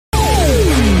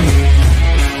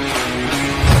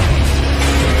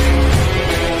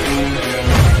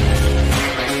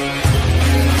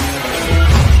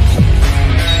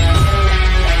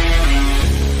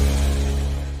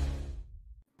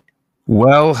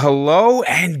Well, hello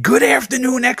and good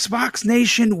afternoon, Xbox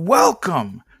Nation.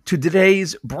 Welcome to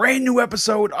today's brand new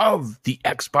episode of the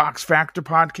Xbox Factor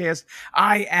podcast.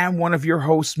 I am one of your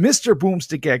hosts, Mr.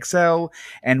 Boomstick XL,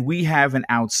 and we have an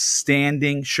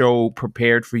outstanding show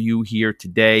prepared for you here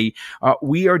today.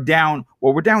 We're down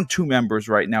two members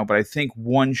right now, but I think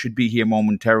one should be here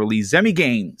momentarily. Zemi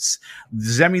Games,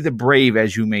 Zemi the Brave,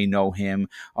 as you may know him,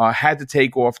 had to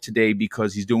take off today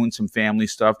because he's doing some family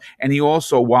stuff, and he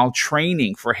also, while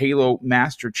training for Halo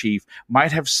Master Chief,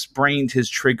 might have sprained his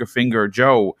trigger finger.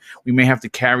 Joe, we may have to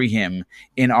carry him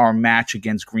in our match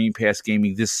against Green Pass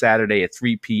Gaming this Saturday at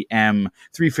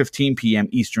 3:15 p.m.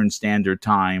 Eastern Standard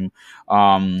Time.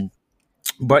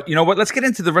 But you know what? Let's get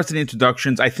into the rest of the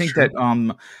introductions. I think that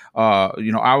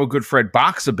our good friend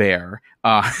Boxer Bear,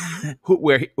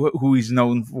 who he's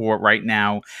known for right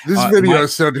now. This video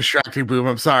is so distracting, Boom.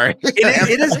 I'm sorry.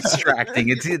 It is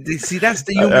distracting. See, that's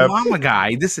the human llama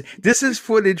guy. This is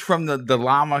footage from the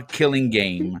llama killing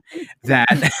game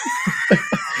that.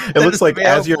 It looks like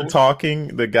available. As you're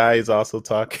talking, the guy is also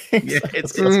talking. Yeah,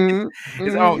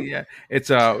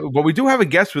 but we do have a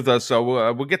guest with us,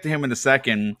 so we'll get to him in a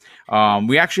second.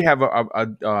 We actually have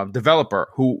a developer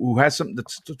who has something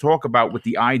to talk about with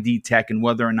the ID tech and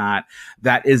whether or not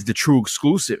that is the true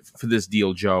exclusive for this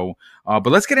deal, Joe. But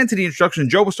let's get into the introduction.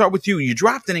 Joe, we'll start with you. You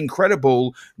dropped an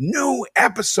incredible new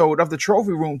episode of the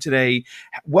Trophy Room today.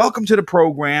 Welcome to the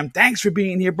program. Thanks for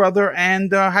being here, brother.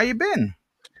 And how you been?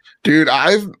 Dude,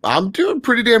 I'm doing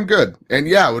pretty damn good. And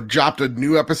yeah, we dropped a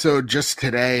new episode just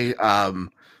today.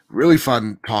 Really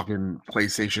fun talking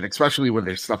PlayStation, especially when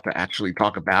there's stuff to actually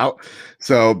talk about.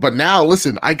 So, but now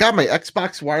listen, I got my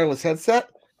Xbox wireless headset,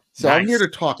 so nice. I'm here to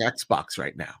talk Xbox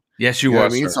right now. Yes, you are. I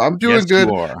mean, so I'm doing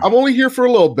good. I'm only here for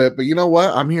a little bit, but you know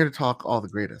what? I'm here to talk all the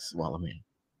greatest while I'm here.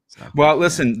 So, well,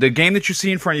 listen, the game that you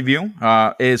see in front of you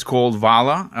is called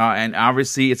Vala, and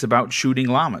obviously it's about shooting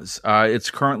llamas. It's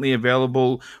currently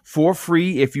available for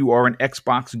free if you are an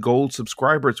Xbox Gold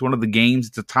subscriber. It's one of the games.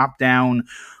 It's a top-down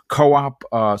co-op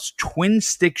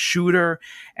twin-stick shooter,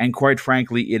 and quite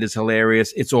frankly, it is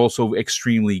hilarious. It's also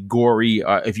extremely gory.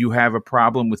 If you have a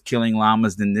problem with killing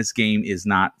llamas, then this game is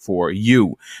not for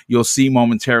you. You'll see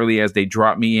momentarily as they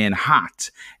drop me in hot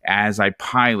as I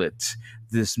pilot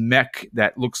this mech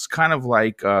that looks kind of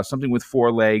like something with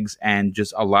four legs and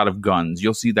just a lot of guns.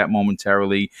 You'll see that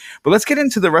momentarily. But let's get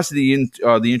into the rest of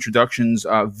the introductions.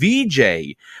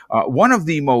 VJ, one of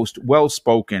the most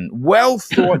well-spoken,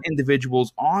 well-thought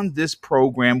individuals on this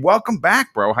program. Welcome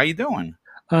back, bro. How you doing?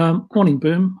 Morning,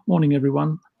 Boom. Morning,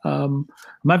 everyone. I'm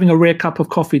having a rare cup of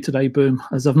coffee today, Boom,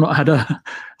 as I've not had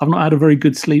a very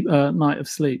good night of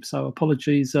sleep. So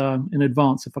apologies in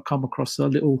advance if I come across a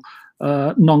little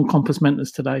non-compass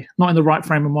mentis today. Not in the right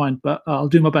frame of mind, but I'll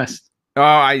do my best. Oh,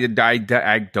 I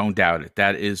don't doubt it.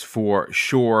 That is for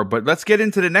sure. But let's get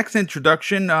into the next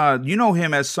introduction. You know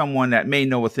him as someone that may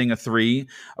know a thing or three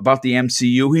about the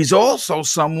MCU. He's also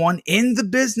someone in the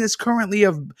business currently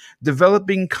of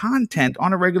developing content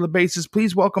on a regular basis.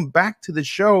 Please welcome back to the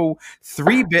show,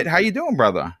 3-Bit. How you doing,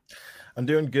 brother? I'm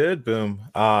doing good, Boom.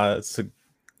 It's a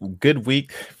good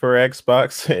week for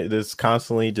Xbox. It is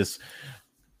constantly just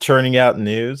churning out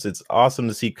news. It's awesome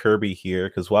to see Kirby here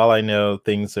because while I know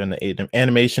things on the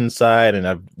animation side and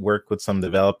I've worked with some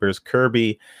developers,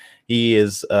 Kirby, he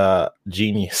is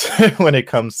genius when it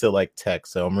comes to like tech.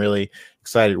 So I'm really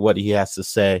excited what he has to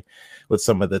say with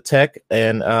some of the tech,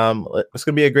 and it's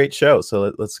gonna be a great show.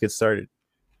 So let's get started.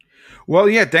 Well,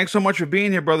 yeah, thanks so much for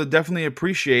being here, brother. Definitely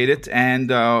appreciate it. And,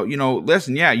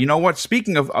 listen, yeah, you know what?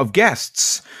 Speaking of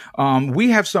guests, we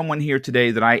have someone here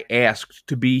today that I asked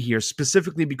to be here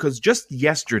specifically because just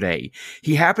yesterday,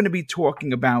 he happened to be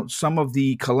talking about some of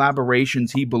the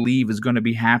collaborations he believes is going to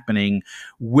be happening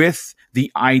with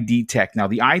the ID Tech. Now,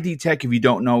 the ID Tech, if you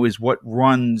don't know, is what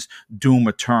runs Doom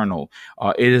Eternal.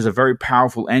 It is a very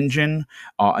powerful engine.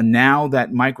 Now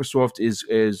that Microsoft is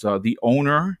the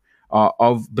owner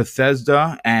of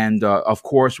Bethesda, and of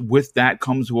course with that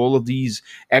comes all of these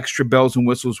extra bells and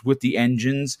whistles with the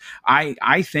engines.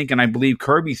 I think, and I believe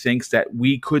Kirby thinks, that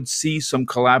we could see some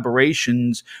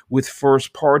collaborations with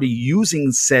first party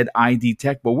using said ID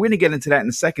Tech, but we're going to get into that in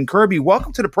a second. Kirby,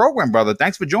 welcome to the program, brother.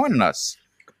 Thanks for joining us.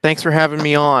 Thanks for having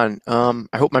me on.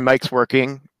 I hope my mic's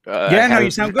working.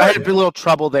 You sound good. I had a little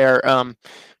trouble there. For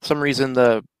some reason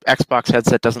the Xbox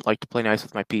headset doesn't like to play nice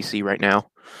with my PC right now.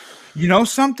 You know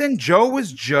something? Joe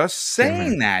was just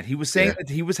saying that. He was saying that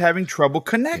he was having trouble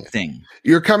connecting.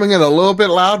 You're coming in a little bit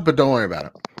loud, but don't worry about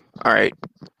it. All right.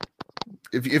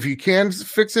 If you can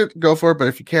fix it, go for it. But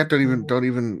if you can't, don't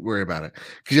even worry about it.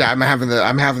 Because yeah, I'm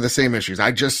having the same issues.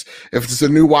 If it's a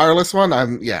new wireless one,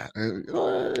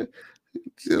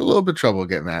 a little bit of trouble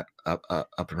getting that up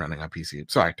and running on PC.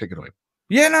 Sorry, take it away.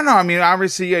 Yeah, no. I mean,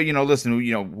 obviously, listen,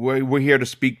 we're here to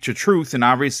speak to truth, and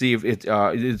obviously, if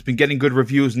it's been getting good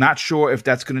reviews. Not sure if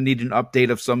that's going to need an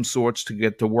update of some sorts to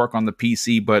get to work on the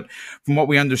PC, but from what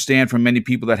we understand from many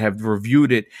people that have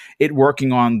reviewed it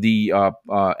working on the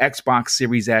Xbox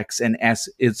Series X and S,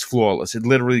 it's flawless. It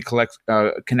literally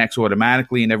connects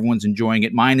automatically, and everyone's enjoying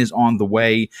it. Mine is on the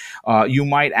way. You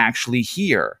might actually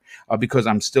hear. Because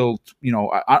I'm still,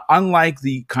 unlike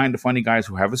the kind of funny guys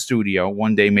who have a studio,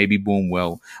 one day maybe Boom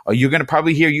will, you're going to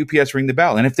probably hear UPS ring the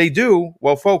bell. And if they do,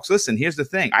 well, folks, listen, here's the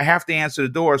thing. I have to answer the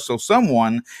door, so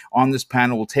someone on this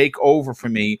panel will take over for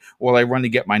me while I run to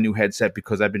get my new headset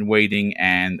because I've been waiting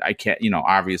and I can't,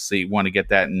 obviously want to get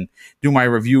that and do my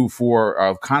review for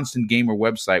a Constant Gamer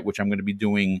website, which I'm going to be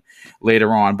doing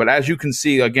later on. But as you can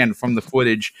see, again, from the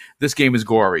footage, this game is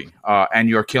gory and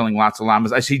you're killing lots of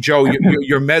llamas. I see, Joe,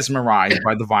 you're mesmerized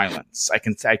by the violence. I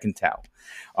can tell.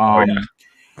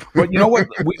 But you know what?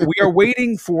 We are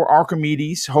waiting for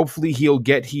Archimedes. Hopefully he'll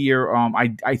get here.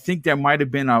 I think there might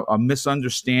have been a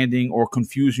misunderstanding or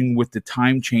confusion with the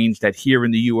time change that here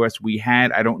in the US we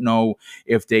had. I don't know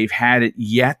if they've had it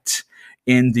yet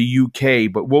in the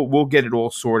UK, but we'll get it all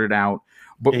sorted out.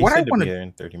 But what I want to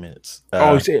in 30 minutes.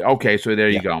 Okay, so there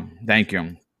you go. Thank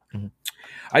you. Mm-hmm.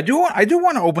 I do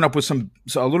want to open up with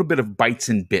a little bit of bites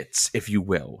and bits, if you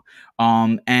will.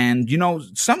 And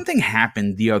something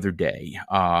happened the other day.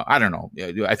 I don't know.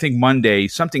 I think Monday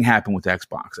something happened with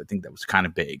Xbox. I think that was kind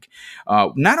of big.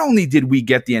 Not only did we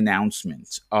get the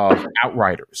announcement of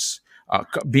Outriders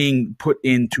being put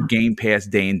into Game Pass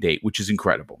day and date, which is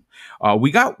incredible. We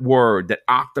got word that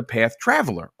Octopath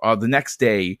Traveler the next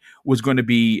day was going to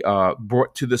be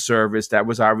brought to the service. That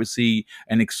was obviously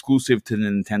an exclusive to the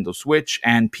Nintendo Switch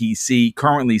and PC,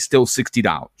 currently still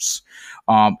 $60.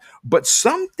 But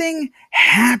something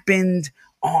happened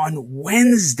on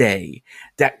Wednesday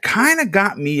that kind of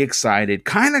got me excited,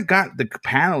 kind of got the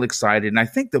panel excited. And I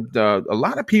think a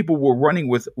lot of people were running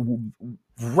with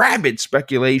rabid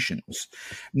speculations.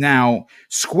 Now,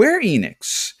 Square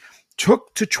Enix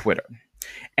took to Twitter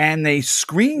and they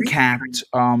screen capped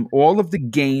all of the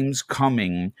games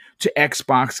coming to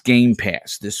Xbox Game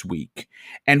Pass this week.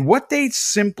 And what they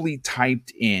simply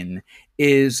typed in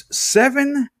is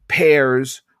 7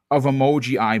 pairs of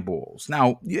emoji eyeballs.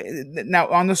 Now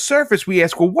on the surface, we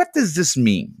ask, well, what does this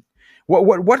mean?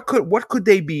 What could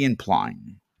they be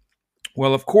implying?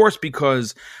 Well, of course,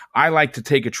 because I like to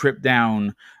take a trip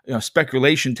down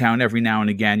Speculation Town every now and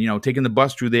again. Taking the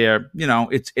bus through there.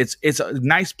 It's a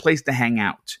nice place to hang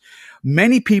out.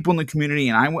 Many people in the community,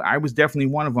 and I was definitely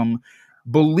one of them,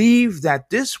 believe that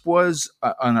this was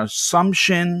an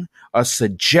assumption, a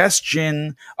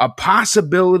suggestion, a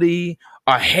possibility,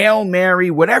 a Hail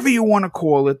Mary, whatever you want to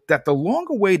call it, that the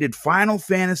long-awaited Final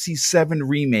Fantasy VII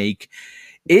Remake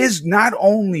is not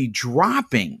only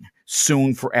dropping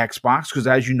soon for Xbox, because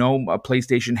as you know,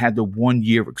 PlayStation had the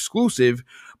 1-year exclusive,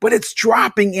 but it's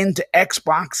dropping into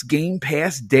Xbox Game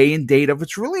Pass day and date of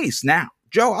its release. Now,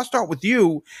 Joe, I'll start with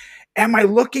you. Am I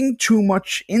looking too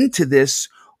much into this,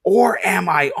 or am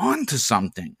I onto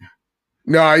something?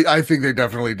 No, I think they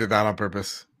definitely did that on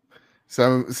purpose.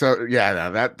 So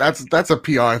yeah, no, that's a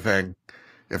PR thing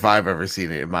if I've ever seen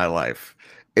it in my life.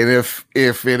 And if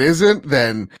it isn't,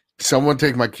 then someone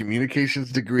take my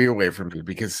communications degree away from me,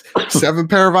 because 7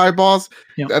 pair of eyeballs,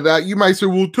 that you might say,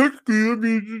 well, technically, I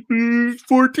mean, it's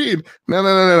 14. No.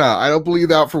 I don't believe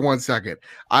that for 1 second.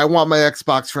 I want my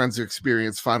Xbox friends to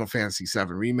experience Final Fantasy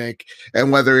VII Remake.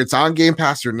 And whether it's on Game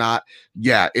Pass or not,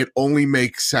 yeah, it only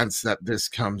makes sense that this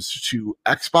comes to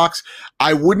Xbox.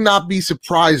 I would not be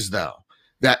surprised, though,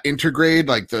 that Intergrade,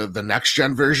 like the next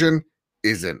gen version,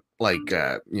 isn't like,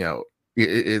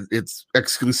 it's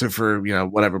exclusive for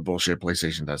whatever bullshit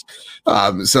PlayStation does.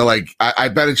 So like I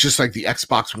bet it's just like the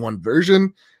Xbox One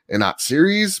version and not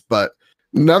Series, but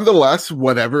nonetheless,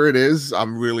 whatever it is,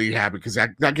 I'm really happy because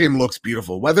that game looks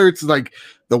beautiful. Whether it's like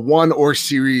the One or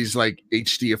Series like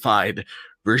HDified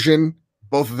version,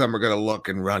 both of them are gonna look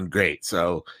and run great.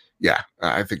 So yeah,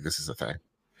 I think this is a thing.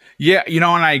 Yeah, and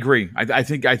I agree. I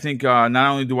think not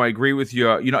only do I agree with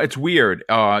you, it's weird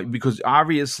because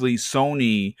obviously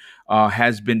Sony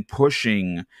has been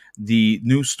pushing the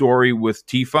new story with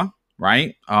Tifa,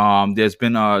 right? There's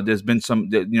been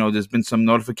some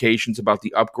notifications about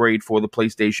the upgrade for the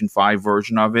PlayStation 5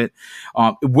 version of it.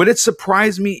 Would it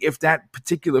surprise me if that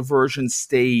particular version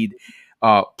stayed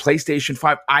PlayStation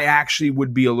 5? I actually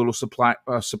would be a little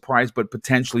surprised, but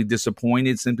potentially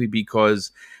disappointed, simply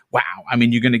because, wow, I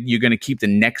mean, you're gonna keep the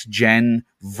next gen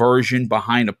version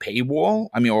behind a paywall.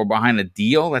 I mean, or behind a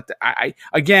deal. That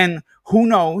again, who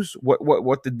knows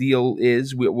what the deal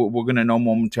is? We're going to know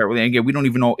momentarily. And again, we don't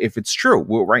even know if it's true.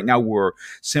 Right now, we're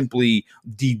simply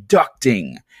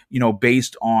deducting,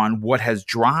 based on what has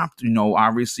dropped.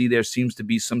 Obviously, there seems to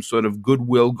be some sort of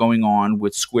goodwill going on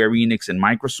with Square Enix and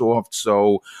Microsoft.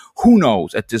 So who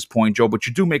knows at this point, Joe? But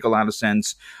you do make a lot of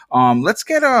sense. Let's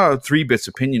get a 3-Bit's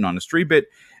opinion on this. 3-Bit.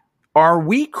 Are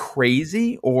we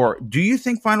crazy, or do you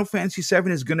think Final Fantasy VII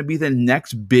is going to be the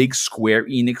next big Square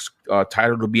Enix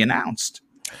title to be announced?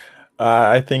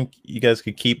 I think you guys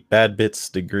could keep Bad Bit's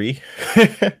degree.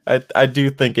 I do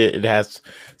think it has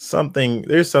something.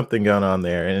 There's something going on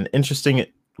there, and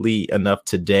interestingly enough,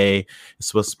 today is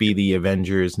supposed to be the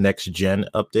Avengers Next Gen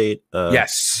update.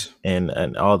 Yes,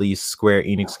 and all these Square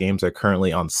Enix games are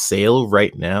currently on sale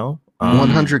right now.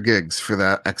 100 gigs for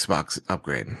that Xbox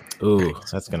upgrade. Ooh,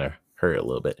 that's gonna hurt a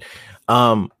little bit.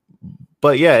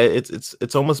 But yeah,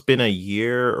 it's almost been a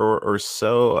year or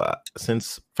so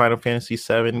since Final Fantasy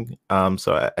VII.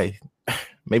 So I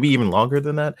maybe even longer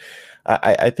than that.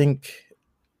 I think,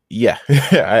 yeah,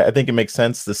 I think it makes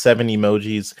sense. The 7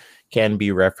 emojis can be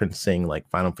referencing like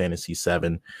Final Fantasy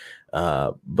VII.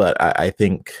 But I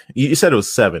think you said it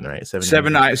was 7, right?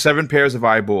 7 pairs of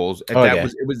eyeballs.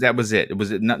 That was it. It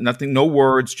was nothing, no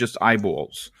words, just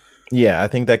eyeballs. Yeah, I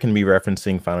think that can be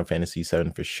referencing Final Fantasy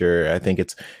VII for sure. I think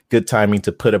it's good timing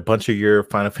to put a bunch of your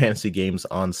Final Fantasy games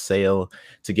on sale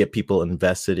to get people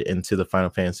invested into the Final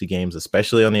Fantasy games,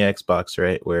 especially on the Xbox,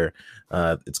 right? Where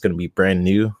it's going to be brand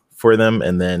new for them,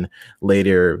 and then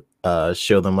later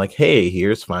show them like, hey,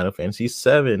 here's Final Fantasy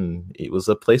VII. It was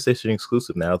a PlayStation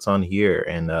exclusive. Now it's on here,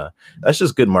 and that's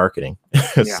just good marketing.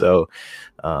 Yeah. So,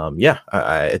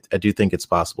 I do think it's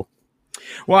possible.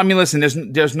 Well, I mean, listen,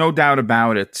 there's no doubt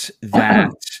about it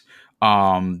that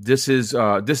this is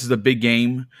a big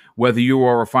game. Whether you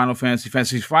are a Final Fantasy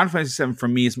VII for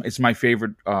me is my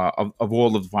favorite of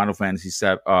all of the Final Fantasy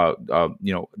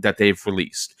that they've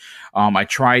released. I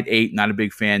tried 8, not a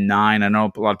big fan. 9, I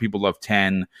know a lot of people love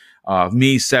 10.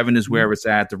 7 is where it's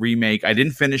at. The remake, I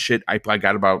didn't finish it. I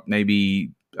got about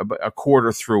maybe a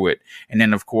quarter through it, and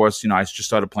then of course I just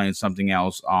started playing something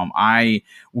else. I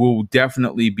will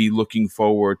definitely be looking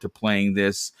forward to playing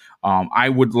this. I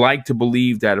would like to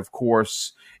believe that, of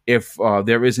course, if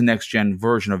there is a next gen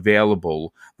version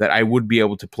available, that I would be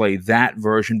able to play that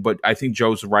version. But I think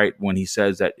Joe's right when he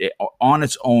says that on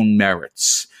its own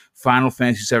merits, Final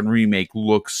Fantasy VII Remake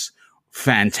looks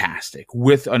fantastic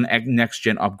with a next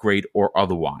gen upgrade or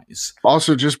otherwise.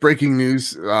 Also, just breaking news,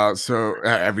 so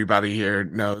everybody here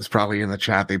knows, probably in the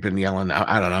chat, they've been yelling out,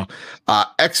 I don't know,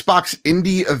 Xbox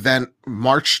indie event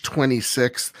March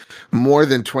 26th, more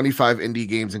than 25 indie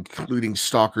games including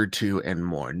Stalker 2 and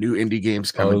more new indie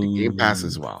games coming to Game Pass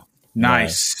as well.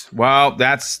 Nice. Well,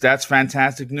 that's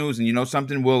fantastic news. And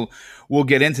something, we'll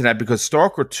get into that, because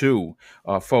Stalker 2,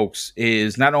 folks,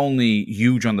 is not only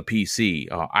huge on the PC.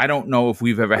 I don't know if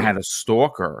we've ever had a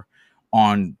Stalker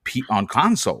on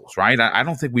consoles, right? I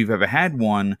don't think we've ever had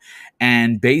one.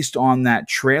 And based on that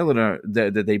trailer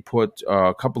that they put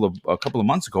a couple of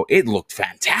months ago, it looked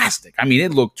fantastic. I mean,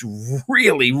 it looked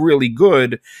really, really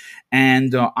good.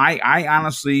 And I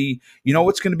honestly,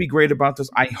 what's going to be great about this?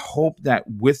 I hope that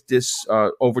with this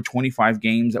over 25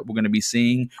 games that we're going to be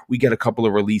seeing, we get a couple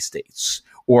of release dates,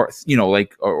 or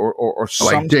or some,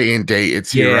 like day and date.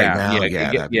 It's here right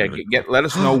now. Let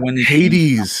us know when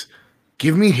Hades.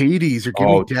 Give me Hades or give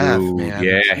me Death, dude, man.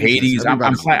 Yeah, Jesus, Hades.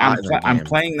 I'm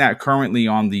playing that currently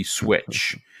on the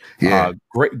Switch. Yeah,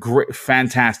 great,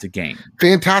 fantastic game.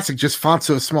 Fantastic, just font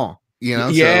so small.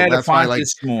 Yeah, so the font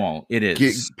is small. It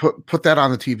is. Put that on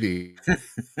the TV.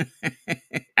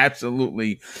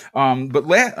 Absolutely.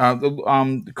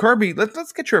 But Kirby,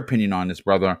 let's get your opinion on this,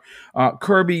 brother.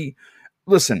 Kirby,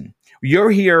 listen. You're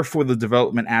here for the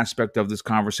development aspect of this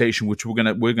conversation, which we're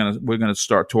gonna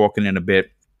start talking in a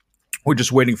bit. We're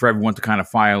just waiting for everyone to kind of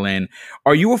file in.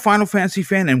 Are you a Final Fantasy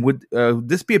fan, and would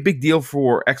this be a big deal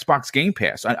for Xbox Game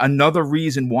Pass? Another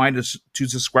reason why to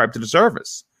subscribe to the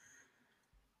service.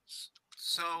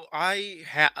 So I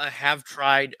have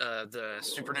tried the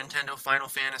Super Nintendo Final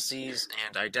Fantasies,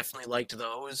 and I definitely liked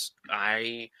those.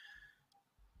 I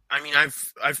mean,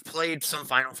 I've played some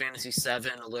Final Fantasy VII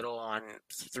a little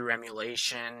through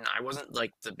emulation. I wasn't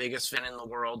like the biggest fan in the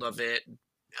world of it.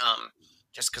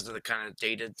 Just because of the kind of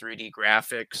dated 3D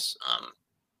graphics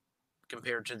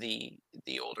compared to the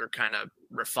older kind of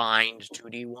refined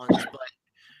 2D ones. But,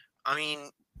 I mean,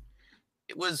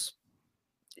 it was,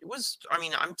 I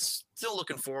mean, I'm still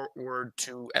looking forward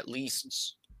to at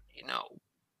least,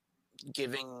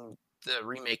 giving the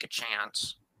remake a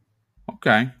chance.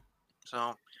 Okay.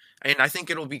 So, and I think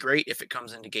it'll be great if it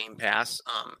comes into Game Pass.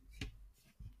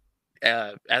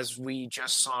 As we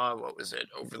just saw, what was it,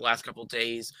 over the last couple of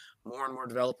days, more and more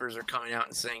developers are coming out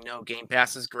and saying, no, Game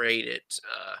Pass is great. It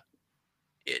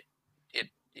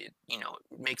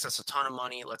makes us a ton of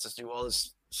money, lets us do all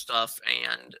this stuff,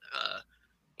 and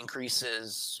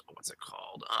increases, what's it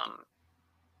called?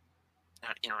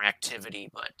 Not interactivity,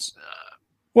 but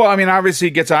well, I mean, obviously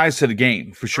it gets eyes to the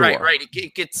game for sure. Right.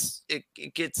 It gets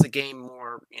the game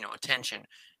more, attention,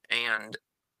 and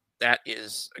that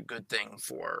is a good thing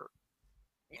for,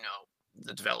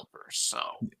 the developers. So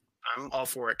I'm all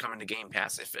for it coming to Game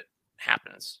Pass if it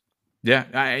happens.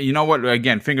 Yeah, you know what?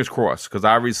 Again, fingers crossed, because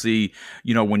obviously,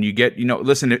 when you get,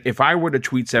 listen, if I were to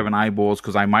tweet Seven Eyeballs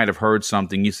because I might have heard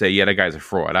something, you say, yeah, that guy's a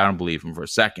fraud. I don't believe him for a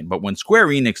second. But when Square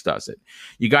Enix does it,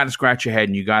 you got to scratch your head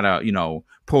and you got to,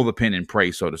 pull the pin and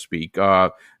pray, so to speak.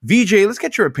 VJ, let's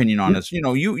get your opinion on this.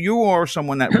 You are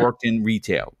someone that worked in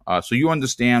retail, so you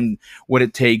understand what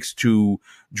it takes to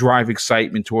drive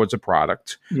excitement towards a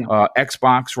product. Yeah.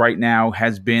 Xbox right now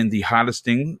has been the hottest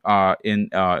thing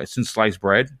since sliced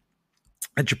bread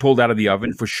that you pulled out of the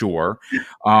oven, for sure.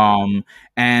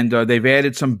 And they've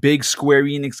added some big Square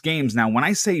Enix games. Now, when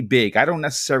I say big, I don't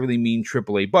necessarily mean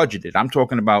AAA budgeted. I'm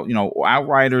talking about,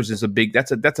 Outriders is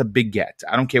that's a big get.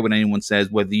 I don't care what anyone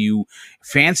says, whether you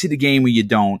fancy the game or you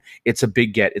don't, it's a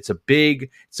big get. It's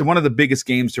one of the biggest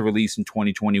games to release in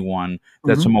 2021.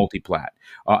 That's a multi-plat.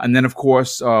 And then, of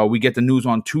course, we get the news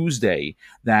on Tuesday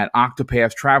that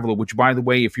Octopath Traveler, which, by the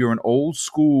way, if you're an old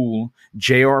school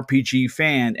JRPG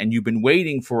fan and you've been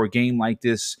waiting for a game like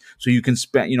this so you can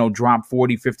spend, drop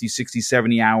 40, 50, 60,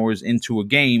 70 hours into a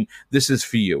game, this is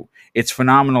for you. It's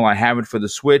phenomenal. I have it for the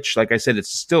Switch. Like I said, it's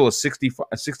still a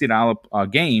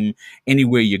 $60 game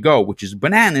anywhere you go, which is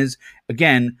bananas.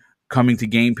 Again, coming to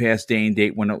Game Pass day and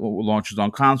date when it launches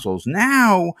on consoles.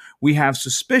 Now we have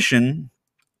Suspicion,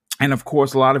 and of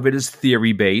course, a lot of it is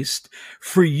theory-based.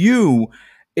 For you,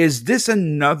 is this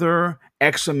another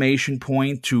exclamation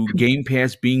point to Game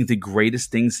Pass being the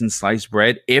greatest thing since sliced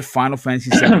bread if Final Fantasy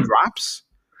VII drops?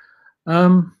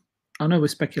 I know we're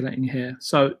speculating here.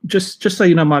 So just so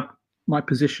you know my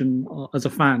position as a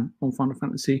fan on Final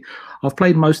Fantasy, I've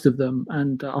played most of them,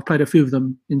 and I've played a few of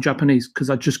them in Japanese because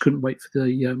I just couldn't wait for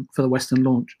the Western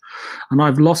launch. And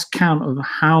I've lost count of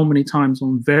how many times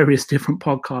on various different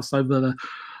podcasts over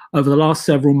the last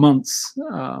several months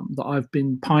that I've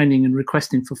been pining and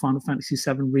requesting for Final Fantasy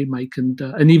VII Remake and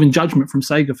even Judgment from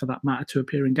Sega, for that matter, to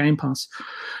appear in Game Pass.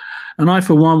 And I,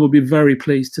 for one, will be very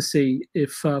pleased to see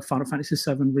if Final Fantasy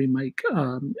VII Remake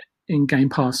in Game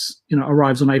Pass,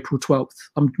 arrives on April 12th.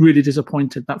 I'm really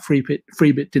disappointed that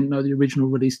Freebit didn't know the original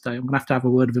release day. I'm going to have a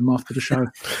word with him after the show.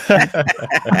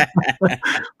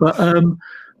 But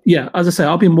yeah, as I say,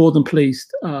 I'll be more than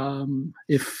pleased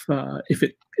if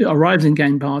it arrives in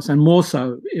Game Pass, and more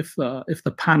so if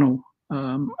the panel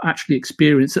actually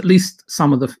experience at least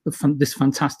some of this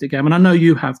fantastic game. And I know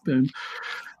you have, Boom.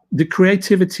 The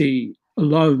creativity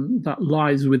alone that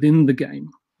lies within the game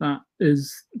that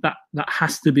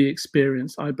has to be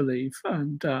experienced, I believe,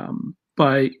 and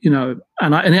by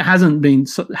and it hasn't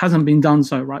been done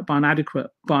so, right, by an adequate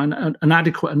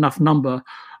enough number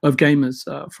of gamers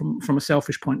from a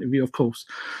selfish point of view, of course.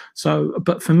 So,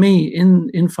 but for me,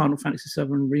 in Final Fantasy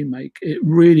VII Remake, it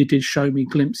really did show me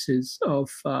glimpses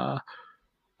of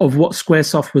what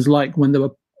Squaresoft was like when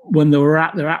they were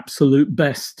at their absolute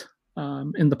best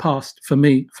in the past. For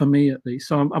me at least.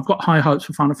 So I've got high hopes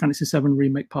for Final Fantasy VII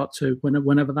Remake Part 2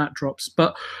 whenever that drops.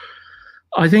 But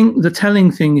I think the telling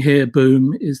thing here,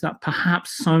 Boom, is that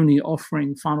perhaps Sony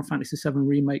offering Final Fantasy VII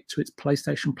Remake to its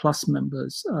PlayStation Plus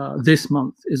members this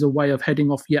month is a way of heading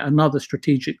off yet another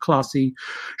strategic, classy,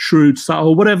 shrewd,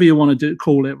 or whatever you want to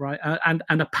call it, right? And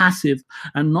a passive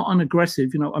and not an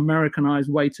aggressive, Americanized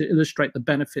way to illustrate the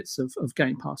benefits of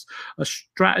Game Pass. A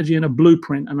strategy and a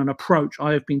blueprint and an approach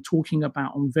I have been talking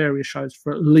about on various shows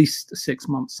for at least 6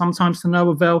 months, sometimes to no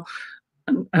avail,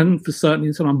 and for certainly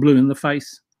until I'm blue in the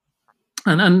face.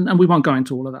 And we won't go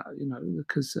into all of that,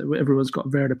 because everyone's got a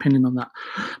varied opinion on that.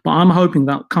 But I'm hoping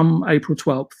that come April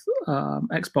 12th,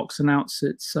 Xbox announce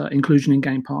its inclusion in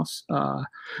Game Pass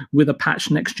with a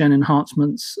patch next-gen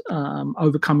enhancements,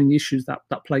 overcoming the issues that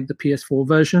plagued the PS4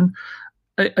 version.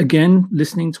 Again,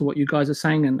 listening to what you guys are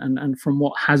saying and from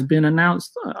what has been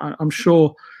announced,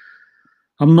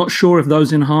 I'm not sure if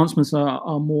those enhancements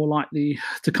are more likely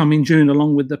to come in June,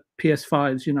 along with the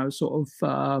PS5's,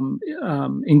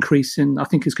 increase in. I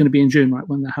think it's going to be in June, right,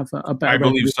 when they have a better. I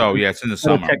believe so. Yeah, it's in the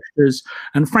summer. Textures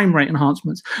and frame rate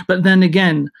enhancements. But then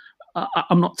again,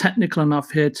 I'm not technical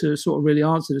enough here to sort of really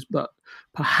answer this. But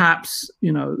perhaps,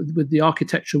 with the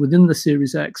architecture within the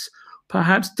Series X,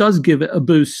 perhaps does give it a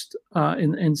boost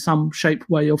in some shape,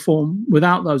 way, or form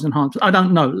without those enhancements. I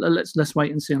don't know. Let's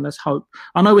wait and see, and let's hope.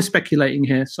 I know we're speculating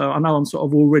here, so I know I'm sort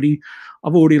of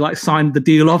I've already like signed the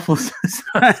deal off, or so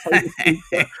to speak,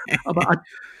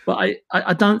 but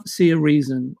I don't see a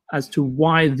reason as to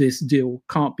why this deal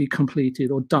can't be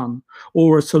completed or done,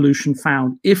 or a solution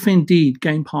found, if indeed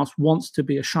Game Pass wants to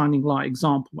be a shining light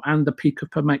example and the peak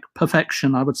of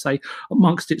perfection, I would say,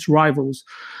 amongst its rivals,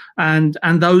 and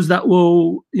those that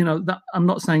will, that I'm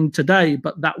not saying today,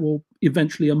 but that will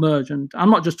eventually emerge. And I'm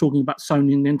not just talking about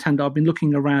Sony and Nintendo. I've been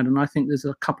looking around, and I think there's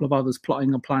a couple of others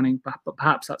plotting and planning, but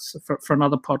perhaps that's for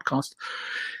another podcast.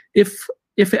 If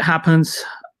it happens,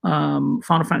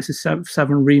 Final Fantasy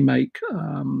VII Remake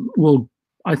will,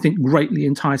 I think, greatly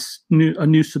entice a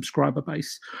new subscriber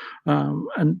base,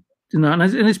 and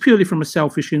it's purely from a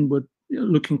selfish, inward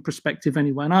looking perspective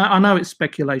anyway. And I know it's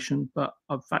speculation, but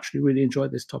I've actually really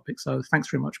enjoyed this topic. So thanks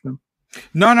very much, Boom.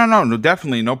 No,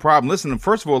 definitely, no problem. Listen,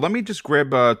 first of all, let me just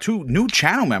grab 2 new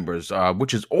channel members,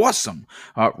 which is awesome.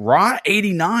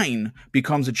 Ra89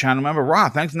 becomes a channel member. Ra,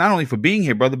 thanks not only for being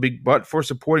here, brother, but for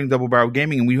supporting Double Barrel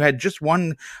Gaming. And we had just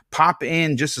one pop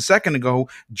in just a second ago,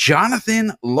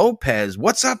 Jonathan Lopez.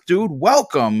 What's up, dude?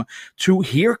 Welcome to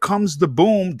Here Comes the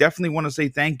Boom. Definitely want to say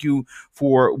thank you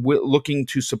for looking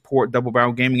to support Double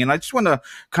Barrel Gaming. And I just want to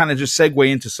kind of just segue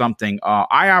into something.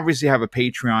 I obviously have a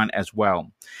Patreon as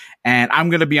well. And I'm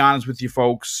going to be honest with you,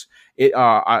 folks.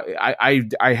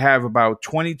 I have about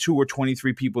 22 or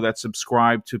 23 people that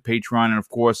subscribe to Patreon, and of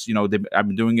course, I've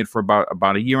been doing it for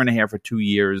about a year and a half or 2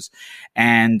 years.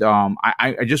 And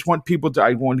I just want people to.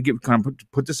 I want to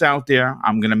put this out there.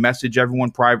 I'm going to message everyone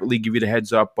privately, give you the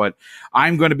heads up, but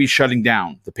I'm going to be shutting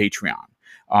down the Patreon.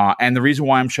 And the reason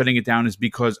why I'm shutting it down is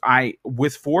because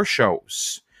with 4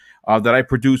 shows that I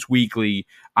produce weekly,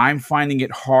 I'm finding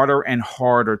it harder and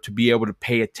harder to be able to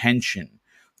pay attention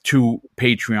to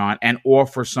Patreon and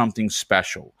offer something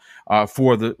special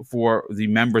for the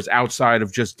members outside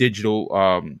of just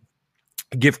digital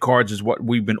gift cards is what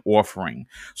we've been offering.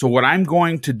 So what I'm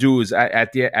going to do is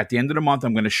at the end of the month,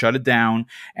 I'm going to shut it down.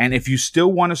 And if you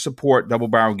still want to support Double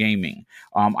Barrel Gaming,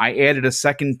 I added a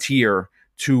second tier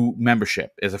to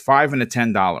membership. It's a $5 and a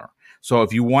 $10. So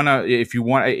if you want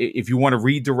to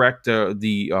redirect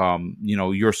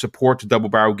your support to Double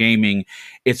Barrel Gaming,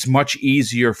 it's much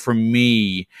easier for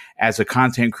me as a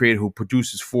content creator who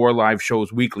produces 4 live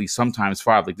shows weekly, sometimes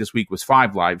 5. Like this week was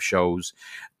 5 live shows,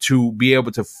 to be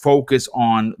able to focus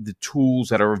on the tools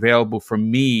that are available for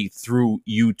me through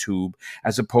YouTube,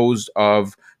 as opposed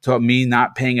to me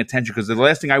not paying attention. Because the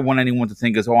last thing I want anyone to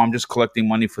think is, oh, I'm just collecting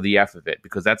money for the F of it,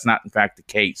 because that's not in fact the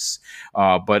case.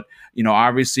 But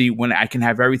obviously when I can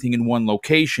have everything in one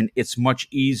location, it's much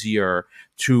easier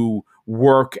to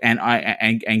work and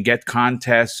get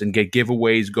contests and get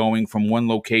giveaways going from one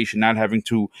location, not having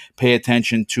to pay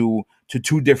attention to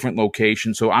 2 different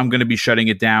locations. So I'm going to be shutting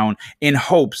it down in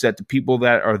hopes that the people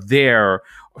that are there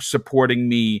supporting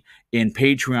me in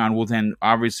Patreon will then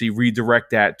obviously redirect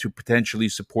that to potentially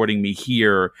supporting me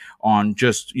here on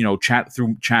just, chat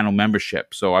through channel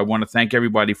membership. So I want to thank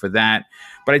everybody for that.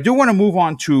 But I do want to move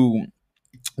on to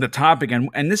the topic,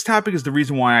 and this topic is the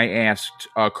reason why I asked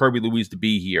Kirby Louise to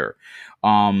be here.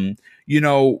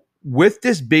 With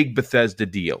this big Bethesda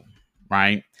deal,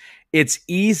 right? It's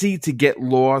easy to get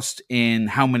lost in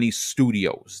how many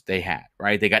studios they had,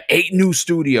 right? They got 8 new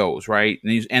studios, right?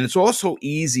 And it's also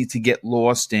easy to get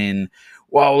lost in,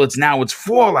 well, it's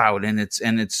Fallout and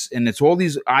it's all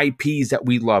these IPs that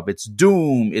we love. It's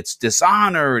Doom, it's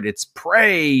Dishonored, it's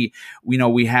Prey.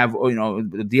 We have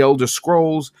the Elder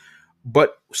Scrolls.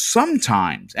 But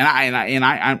sometimes, and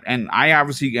I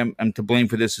obviously am to blame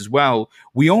for this as well,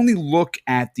 we only look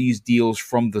at these deals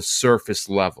from the surface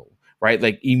level, right?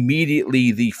 Like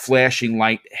immediately the flashing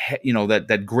light,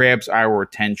 that grabs our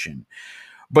attention.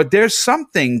 But there's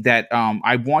something that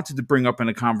I wanted to bring up in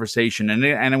a conversation,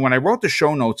 and when I wrote the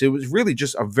show notes, it was really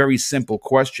just a very simple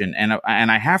question, and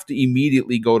I have to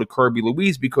immediately go to Kirby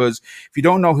Louise, because if you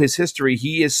don't know his history,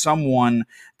 he is someone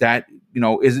that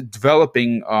is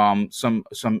developing some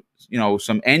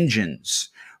engines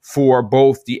for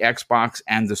both the Xbox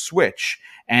and the Switch.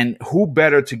 And who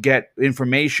better to get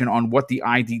information on what the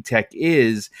ID tech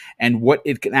is and what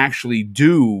it can actually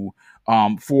do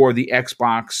for the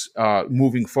Xbox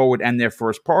moving forward and their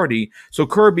first party. So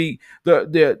Kirby,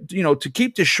 to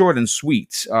keep this short and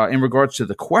sweet in regards to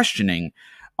the questioning,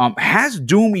 has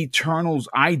Doom Eternal's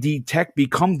ID tech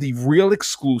become the real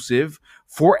exclusive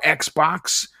for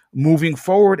Xbox moving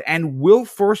forward? And will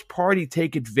first party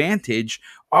take advantage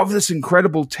of this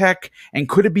incredible tech? And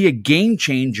could it be a game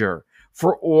changer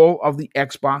for all of the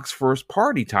Xbox first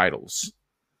party titles?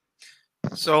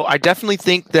 So I definitely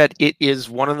think that it is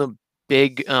one of the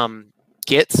big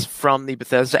gets from the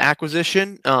Bethesda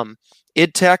acquisition.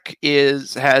 id Tech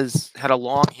has had a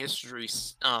long history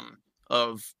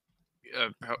of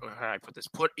how do I put this?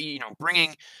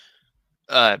 Bringing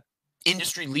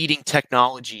industry leading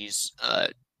technologies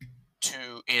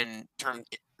in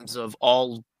terms of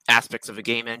all aspects of a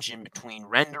game engine, between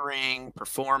rendering,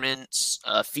 performance,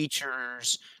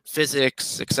 features,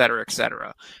 physics, etc.,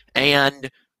 etc. And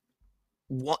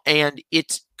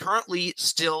it currently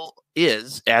still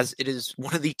is, as it is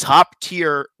one of the top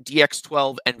tier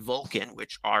DX12 and Vulkan,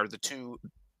 which are the two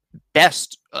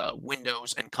best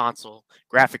Windows and console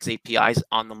graphics APIs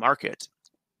on the market.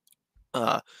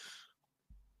 What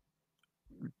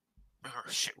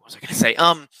was I going to say?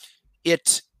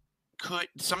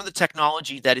 Some of the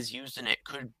technology that is used in it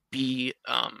could be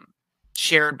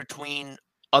shared between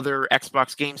other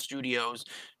Xbox game studios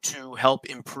to help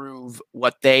improve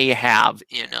what they have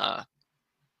in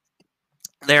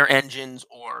their engines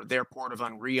or their port of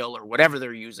Unreal or whatever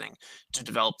they're using to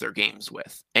develop their games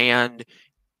with. And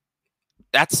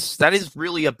that is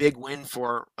really a big win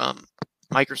for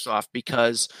Microsoft,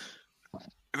 because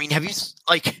have you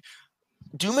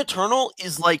Doom Eternal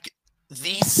is I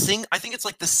think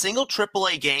it's the single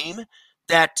AAA game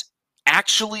that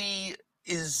actually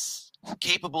is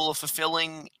capable of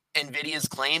fulfilling NVIDIA's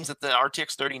claims that the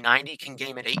RTX 3090 can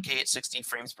game at 8K at 60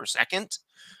 frames per second,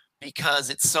 because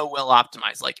it's so well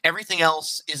optimized. Everything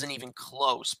else isn't even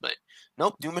close, but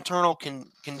nope, Doom Eternal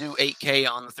can do 8K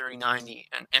on the 3090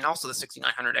 and also the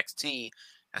 6900 XT,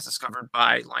 as discovered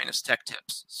by Linus Tech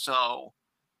Tips. So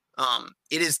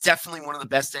it is definitely one of the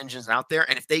best engines out there,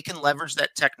 and if they can leverage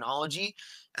that technology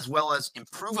as well as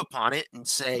improve upon it and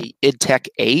say id Tech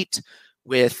 8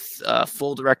 with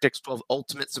full DirectX 12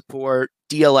 Ultimate support,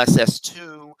 DLSS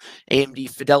 2, AMD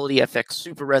Fidelity FX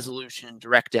Super Resolution,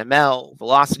 DirectML,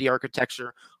 Velocity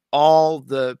architecture, all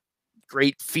the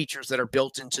great features that are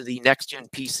built into the next-gen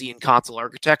PC and console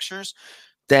architectures,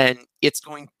 then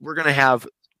we're going to have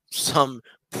some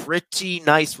pretty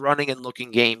nice running and looking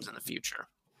games in the future.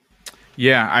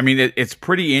 Yeah, it's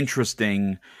pretty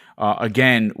interesting.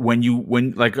 Again,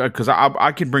 because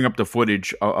I can bring up the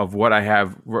footage of what I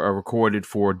have recorded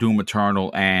for Doom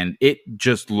Eternal, and it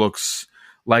just looks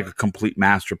like a complete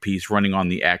masterpiece running on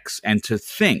the X. And to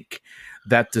think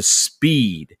that the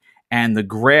speed and the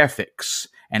graphics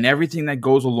and everything that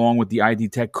goes along with the ID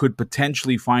Tech could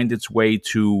potentially find its way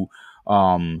to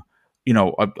a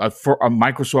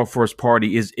Microsoft first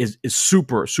party is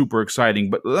super, super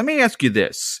exciting. But let me ask you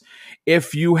this.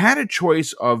 If you had a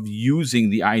choice of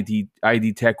using the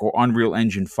ID Tech or Unreal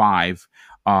Engine 5,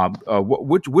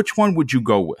 which one would you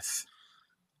go with?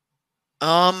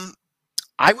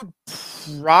 I would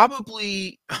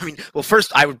probably.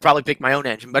 First I would probably pick my own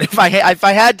engine. But if I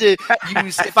had to,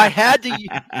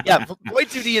 yeah, Void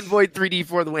 2D and Void 3D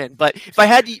for the win. But if I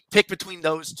had to pick between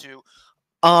those two,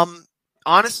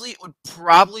 honestly, it would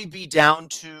probably be down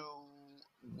to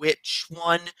which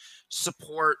one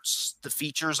supports the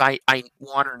features I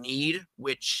want or need,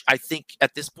 which I think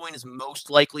at this point is most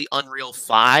likely Unreal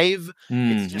 5.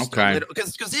 It's just okay.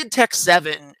 Because id Tech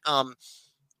 7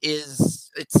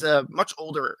 it's a much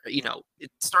older,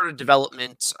 it started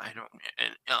development,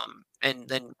 and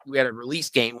then we had a release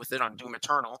game with it on Doom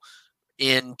Eternal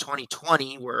in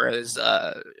 2020, whereas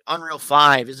Unreal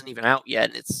 5 isn't even out yet,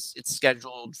 and it's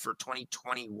scheduled for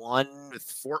 2021 with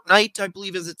Fortnite, I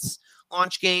believe, is its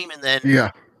launch game, and then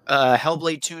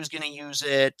Hellblade 2 is going to use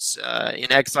it,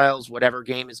 In Exiles, whatever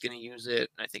game is going to use it,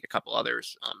 and I think a couple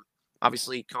others.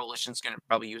 Obviously, Coalition's going to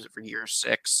probably use it for Year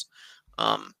 6,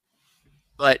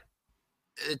 but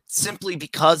it's simply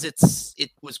because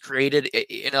it was created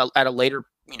at a later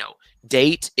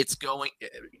date. It's going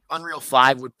Unreal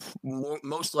 5 would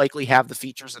most likely have the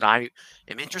features that I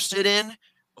am interested in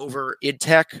over id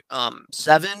Tech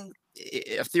 7.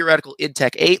 A theoretical id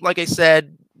Tech 8, like I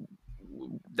said,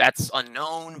 that's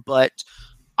unknown, but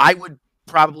I would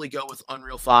probably go with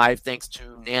Unreal 5 thanks to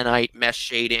Nanite mesh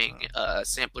shading,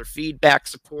 sampler feedback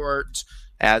support,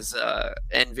 as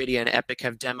NVIDIA and Epic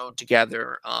have demoed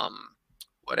together.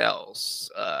 What else?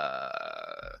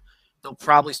 They'll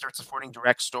probably start supporting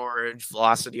direct storage,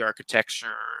 velocity architecture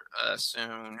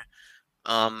soon.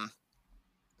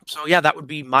 So yeah, that would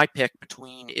be my pick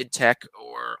between id Tech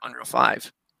or Unreal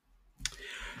 5.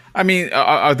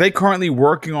 Are they currently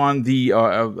working on the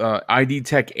ID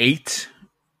Tech 8?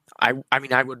 I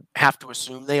would have to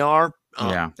assume they are.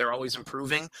 They're always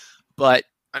improving, but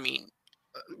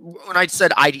when I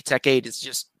said ID Tech 8, it's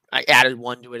just I added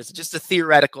one to it. It's just a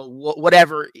theoretical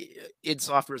whatever id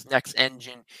Software's next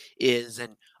engine is,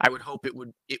 and I would hope it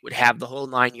would have the whole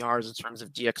 9 yards in terms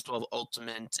of DX12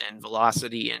 Ultimate and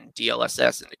Velocity and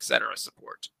DLSS and etc.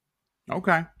 support.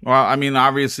 Okay. Well, I mean,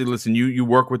 obviously, listen, you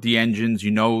work with the engines.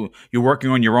 You know, you're working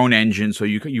on your own engine, so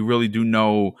you really do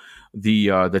know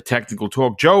the technical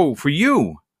talk. Joe, for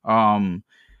you,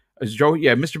 is Joe?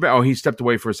 Yeah, Mr. Oh, he stepped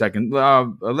away for a second.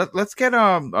 Let's get a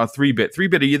 3-bit.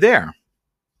 3-bit, are you there?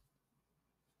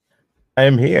 I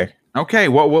am here. Okay.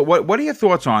 What are your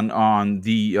thoughts on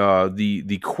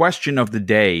the question of the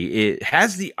day?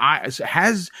 Has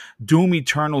Doom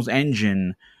Eternal's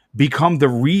engine become the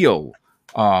real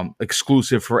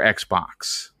exclusive for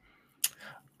Xbox?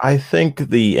 I think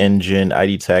the engine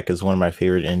ID Tech is one of my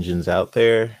favorite engines out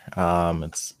there.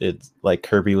 It's like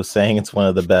Kirby was saying, it's one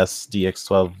of the best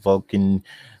DX12 Vulkan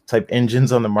type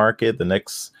engines on the market. The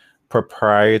next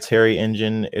proprietary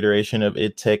engine iteration of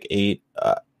id Tech 8,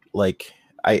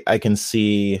 I can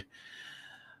see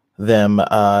them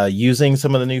using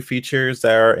some of the new features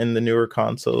that are in the newer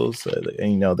consoles.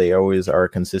 They always are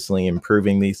consistently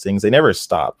improving these things. They never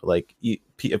stop.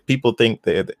 If people think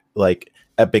that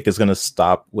Epic is going to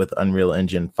stop with Unreal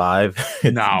Engine 5,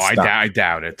 no, I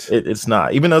doubt it. It's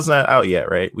not, even though it's not out yet,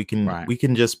 right? We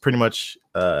can just pretty much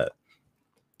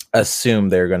assume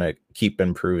they're going to keep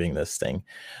improving this thing.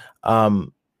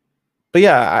 But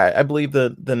yeah, I believe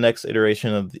the next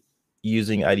iteration of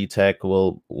using ID Tech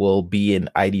will be an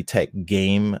ID Tech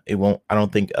game. I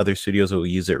don't think other studios will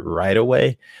use it right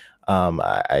away.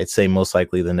 I'd say most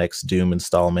likely the next Doom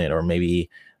installment, or maybe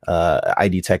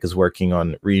ID Tech is working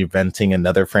on reinventing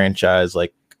another franchise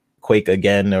like Quake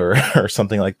again or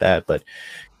something like that. But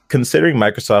considering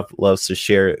Microsoft loves to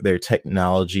share their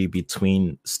technology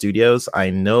between studios,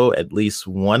 I know at least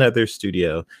one other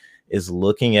studio is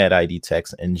looking at ID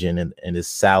Tech's engine and is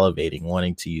salivating,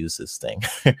 wanting to use this thing.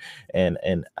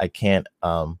 and I can't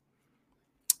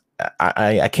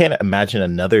I can't imagine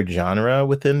another genre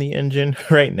within the engine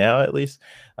right now, at least.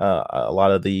 A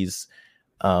lot of these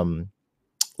a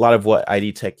lot of what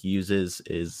ID Tech uses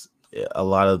is a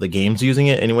lot of the games using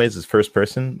it anyways is first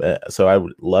person. So I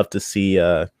would love to see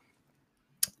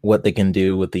what they can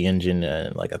do with the engine,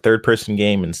 like a third person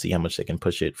game, and see how much they can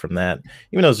push it from that,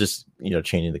 even though it's just,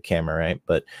 changing the camera, right?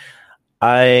 But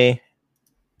I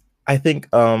think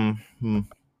I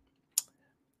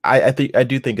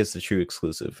do think it's the true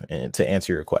exclusive. And to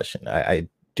answer your question, I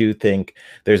do think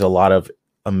there's a lot of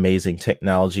amazing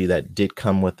technology that did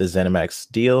come with the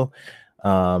ZeniMax deal.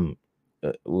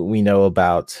 We know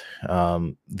about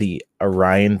the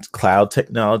Orion cloud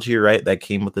technology, right? That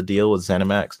came with the deal with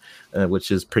ZeniMax,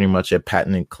 which is pretty much a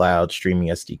patented cloud streaming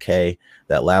SDK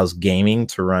that allows gaming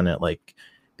to run at like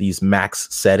these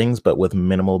max settings, but with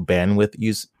minimal bandwidth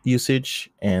usage.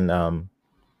 And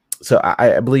so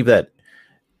I believe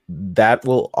that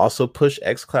will also push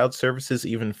xCloud services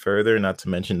even further, not to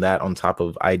mention that on top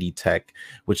of ID Tech,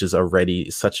 which is already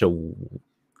such a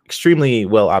extremely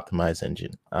well optimized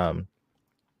engine.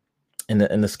 And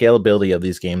the scalability of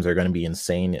these games are going to be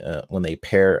insane when they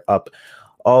pair up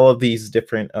all of these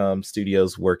different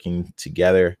studios working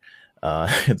together.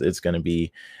 It's going to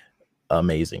be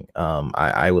amazing.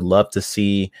 I would love to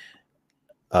see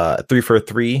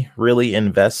 343 really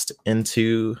invest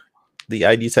into the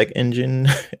ID Tech engine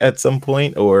at some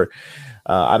point, or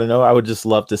I don't know. I would just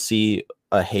love to see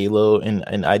a Halo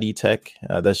in ID Tech.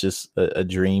 That's just a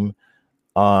dream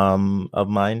of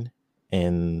mine.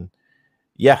 And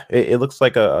yeah, it looks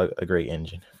like a great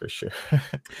engine for sure.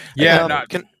 Yeah.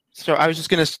 So I was just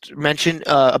going to mention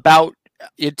about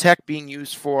id Tech being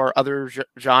used for other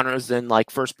genres than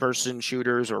like first-person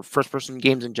shooters or first-person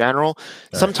games in general.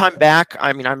 Sometime back,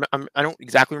 I mean, I don't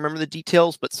exactly remember the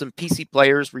details, but some PC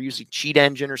players were using Cheat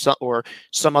Engine or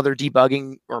some other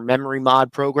debugging or memory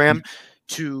mod program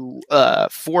to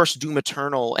force Doom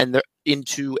Eternal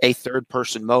into a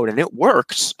third-person mode, and it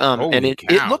works. And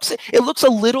it looks a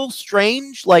little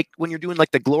strange, like when you're doing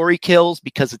like the glory kills,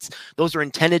 because those are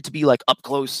intended to be like up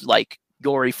close, like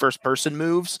gory first-person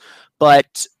moves.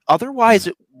 But otherwise,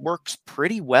 it works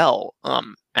pretty well,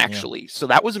 actually. Yeah. So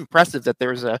that was impressive that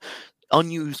there's a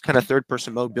unused kind of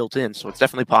third-person mode built in. So it's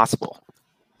definitely possible.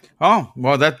 Oh,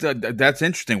 well, that's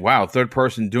interesting. Wow,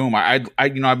 third-person Doom. I've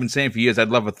been saying for years I'd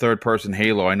love a third-person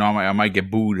Halo. I know I might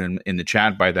get booed in the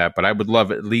chat by that, but I would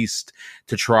love at least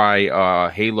to try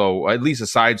Halo, at least a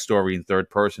side story in third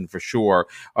person for sure.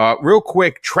 Real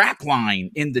quick,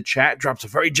 Trapline in the chat drops a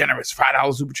very generous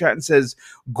 $5 super chat and says,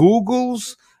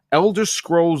 Google's Elder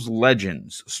Scrolls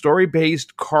Legends,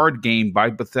 story-based card game by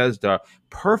Bethesda,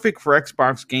 perfect for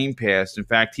Xbox Game Pass. In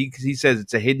fact, he says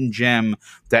it's a hidden gem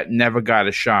that never got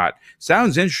a shot.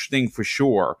 Sounds interesting for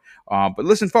sure. But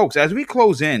listen, folks, as we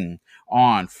close in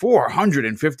on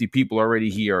 450 people already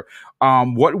here,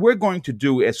 what we're going to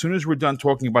do as soon as we're done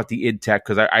talking about the id Tech,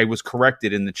 because I was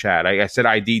corrected in the chat. I said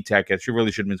ID Tech. I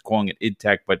really should have been calling it id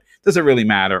Tech, but does it really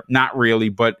matter? Not really,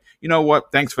 but you know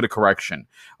what? Thanks for the correction.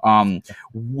 As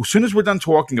soon as we're done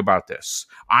talking about this,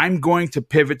 I'm going to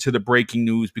pivot to the breaking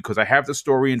news because I have the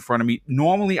story in front of me.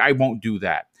 Normally, I won't do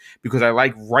that because I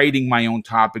like writing my own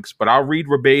topics, but I'll read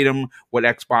verbatim what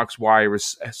Xbox Wire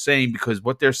is saying because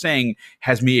what they're saying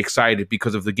has me excited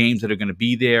because of the games that are going to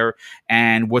be there.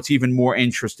 And what's even more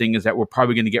interesting is that we're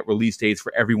probably going to get release dates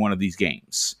for every one of these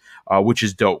games, which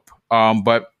is dope.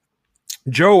 But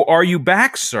Joe, are you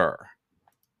back, sir?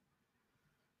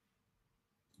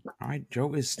 All right,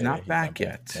 Joe is not back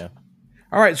yet. Yeah.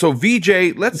 All right, so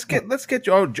VJ, let's get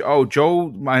Joe. Joe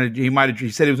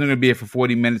he said he was going to be here for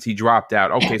 40 minutes. He dropped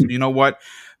out. Okay, so you know what,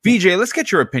 VJ, let's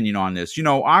get your opinion on this. You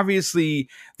know, obviously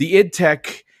the id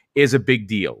Tech is a big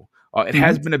deal. It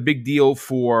has been a big deal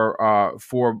for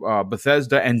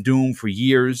Bethesda and Doom for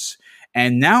years.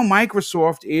 And now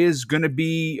Microsoft is going to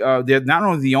be, they're not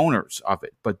only the owners of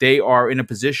it, but they are in a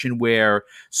position where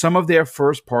some of their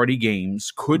first party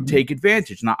games could take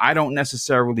advantage. Now, I don't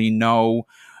necessarily know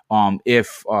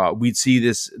if we'd see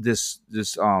this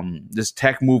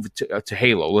tech move to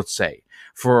Halo, let's say,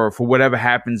 for whatever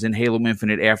happens in Halo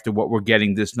Infinite after what we're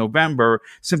getting this November,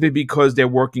 simply because they're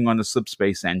working on the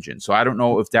Slipspace engine. So I don't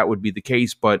know if that would be the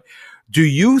case, but do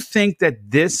you think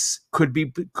that this could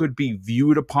be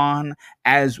viewed upon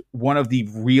as one of the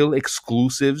real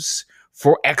exclusives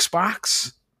for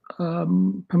Xbox?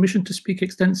 Permission to speak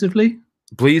extensively?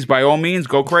 Please, by all means,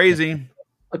 go crazy.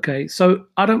 Okay, so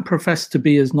I don't profess to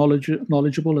be as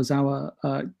knowledgeable as our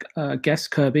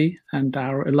guest Kirby and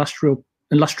our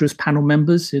illustrious panel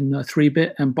members in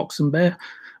 3-Bit and Box and Bear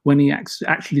when he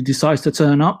actually decides to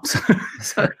turn up.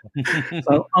 so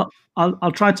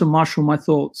I'll try to marshal my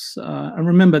thoughts. And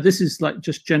remember, this is like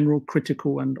just general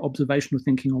critical and observational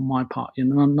thinking on my part. You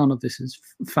know, none of this is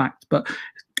fact, but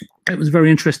it was very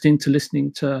interesting to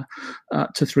listening to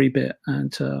 3-Bit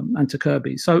and to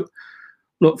Kirby. So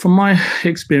look, from my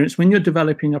experience, when you're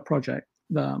developing a project,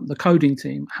 the coding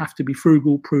team have to be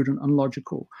frugal, prudent, and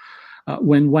logical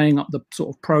when weighing up the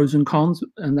sort of pros and cons,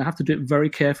 and they have to do it very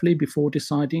carefully before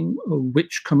deciding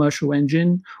which commercial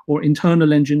engine or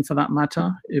internal engine, for that matter,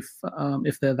 if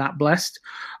they're that blessed,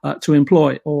 to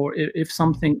employ, or if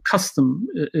something custom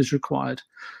is required.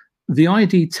 The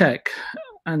ID Tech,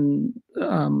 and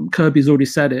Kirby's already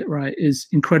said it, right, is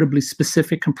incredibly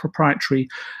specific and proprietary.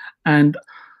 And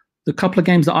the couple of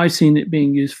games that I've seen it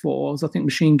being used for, I think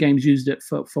Machine Games used it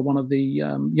for one of the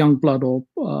Youngblood or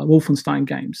Wolfenstein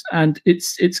games. And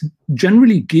it's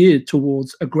generally geared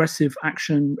towards aggressive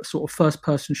action, sort of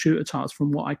first-person shooter titles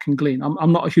from what I can glean.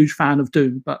 I'm not a huge fan of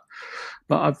Doom, but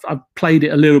I've played it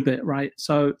a little bit, right?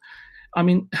 So, I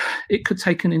mean, it could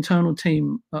take an internal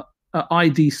team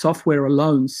ID Software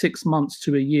alone 6 months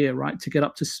to a year, right, to get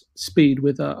up to speed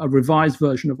with a revised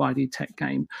version of ID Tech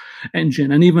game engine,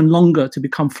 and even longer to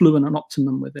become fluent and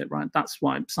optimum with it, right? That's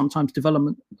why sometimes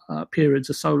development periods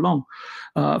are so long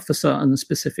for certain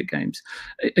specific games.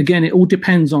 Again, it all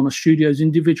depends on a studio's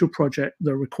individual project,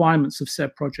 the requirements of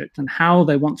said project, and how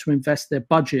they want to invest their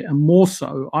budget, and more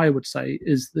so, I would say,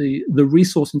 is the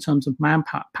resource in terms of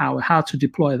manpower, how to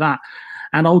deploy that,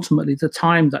 and ultimately the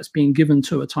time that's being given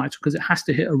to a title, because it has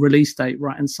to hit a release date,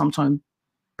 right? And sometimes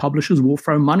publishers will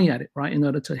throw money at it, right, in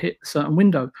order to hit a certain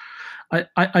window.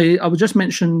 I was just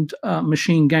mentioned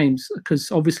Machine Games,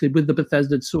 because obviously with the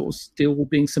Bethesda sort of deal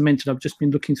being cemented, I've just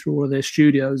been looking through all of their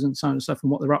studios and so on and so forth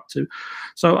and what they're up to.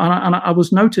 So, and I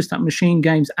was noticed that Machine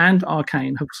Games and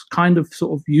Arcane have kind of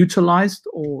sort of utilized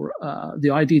or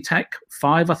the ID Tech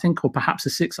 5, I think, or perhaps a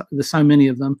 6. There's so many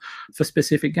of them for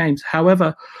specific games.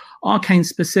 However, Arcane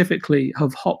specifically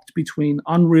have hopped between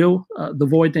Unreal, the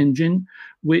Void engine,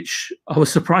 which I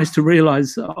was surprised to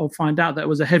realize, I'll find out, that it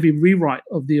was a heavy rewrite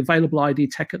of the available ID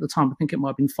Tech at the time. I think it might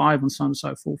have been 5 and so on and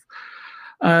so forth,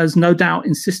 as no doubt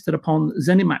insisted upon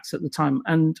ZeniMax at the time.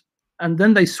 And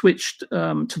then they switched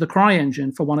to the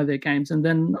CryEngine for one of their games. And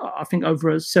then I think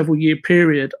over a several-year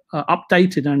period,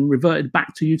 updated and reverted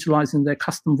back to utilizing their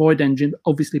custom Void engine,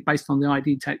 obviously based on the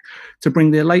ID Tech, to bring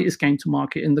their latest game to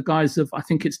market in the guise of, I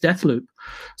think it's Deathloop.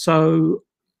 So,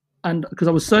 and because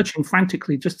I was searching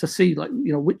frantically just to see, like,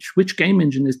 you know, which game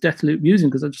engine is Deathloop using,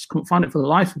 because I just couldn't find it for the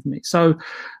life of me. So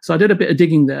I did a bit of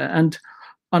digging there. And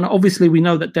And obviously, we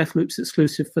know that Deathloop's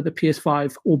exclusive for the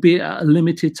PS5, albeit at a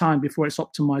limited time before it's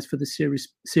optimized for the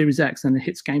Series X, and it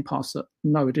hits Game Pass at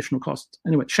no additional cost.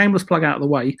 Anyway, shameless plug out of the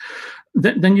way.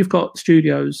 Then you've got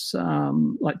studios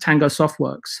like Tango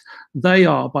Softworks. They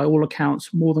are, by all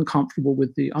accounts, more than comfortable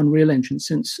with the Unreal Engine,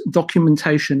 since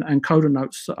documentation and coder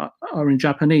notes are in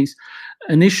Japanese.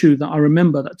 An issue that I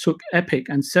remember that took Epic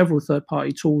and several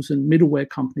third-party tools and middleware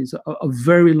companies a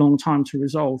very long time to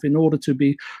resolve in order to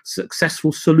be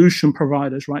successful solution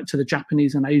providers, right, to the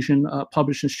Japanese and Asian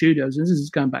publishing studios. And this is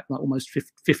going back like almost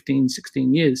 15,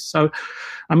 16 years. So,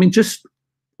 I mean, just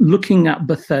looking at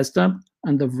Bethesda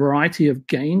and the variety of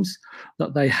games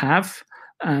that they have,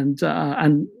 and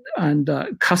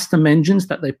custom engines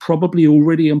that they probably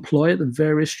already employ at the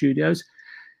various studios,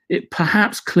 it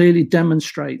perhaps clearly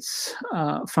demonstrates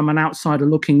from an outsider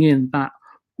looking in that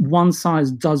one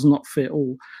size does not fit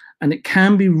all. And it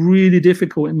can be really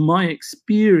difficult, in my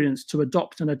experience, to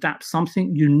adopt and adapt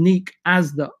something unique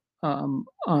as the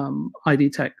ID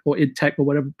Tech or id Tech or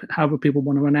whatever, however people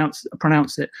want to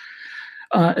pronounce it.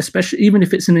 Especially even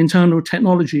if it's an internal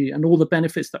technology and all the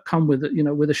benefits that come with it,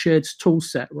 with a shared tool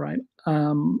set, right?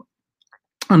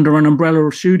 Under an umbrella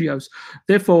of studios.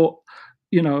 Therefore,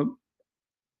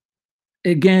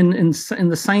 again, in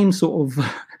the same sort of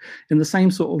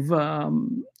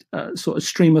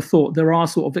stream of thought, there are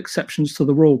sort of exceptions to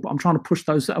the rule, but I'm trying to push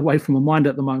those away from my mind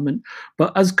at the moment.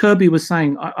 But as Kirby was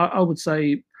saying, I would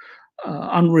say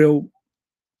Unreal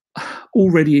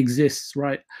already exists,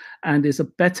 right, and is a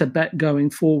better bet going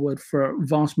forward for a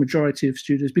vast majority of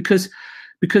studios because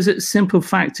it's simple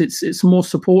fact it's more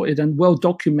supported and well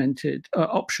documented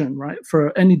option, right,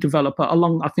 for any developer.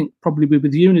 Along, I think probably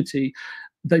with Unity,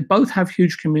 they both have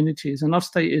huge communities, and I've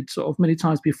stated sort of many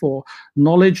times before,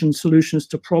 knowledge and solutions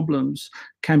to problems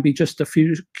can be just a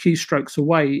few keystrokes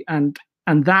away, and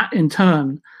that in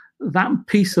turn, that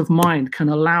peace of mind can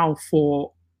allow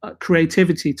for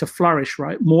creativity to flourish,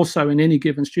 right? More so in any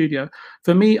given studio.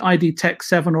 For me, ID Tech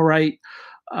 7 or 8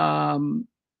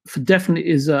 definitely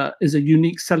is a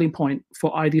unique selling point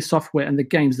for ID Software and the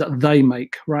games that they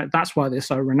make, right? That's why they're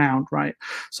so renowned, right?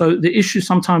 So the issue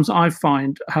sometimes I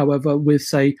find, however, with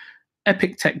say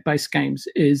Epic Tech based games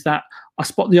is that I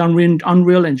spot the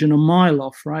Unreal Engine a mile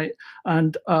off, right?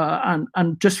 And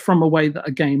just from a way that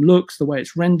a game looks, the way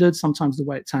it's rendered, sometimes the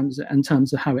way it turns in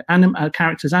terms of how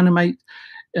characters animate,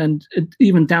 and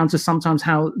even down to sometimes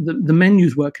how the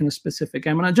menus work in a specific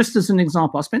game. And just as an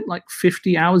example, I spent like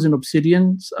 50 hours in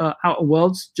Obsidian's Outer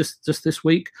Worlds just this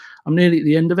week. I'm nearly at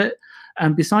the end of it.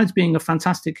 And besides being a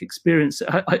fantastic experience,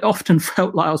 I often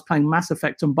felt like I was playing Mass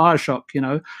Effect and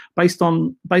BioShock, based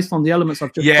on the elements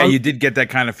I've just you did get that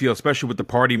kind of feel, especially with the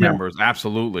party members.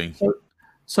 Absolutely.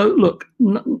 So look,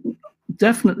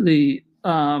 definitely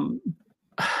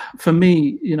for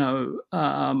me,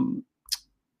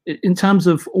 in terms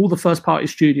of all the first-party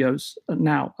studios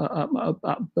now at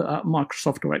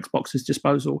Microsoft or Xbox's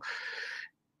disposal,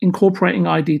 incorporating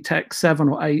ID Tech 7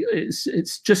 or 8,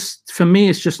 it's just, for me,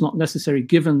 it's just not necessary,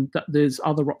 given that there's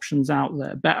other options out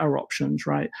there, better options,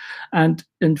 right? And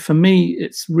for me,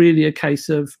 it's really a case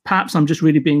of, perhaps I'm just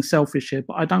really being selfish here,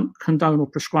 but I don't condone or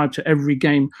prescribe to every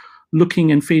game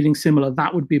looking and feeling similar.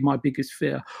 That would be my biggest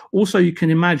fear. Also, you can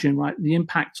imagine, right, the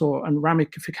impact and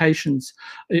ramifications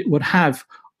it would have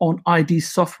on ID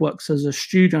Softworks as a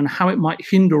studio and how it might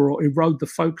hinder or erode the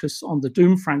focus on the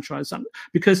Doom franchise. And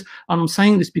I'm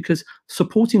saying this because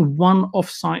supporting one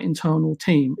off-site internal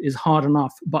team is hard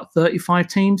enough, but 35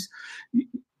 teams,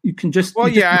 you can just... Well,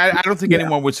 I don't think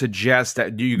anyone would suggest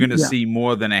that you're going to see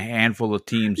more than a handful of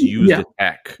teams use the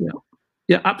tech.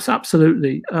 Yeah,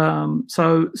 absolutely.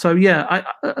 So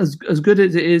as good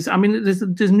as it is, I mean,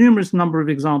 there's numerous number of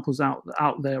examples out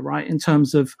there, right, in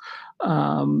terms of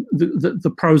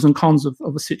the pros and cons of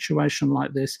a situation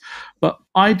like this. But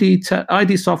ID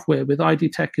Software with ID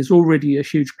Tech is already a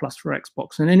huge plus for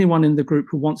Xbox, and anyone in the group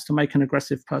who wants to make an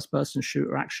aggressive first-person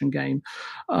shooter action game,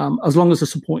 as long as the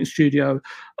supporting studio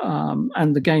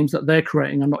and the games that they're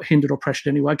creating are not hindered or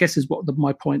pressured anyway, I guess is what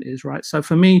my point is, right? So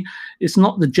for me, it's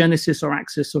not the genesis or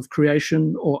axis of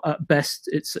creation, or at best,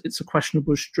 it's a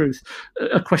questionable truth.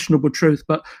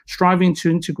 But striving to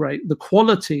integrate the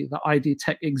quality that ID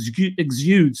Tech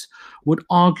exudes would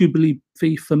arguably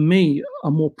be, for me, a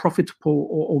more profitable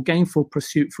or gainful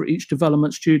pursuit for each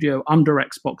development studio under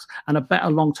Xbox, and a better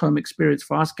long-term experience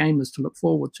for us gamers to look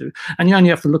forward to. And you only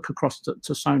have to look across to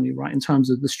Sony, right, in terms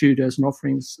of the studios and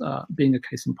offerings being a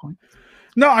case in point.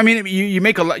 No, I mean you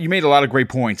make a lot. You made a lot of great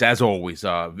points as always,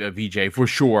 VJ, for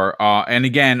sure. And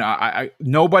again,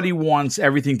 nobody wants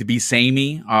everything to be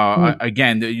samey.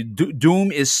 Again,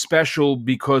 Doom is special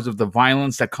because of the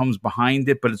violence that comes behind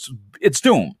it, but it's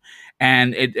Doom,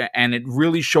 and it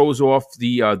really shows off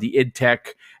the id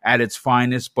Tech at its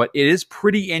finest. But it is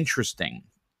pretty interesting,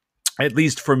 at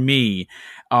least for me,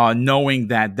 knowing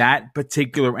that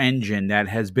particular engine that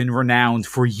has been renowned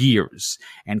for years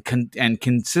and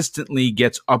consistently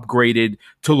gets upgraded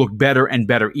to look better and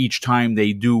better each time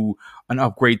they do an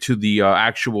upgrade to the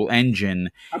actual engine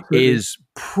is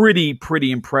pretty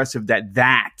impressive.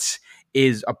 That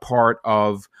is a part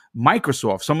of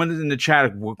Microsoft. Someone in the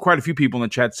chat, quite a few people in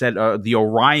the chat said the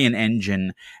Orion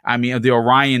engine. I mean, the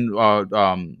Orion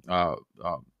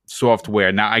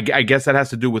software. Now, I guess that has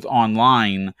to do with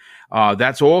online.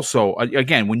 That's also,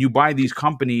 again, when you buy these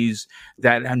companies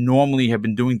that normally have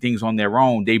been doing things on their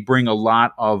own, they bring a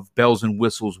lot of bells and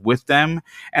whistles with them.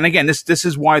 And again, this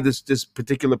is why this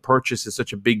particular purchase is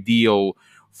such a big deal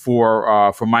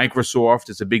for Microsoft.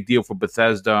 It's a big deal for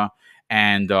Bethesda.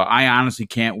 And I honestly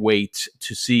can't wait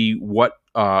to see what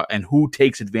and who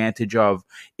takes advantage of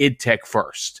id Tech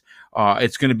first.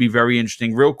 It's going to be very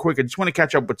interesting. Real quick, I just want to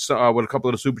catch up with a couple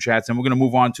of the super chats, and we're going to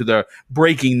move on to the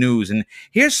breaking news. And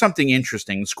here's something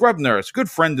interesting. Scrub Nurse, good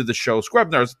friend of the show. Scrub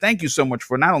Nurse, thank you so much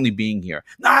for not only being here,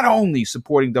 not only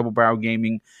supporting Double Barrel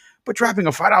Gaming, but dropping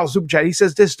a $5 super chat. He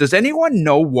says this: does anyone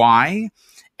know why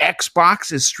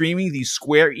Xbox is streaming the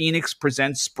Square Enix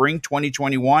Presents Spring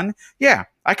 2021? Yeah,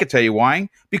 I could tell you why.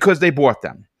 Because they bought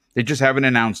them. They just haven't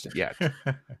announced it yet.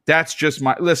 That's just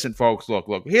my... Listen, folks, look.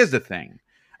 Here's the thing.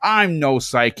 I'm no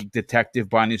psychic detective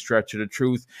by any stretch of the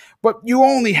truth, but you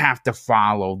only have to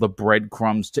follow the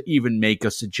breadcrumbs to even make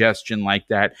a suggestion like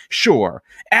that. Sure.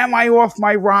 Am I off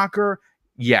my rocker?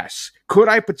 Yes. Could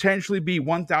I potentially be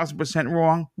 1,000%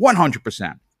 wrong?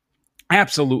 100%.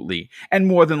 Absolutely. And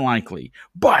more than likely.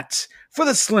 But for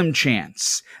the slim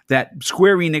chance that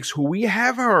Square Enix, who we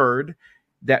have heard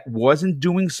that wasn't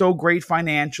doing so great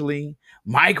financially,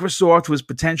 Microsoft was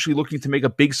potentially looking to make a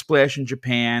big splash in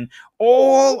Japan.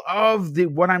 All of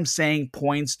what I'm saying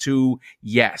points to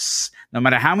yes. No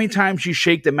matter how many times you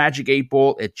shake the magic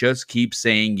 8-ball, it just keeps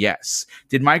saying yes.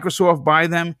 Did Microsoft buy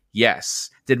them? Yes.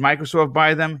 Did Microsoft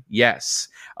buy them? Yes.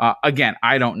 Again,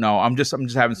 I don't know. I'm just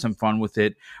having some fun with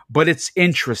it, but it's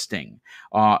interesting.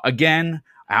 Again,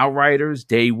 Outriders,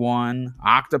 day one.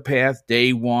 Octopath,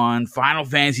 day one. Final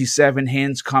Fantasy VII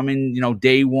hints coming,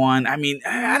 day one. I mean,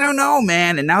 I don't know,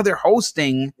 man. And now they're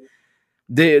hosting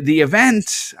the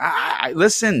event.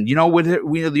 Listen, what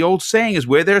the old saying is,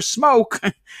 where there's smoke,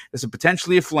 there's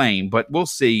potentially a flame, but we'll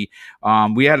see.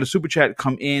 We had a super chat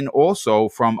come in also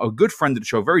from a good friend of the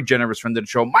show, very generous friend of the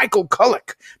show, Michael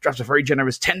Kullick, drops a very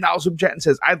generous $10 super chat and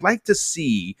says, I'd like to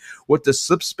see what the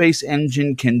Slipspace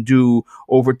engine can do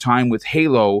over time with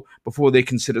Halo before they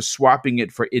consider swapping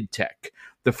it for id Tech.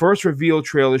 The first reveal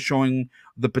trailer showing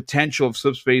the potential of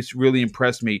Slipspace really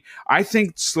impressed me. I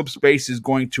think Slipspace is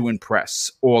going to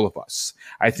impress all of us.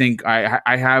 I think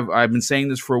I've been saying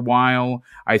this for a while.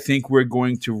 I think we're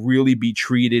going to really be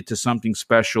treated to something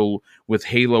special with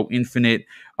Halo Infinite.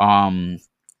 And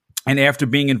after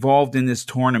being involved in this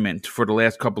tournament for the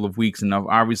last couple of weeks, and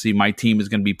obviously my team is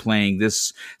going to be playing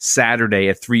this Saturday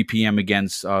at 3 p.m.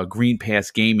 against Green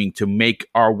Pass Gaming to make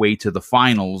our way to the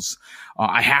finals,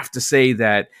 I have to say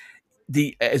that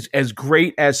as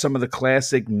great as some of the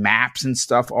classic maps and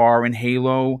stuff are in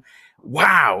Halo,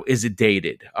 wow, is it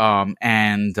dated.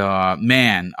 Man,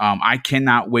 I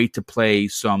cannot wait to play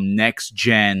some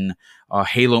next-gen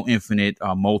Halo Infinite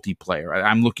multiplayer.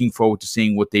 I'm looking forward to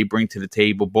seeing what they bring to the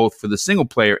table, both for the single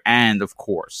player and, of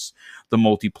course, the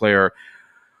multiplayer.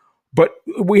 But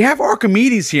we have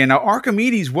Archimedes here. Now,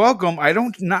 Archimedes, welcome.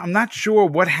 I'm not sure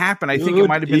what happened. I think it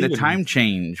might have been the time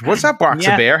change. What's up,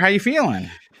 Boxer Bear? How you feeling?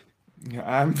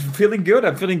 I'm feeling good.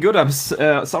 I'm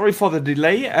sorry for the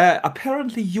delay.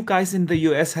 Apparently, you guys in the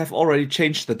US have already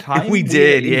changed the time. We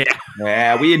did, yeah.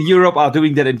 Yeah, we in Europe are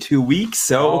doing that in 2 weeks,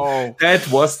 so that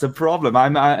was the problem.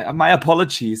 My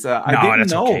apologies. I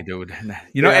didn't know. Okay, dude.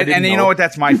 You know what?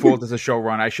 That's my fault as a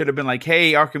showrunner. I should have been like,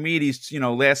 "Hey, Archimedes,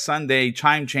 last Sunday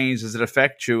time change. Does it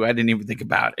affect you?" I didn't even think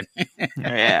about it.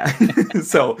 Yeah.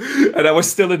 So, and I was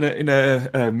still in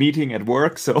a meeting at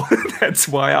work, so that's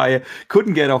why I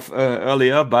couldn't get off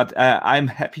earlier. But I'm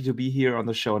happy to be here on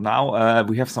the show now.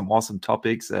 We have some awesome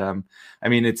topics. I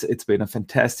mean, it's been a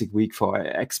fantastic week for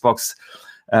Xbox.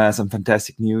 Some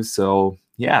fantastic news. So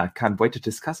yeah, can't wait to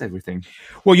discuss everything.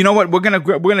 Well, you know what? We're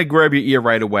gonna grab your ear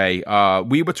right away.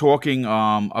 We were talking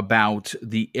about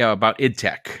id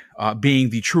Tech being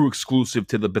the true exclusive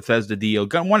to the Bethesda deal.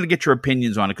 I wanted to get your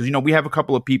opinions on it because, we have a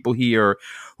couple of people here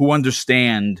who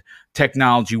understand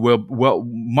technology well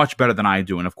much better than I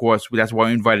do. And of course, that's why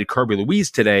I invited Kirby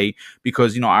Louise today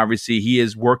because, obviously he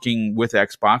is working with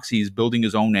Xbox. He's building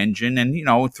his own engine and,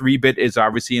 3-Bit is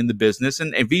obviously in the business.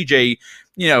 And VJ,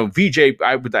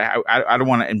 I don't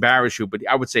want to embarrass you, but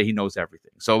I would say he knows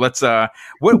everything. So let's,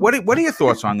 what are your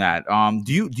thoughts on that?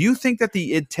 Do you think that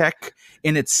the id Tech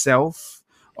in itself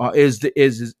is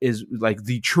like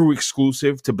the true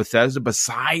exclusive to Bethesda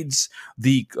besides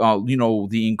the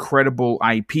the incredible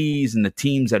IPs and the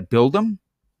teams that build them?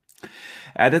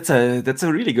 That's a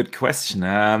really good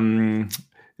question.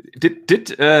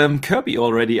 Did Kirby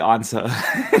already answer?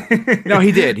 No,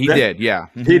 he did. He did. Yeah,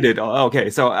 he did. Oh,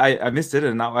 okay, so I missed it,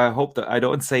 and now I hope that I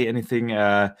don't say anything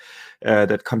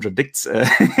that contradicts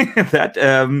that.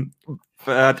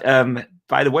 But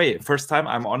by the way, first time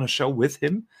I'm on a show with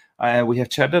him. We have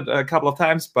chatted a couple of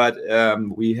times, but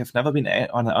we have never been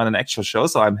on an actual show.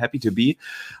 So I'm happy to be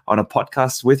on a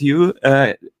podcast with you,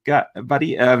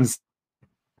 buddy.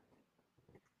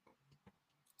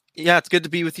 Yeah, it's good to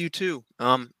be with you too.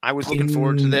 I was looking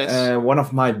forward to this. One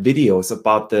of my videos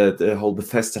about the whole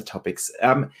Bethesda topics.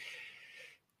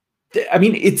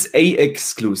 It's a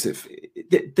exclusive.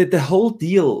 The whole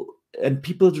deal, and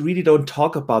people really don't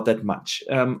talk about that much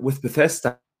with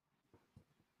Bethesda.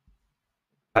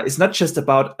 It's not just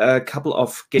about a couple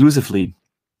of games exclusively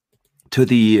to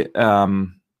the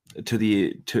Xbox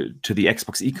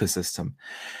ecosystem.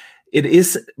 It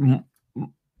is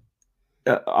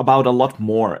about a lot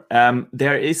more.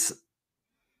 There is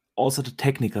also the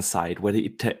technical side where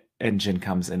the engine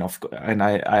comes in, and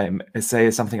I say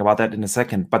something about that in a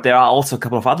second. But there are also a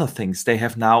couple of other things. They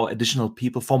have now additional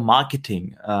people for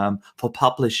marketing, for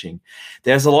publishing.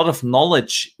 There's a lot of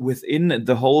knowledge within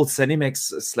the whole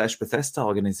ZeniMax / Bethesda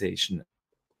organization.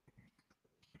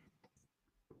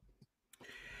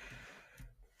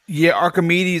 Yeah,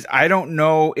 Archimedes, I don't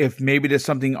know if maybe there's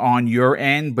something on your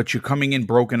end, but you're coming in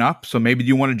broken up. So maybe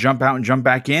you want to jump out and jump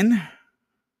back in?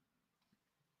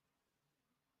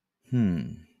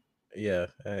 Yeah,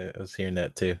 I was hearing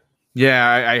that too.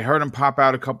 Yeah, I heard him pop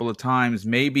out a couple of times.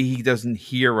 Maybe he doesn't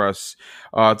hear us.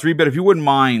 3-Bit, if you wouldn't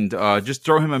mind, just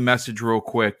throw him a message real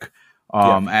quick.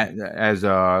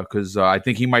 Because I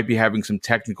think he might be having some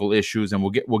technical issues, and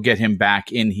we'll get him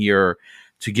back in here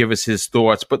to give us his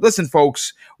thoughts. But listen,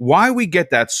 folks, why we get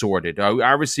that sorted?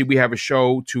 Obviously, we have a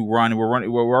show to run. We're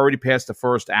already past the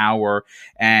first hour,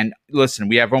 and listen,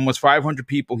 we have almost 500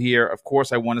 people here. Of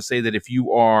course, I want to say that if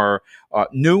you are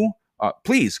new,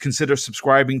 please consider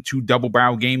subscribing to Double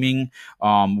Barrel Gaming.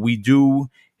 We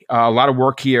do a lot of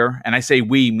work here, and I say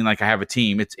we, I mean like I have a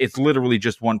team. It's literally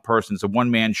just one person. It's a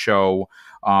one-man show.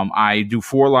 I do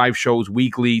 4 live shows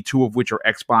weekly, 2 of which are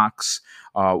Xbox,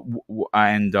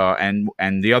 and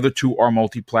the other 2 are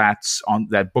multi-plats on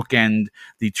that bookend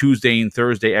the Tuesday and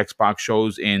Thursday Xbox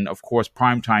shows in, of course,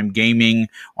 primetime gaming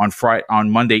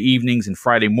on Monday evenings and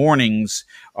Friday mornings.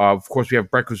 Of course, we have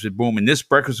Breakfast with Boom, and this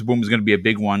Breakfast with Boom is going to be a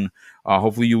big one.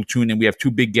 Hopefully, you'll tune in. We have 2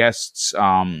 big guests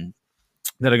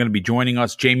that are going to be joining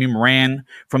us. Jamie Moran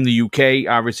from the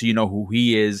UK, obviously you know who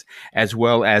he is, as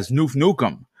well as Noof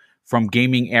Nukem from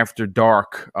Gaming After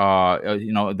Dark,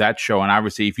 that show. And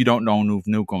obviously, if you don't know who Noof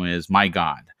Nukem is, my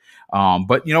God.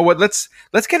 But you know what? Let's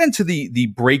get into the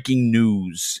breaking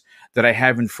news that I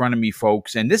have in front of me,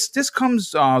 folks. And this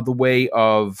comes the way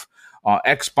of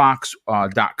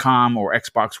Xbox.com or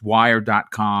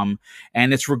XboxWire.com,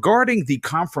 and it's regarding the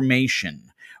confirmation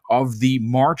of the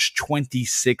March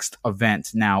 26th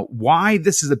event. Now, why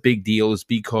this is a big deal is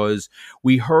because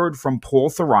we heard from Paul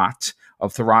Thurrott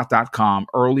of Thurrott.com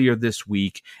earlier this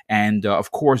week, and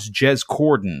of course, Jez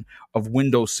Corden of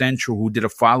Windows Central, who did a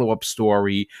follow-up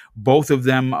story, both of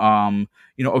them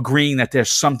agreeing that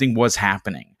there's something was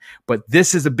happening. But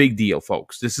this is a big deal,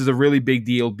 folks. This is a really big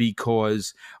deal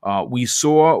because we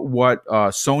saw what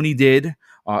Sony did.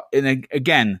 And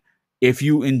again, if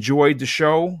you enjoyed the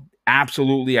show,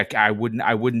 absolutely, I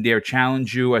wouldn't dare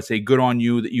challenge you. I say good on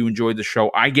you that you enjoyed the show.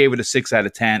 I gave it a 6 out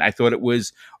of 10. I thought it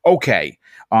was okay.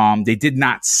 They did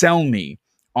not sell me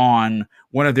on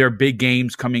one of their big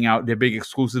games coming out, their big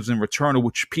exclusives in Returnal,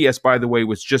 which PS, by the way,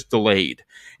 was just delayed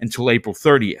until April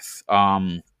 30th.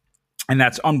 And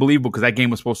that's unbelievable because that game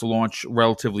was supposed to launch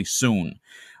relatively soon.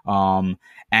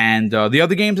 And the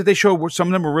other games that they showed some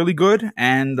of them were really good,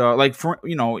 and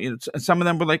some of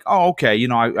them were like, oh, okay,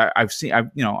 I've seen,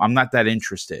 I'm not that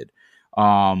interested.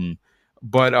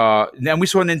 But then we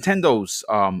saw Nintendo's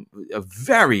a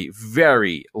very,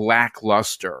 very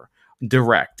lackluster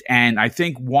Direct. And I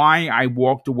think why I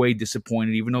walked away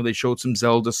disappointed, even though they showed some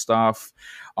Zelda stuff,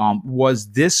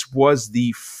 was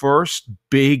the first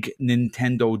big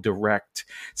Nintendo Direct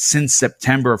since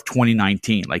September of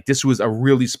 2019. Like, this was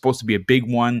really supposed to be a big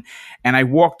one. And I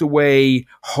walked away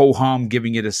ho-hum,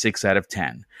 giving it a 6 out of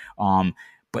 10.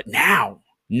 But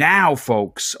now,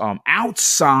 folks,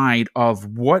 outside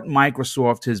of what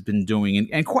Microsoft has been doing,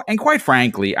 and quite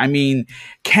frankly, I mean,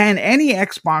 can any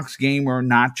Xbox gamer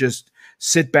not just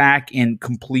sit back in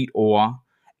complete awe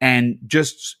and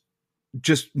just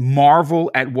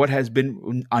marvel at what has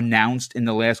been announced in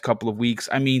the last couple of weeks?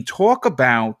 I mean, talk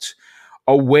about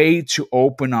a way to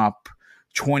open up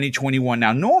 2021.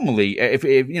 Now, normally, if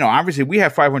obviously we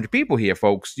have 500 people here,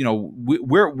 folks.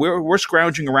 We're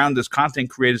scrounging around as content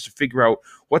creators to figure out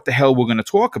what the hell we're going to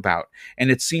talk about. And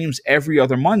it seems every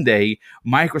other Monday,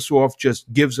 Microsoft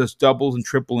just gives us double and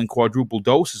triple and quadruple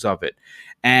doses of it.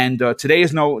 And today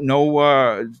is no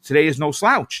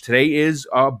slouch. Today is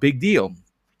a big deal.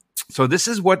 So this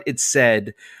is what it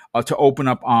said to open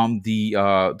up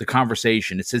the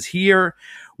conversation. It says here,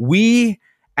 we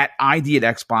at ID at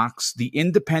Xbox, the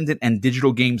independent and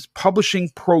digital games publishing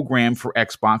program for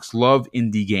Xbox, love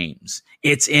indie games.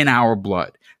 It's in our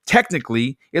blood.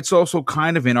 Technically, it's also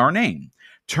kind of in our name.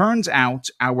 Turns out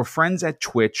our friends at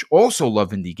Twitch also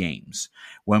love indie games.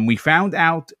 When we found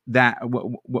out that,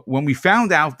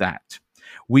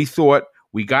 we thought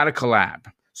we got to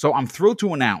collab. So I'm thrilled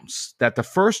to announce that the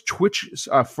first Twitch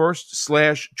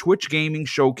gaming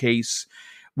showcase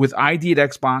with ID at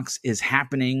Xbox is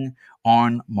happening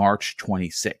on March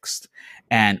 26th.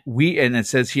 And it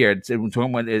says here,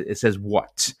 it says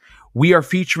what? We are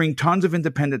featuring tons of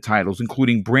independent titles,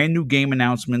 including brand new game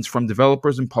announcements from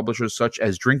developers and publishers such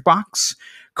as Drinkbox,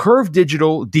 Curve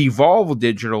Digital, Devolve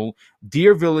Digital,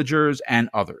 Dear Villagers, and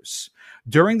others.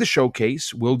 During the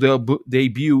showcase, we'll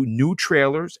debut new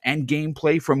trailers and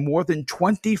gameplay from more than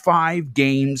 25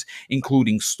 games,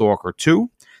 including Stalker 2,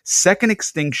 Second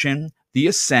Extinction, The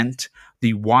Ascent,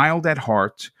 The Wild at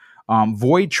Heart,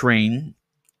 Void Train,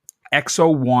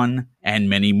 XO1, and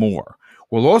many more.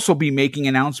 We'll also be making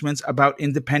announcements about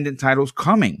independent titles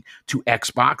coming to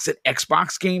Xbox at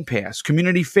Xbox Game Pass.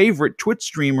 Community favorite Twitch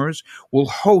streamers will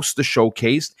host the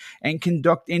showcase and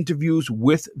conduct interviews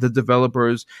with the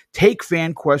developers, take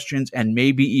fan questions, and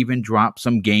maybe even drop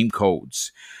some game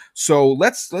codes. So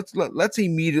let's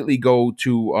immediately go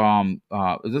to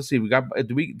let's see.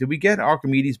 Did we get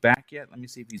Archimedes back yet? Let me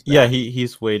see if he's back. Yeah,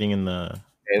 he's waiting in the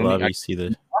lobby. See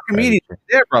the Archimedes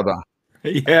there, brother.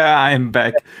 Yeah, I'm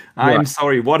back. I'm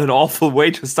sorry. What an awful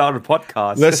way to start a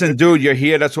podcast. Listen, dude, you're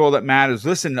here. That's all that matters.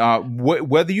 Listen,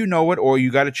 whether you know it or you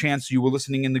got a chance, you were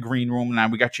listening in the green room. Now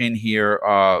we got you in here.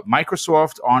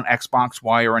 Microsoft on Xbox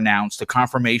Wire announced the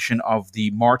confirmation of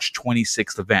the March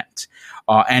 26th event.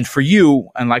 And for you,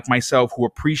 and like myself, who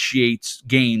appreciates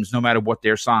games no matter what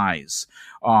their size,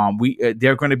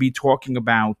 they're going to be talking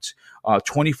about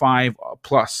 25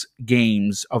 plus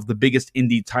games of the biggest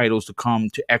indie titles to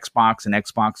come to Xbox and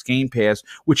Xbox Game Pass,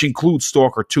 which includes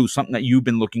Stalker 2, something that you've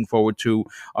been looking forward to.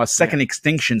 Second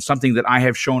Extinction, something that I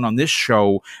have shown on this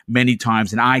show many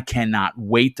times, and I cannot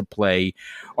wait to play.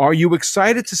 Are you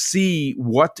excited to see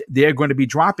what they're going to be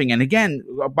dropping? And again,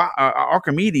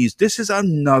 Archimedes, this is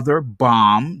another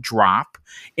bomb drop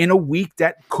in a week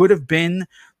that could have been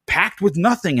packed with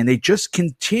nothing, and they just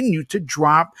continue to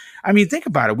drop. I mean, think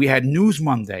about it. We had News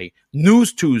Monday,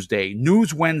 News Tuesday,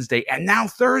 News Wednesday, and now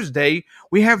Thursday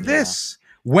we have this.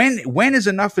 When is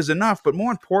enough is enough, but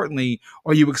more importantly,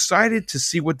 are you excited to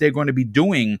see what they're going to be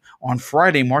doing on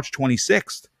Friday, March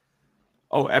 26th?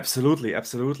 Oh, absolutely.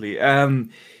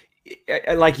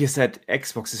 Like you said,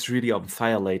 Xbox is really on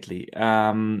fire lately.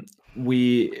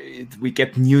 We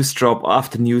get news drop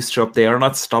after news drop. They are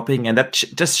not stopping, and that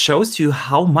just shows you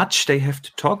how much they have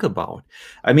to talk about.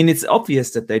 I mean, it's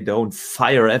obvious that they don't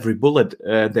fire every bullet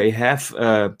they have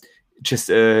just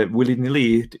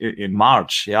willy-nilly in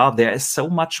March. Yeah, there is so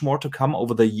much more to come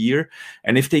over the year,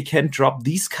 and if they can drop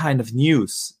these kind of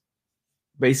news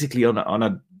basically on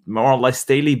a more or less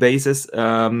daily basis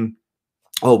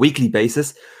or weekly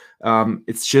basis,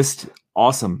 it's just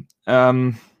awesome.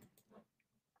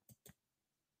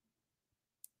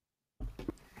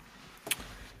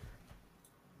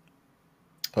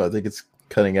 I think it's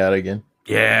cutting out again.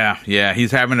 Yeah,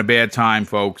 he's having a bad time,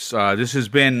 folks. This has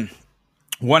been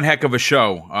one heck of a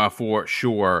show for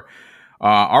sure.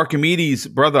 Archimedes,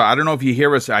 brother, I don't know if you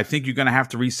hear us. I think you're going to have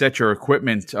to reset your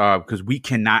equipment because we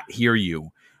cannot hear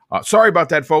you. Sorry about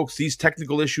that, folks. These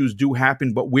technical issues do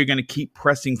happen, but we're going to keep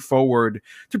pressing forward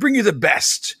to bring you the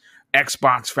best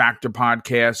Xbox Factor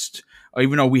podcast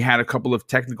even though we had a couple of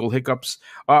technical hiccups.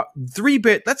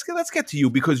 3-Bit, let's get to you,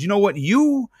 because you know what,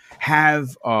 you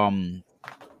have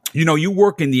you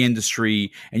work in the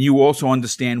industry, and you also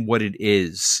understand what it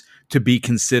is to be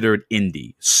considered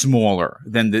indie, smaller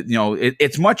than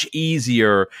it's much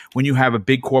easier when you have a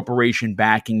big corporation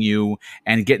backing you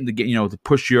and getting to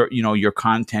push your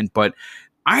content. But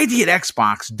ID at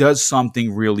Xbox does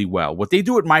something really well. What they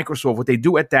do at Microsoft, what they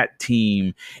do at that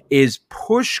team, is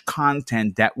push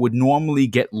content that would normally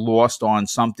get lost on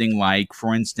something like,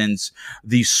 for instance,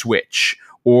 the Switch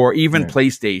or even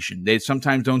PlayStation. They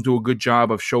sometimes don't do a good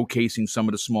job of showcasing some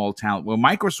of the small talent. Well,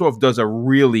 Microsoft does a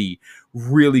really,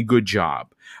 really good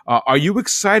job. Are you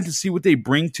excited to see what they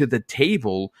bring to the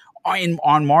table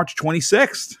on March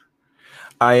 26th?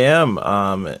 I am.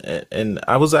 And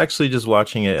I was actually just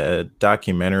watching a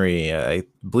documentary, I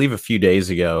believe a few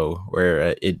days ago,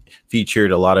 where it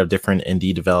featured a lot of different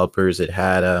indie developers. It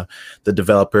had the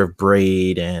developer of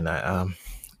Braid, and I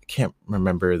can't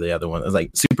remember the other one. It was like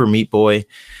Super Meat Boy.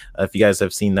 If you guys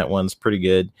have seen that one, it's pretty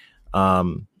good.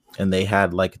 And they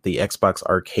had like the Xbox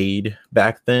Arcade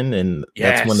back then, and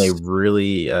that's when they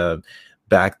really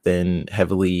back then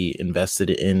heavily invested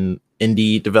in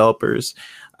indie developers.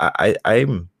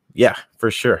 I'm for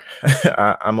sure.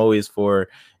 I'm always for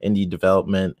indie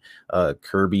development.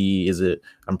 Kirby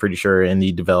I'm pretty sure,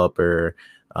 indie developer.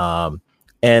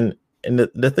 And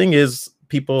the thing is,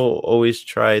 people always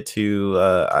try to,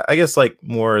 I guess, like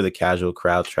more of the casual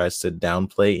crowd tries to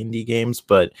downplay indie games,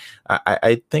 but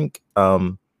I think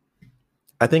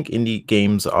indie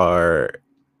games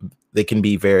they can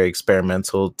be very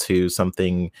experimental to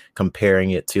something,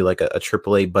 comparing it to like a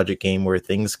AAA budget game where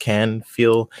things can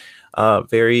feel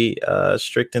very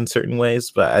strict in certain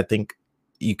ways. But I think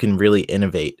you can really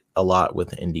innovate a lot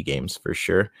with indie games for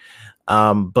sure.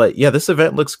 But yeah, this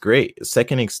event looks great.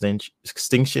 Second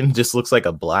Extinction just looks like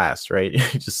a blast, right?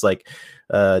 Just like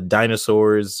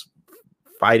dinosaurs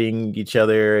fighting each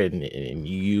other, and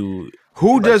you.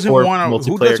 Who doesn't want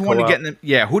to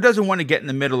get in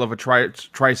the middle of a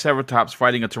Triceratops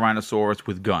fighting a Tyrannosaurus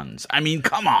with guns? I mean,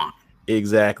 come on.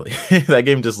 Exactly. That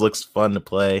game just looks fun to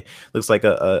play. Looks like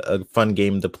a fun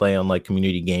game to play on like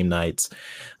community game nights.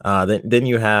 Then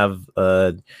you have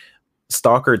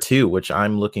Stalker 2, which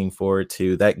I'm looking forward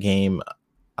to. That game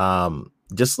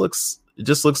just looks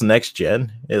next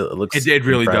gen. It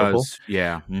really does.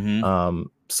 Yeah. Mm-hmm.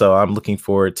 So I'm looking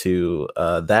forward to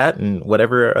that and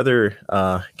whatever other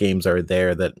games are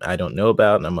there that I don't know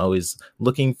about. And I'm always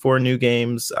looking for new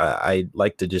games. I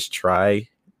like to just try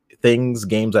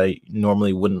games I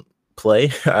normally wouldn't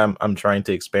play. I'm trying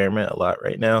to experiment a lot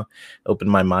right now, open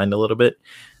my mind a little bit.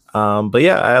 But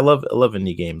yeah, I love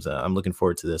indie games. I'm looking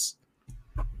forward to this.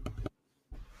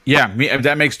 Yeah,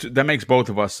 that makes both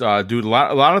of us, dude. A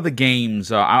lot of the games,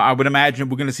 I would imagine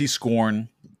we're going to see Scorn.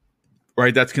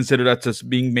 Right, that's just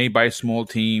being made by a small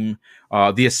team.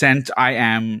 The Ascent, I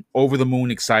am over the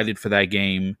moon excited for that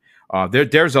game.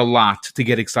 There's a lot to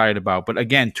get excited about, but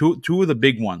again, two of the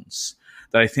big ones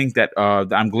that I think that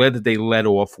I'm glad that they led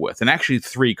off with, and actually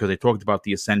 3, because they talked about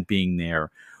the Ascent being there,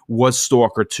 was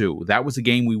Stalker 2. That was a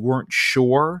game we weren't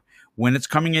sure when it's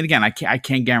coming in. Again, I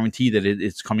can't guarantee that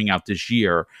it's coming out this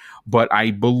year, but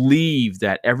I believe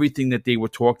that everything that they were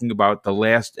talking about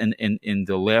in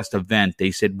the last event,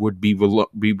 they said would be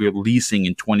releasing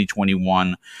in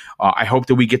 2021. I hope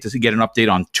that we get to get an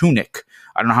update on Tunic.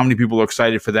 I don't know how many people are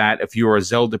excited for that. If you're a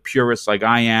Zelda purist like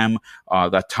I am,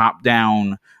 the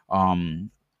top-down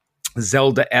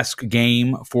Zelda-esque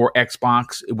game for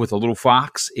Xbox with a little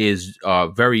fox is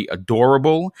very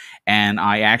adorable, and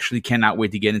I actually cannot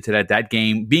wait to get into that. That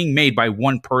game, being made by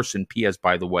one person, PS,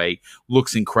 by the way,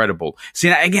 looks incredible. See,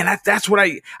 again, that's what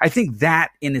I think that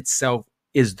in itself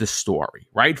is the story,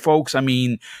 right, folks? I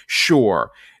mean,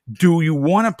 sure. Do you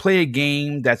want to play a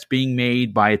game that's being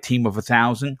made by a team of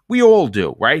 1,000? We all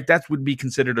do, right? That would be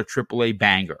considered a AAA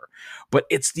banger. But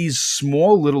it's these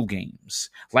small little games,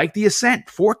 like The Ascent.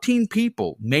 14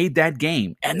 people made that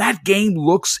game, and that game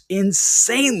looks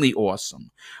insanely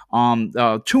awesome.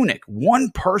 Tunic, one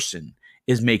person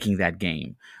is making that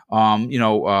game.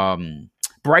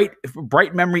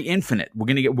 Bright Memory Infinite.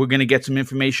 We're gonna get some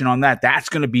information on that. That's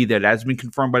gonna be there. That's been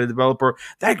confirmed by the developer.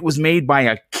 That was made by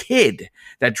a kid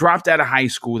that dropped out of high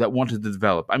school that wanted to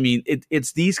develop. I mean,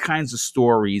 it's these kinds of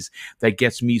stories that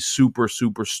gets me super,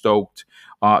 super stoked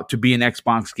to be an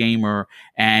Xbox gamer,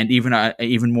 and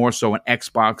even more so an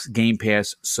Xbox Game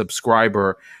Pass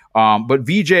subscriber. But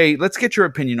VJ, let's get your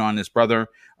opinion on this, brother.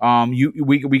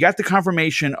 We got the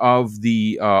confirmation of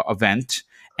the event.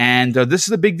 And this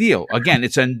is a big deal. Again,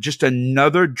 it's just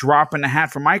another drop in the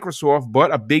hat for Microsoft,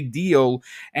 but a big deal.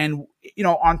 And,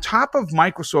 on top of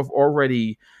Microsoft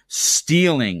already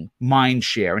stealing mind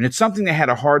share, and it's something they had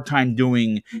a hard time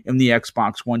doing in the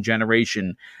Xbox One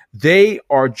generation, they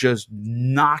are just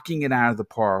knocking it out of the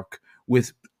park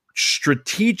with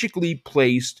strategically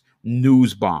placed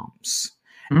news bombs.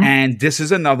 Mm-hmm. And this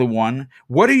is another one.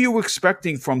 What are you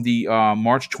expecting from the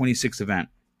March 26th event?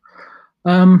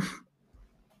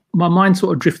 My mind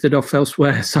sort of drifted off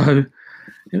elsewhere. So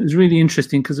it was really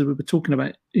interesting because we were talking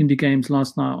about indie games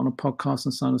last night on a podcast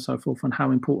and so on and so forth, and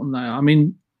how important they are. I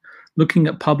mean, looking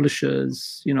at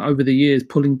publishers, over the years,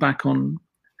 pulling back on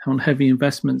heavy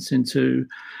investments into,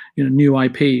 new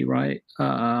IP, right?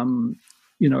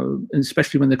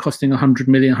 Especially when they're costing 100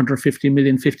 million, 150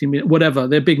 million, 50 million, whatever.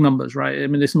 They're big numbers, right? I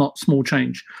mean, it's not small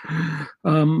change.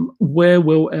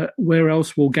 Where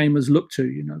else will gamers look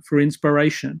to, for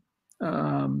inspiration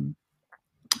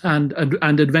and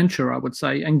adventure, I would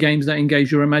say, and games that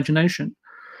engage your imagination?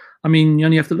 I mean, you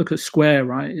only have to look at Square,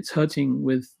 right? It's hurting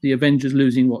with the Avengers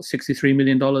losing, $63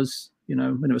 million,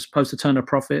 when it was supposed to turn a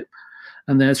profit.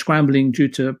 And they're scrambling due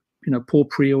to, poor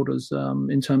pre-orders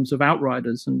in terms of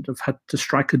Outriders, and have had to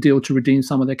strike a deal to redeem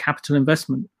some of their capital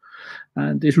investment.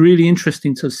 And it's really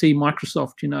interesting to see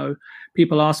Microsoft,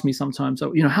 people ask me sometimes,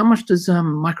 how much does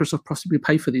Microsoft possibly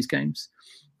pay for these games?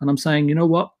 And I'm saying, you know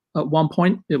what? At one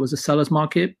point, it was a seller's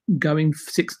market. Going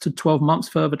 6 to 12 months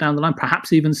further down the line,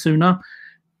 perhaps even sooner,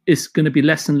 it's going to be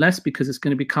less and less because it's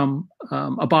going to become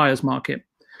a buyer's market.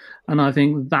 And I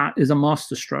think that is a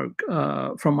masterstroke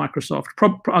from Microsoft.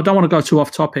 I don't want to go too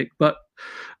off topic, but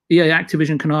EA,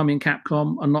 Activision, Konami, and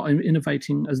Capcom are not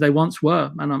innovating as they once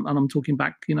were. And I'm talking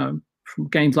back, from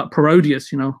games like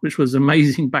Parodius, which was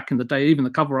amazing back in the day. Even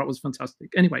the cover art was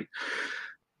fantastic. Anyway,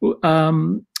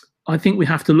 I think we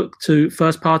have to look to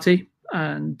first party.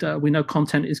 And we know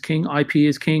content is king, IP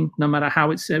is king, no matter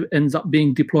how it ends up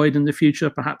being deployed in the future,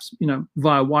 perhaps,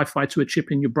 via Wi-Fi to a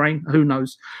chip in your brain, who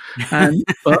knows?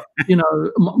 But,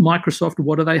 Microsoft,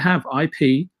 what do they have?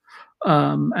 IP,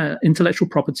 intellectual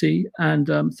property, and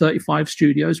 35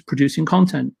 studios producing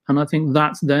content. And I think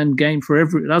that's the end game for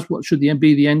that's what should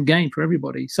be the end game for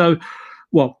everybody. So,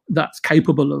 well, that's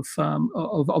capable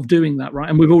of doing that, right?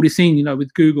 And we've already seen,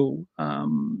 with Google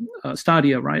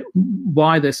Stadia, right,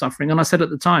 why they're suffering. And I said at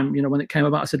the time, when it came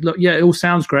about, I said, look, yeah, it all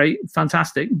sounds great,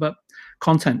 fantastic, but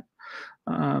content.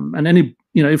 And any,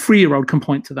 3-year-old can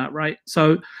point to that, right?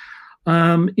 So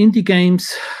indie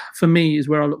games, for me, is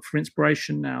where I look for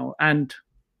inspiration now, and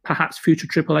perhaps future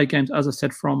AAA games, as I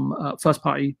said, from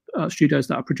first-party studios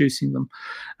that are producing them.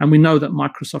 And we know that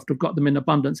Microsoft have got them in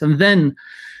abundance. And then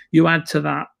you add to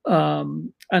that,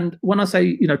 and when I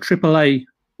say, AAA,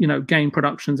 game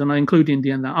productions, and I include indie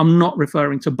in that, I'm not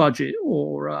referring to budget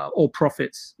or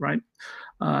profits, right?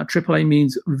 AAA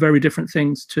means very different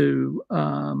things to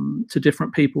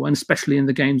different people, and especially in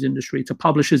the games industry. To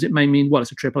publishers, it may mean, well,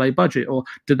 it's a AAA budget, or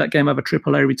did that game have a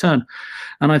AAA return?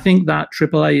 And I think that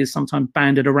AAA is sometimes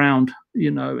banded around,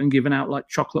 and given out like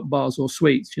chocolate bars or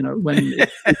sweets, when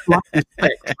it's like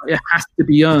respect, it has to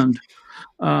be earned.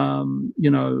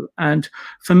 And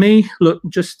for me, look,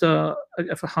 just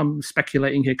if I'm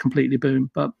speculating here completely, Boom,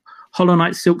 but Hollow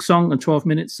Knight Silksong and 12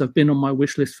 Minutes have been on my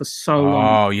wish list for so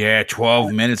long. Oh yeah,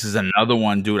 12 Minutes is another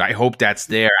one, dude. I hope that's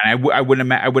there, and I would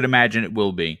imagine it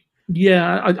will be.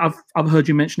 Yeah, I've heard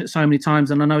you mention it so many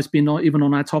times, and I know it's been even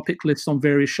on our topic list on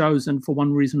various shows, and for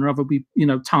one reason or other, we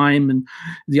time and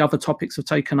the other topics have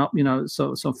taken up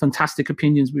so fantastic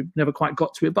opinions. We've never quite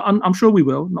got to it, but I'm sure we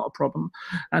will, not a problem.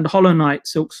 And Hollow Knight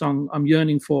Silksong, I'm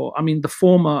yearning for. I mean, the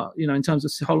former, in terms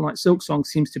of Hollow Knight Silksong,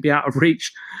 seems to be out of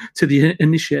reach to the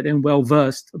initiate and well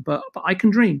versed, but I can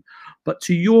dream. But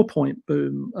to your point,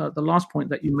 Boom, the last point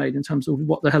that you made in terms of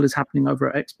what the hell is happening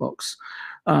over at Xbox,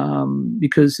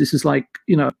 because this is like,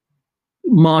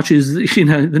 March is,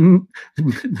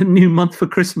 the new month for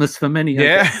Christmas for many.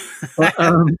 Yeah.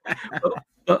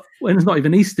 But when it's not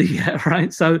even Easter yet,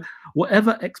 right? So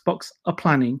whatever Xbox are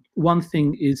planning, one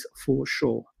thing is for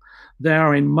sure. They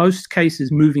are in most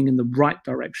cases moving in the right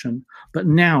direction, but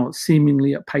now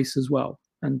seemingly at pace as well.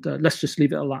 And let's just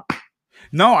leave it at that.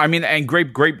 No, I mean, and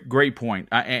great point.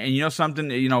 And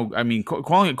something, I mean,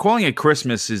 calling it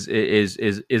Christmas is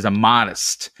a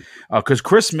modest, because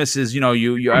Christmas is,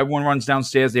 everyone runs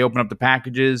downstairs, they open up the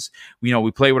packages,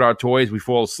 we play with our toys, we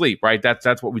fall asleep, right?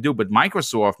 That's what we do. But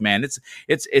Microsoft, man, it's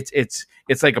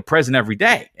like a present every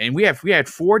day. And we had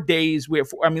 4 days.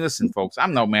 Listen, folks,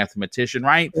 I'm no mathematician,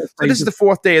 right? So this is the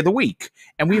 4th day of the week,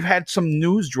 and we've had some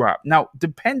news drop. Now,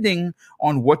 depending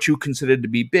on what you consider to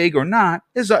be big or not,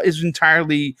 is entirely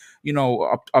entirely,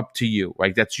 up to you.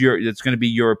 Like that's going to be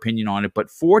your opinion on it. But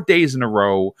 4 days in a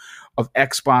row of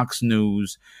Xbox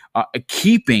news,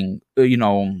 keeping,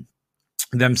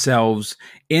 themselves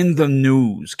in the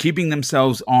news, keeping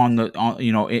themselves in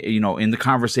the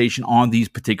conversation on these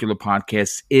particular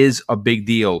podcasts is a big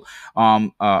deal.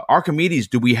 Archimedes,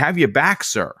 do we have you back,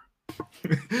 sir?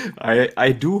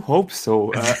 I do hope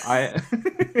so. I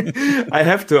I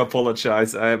have to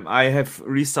apologize. I have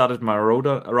restarted my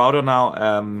router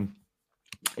now.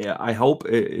 Yeah, I hope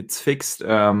it's fixed.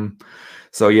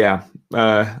 So yeah,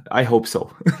 I hope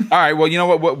so. All right. Well, you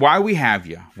know what? Why we have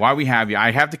you?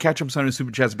 I have to catch up some of the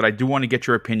super chats, but I do want to get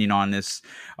your opinion on this,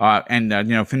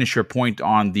 and finish your point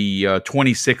on the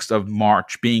 26th of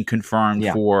March being confirmed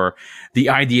for the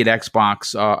ID at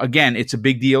Xbox. Again, it's a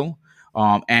big deal.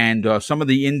 And some of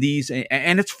the indies,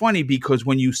 and it's funny because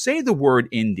when you say the word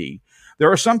indie,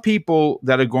 there are some people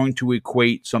that are going to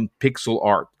equate some pixel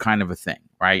art kind of a thing,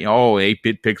 right? Oh,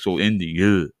 8-bit pixel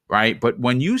indie, right? But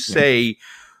when you say,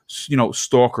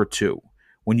 Stalker 2,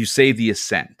 when you say The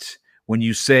Ascent, when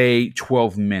you say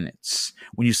 12 Minutes,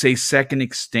 when you say Second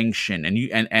Extinction,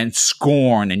 and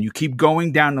Scorn, and you keep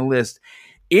going down the list,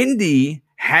 indie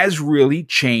has really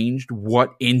changed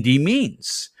what indie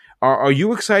means. Are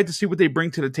you excited to see what they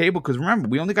bring to the table? Because remember,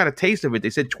 we only got a taste of it.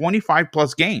 They said 25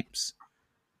 plus games.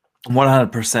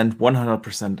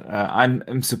 100%.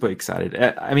 I'm super excited.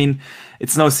 I mean,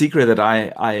 it's no secret that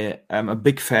I am a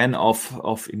big fan of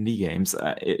indie games.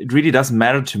 It really doesn't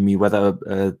matter to me whether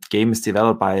a game is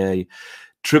developed by a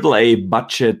AAA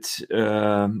budget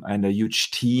and a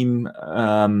huge team,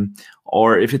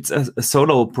 or if it's a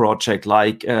solo project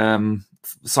like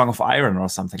Song of Iron or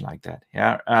something like that.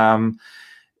 Yeah.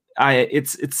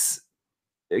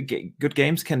 Good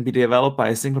games can be developed by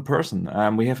a single person.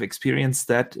 We have experienced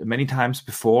that many times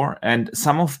before, and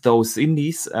some of those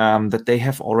indies that they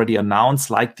have already announced,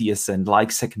 like The Ascent,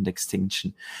 like Second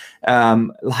Extinction,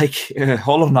 like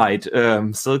Hollow Knight,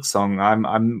 Silksong.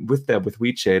 I'm with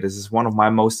Vijay. This is one of my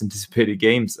most anticipated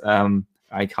games.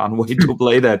 I can't wait to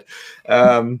play that.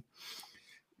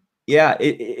 Yeah,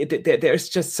 there's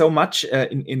just so much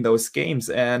in those games,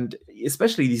 and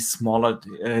especially these smaller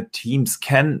teams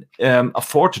can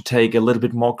afford to take a little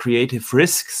bit more creative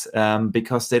risks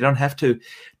because they don't have to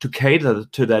cater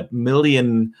to that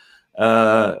million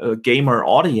gamer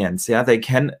audience. Yeah, they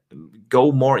can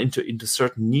go more into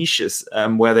certain niches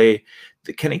where they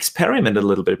can experiment a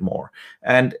little bit more,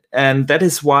 and that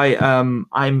is why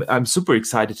I'm super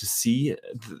excited to see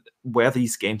where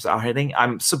these games are heading.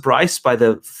 I'm surprised by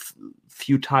the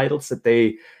few titles that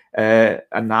they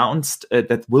announced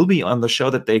that will be on the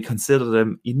show, that they consider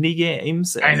them indie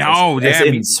games. I know, as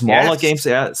in smaller games.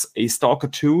 Yeah, a Stalker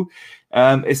 2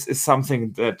 is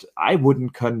something that I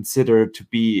wouldn't consider to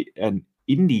be an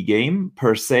indie game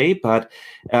per se, but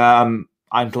I'm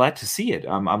glad to see it.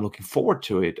 I'm looking forward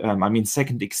to it. I mean,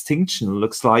 Second Extinction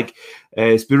looks like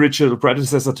a spiritual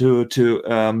predecessor to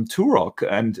Turok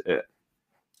and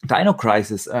Dino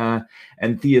Crisis and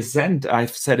The Ascent.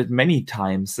 I've said it many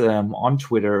times on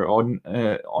Twitter, on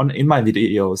in my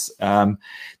videos.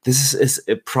 This is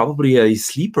probably a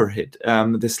sleeper hit.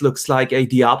 This looks like a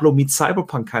Diablo meets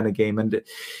Cyberpunk kind of game,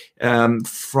 and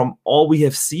from all we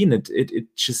have seen, it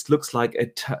just looks like a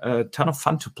ton of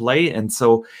fun to play. And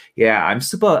so, yeah, I'm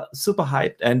super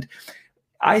hyped. And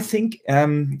I think,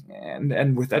 and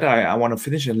with that, I want to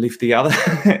finish and leave the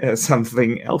other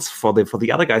something else for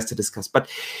the other guys to discuss. But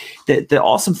the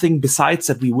awesome thing, besides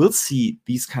that, we will see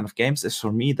these kind of games, is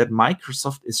for me that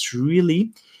Microsoft is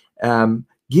really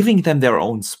giving them their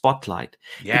own spotlight.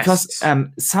 Yes. Because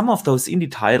some of those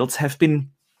indie titles have been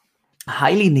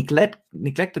highly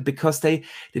neglected because they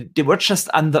were just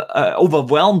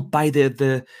overwhelmed by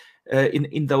the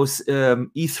in those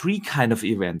E3 kind of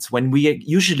events, when we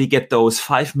usually get those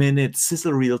 5-minute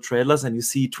sizzle reel trailers and you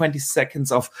see 20 seconds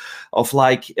of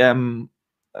like I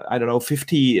don't know,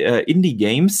 50 indie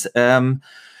games, and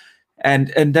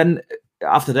then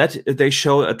after that they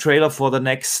show a trailer for the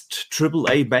next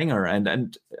AAA banger,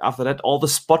 and after that all the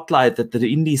spotlight that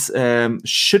the indies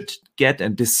should get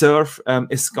and deserve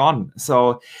is gone.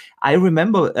 So I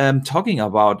remember talking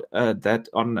about that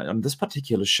on this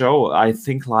particular show, I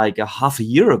think like a half a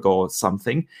year ago or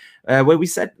something, where we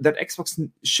said that Xbox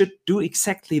should do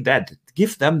exactly that.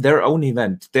 Give them their own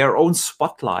event, their own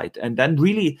spotlight, and then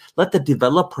really let the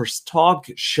developers talk,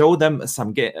 show them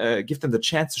give them the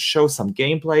chance to show some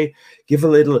gameplay, give a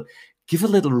little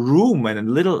room and a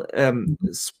little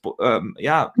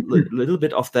little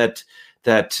bit of that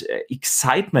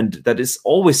excitement that is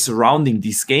always surrounding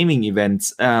these gaming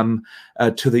events to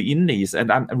the indies.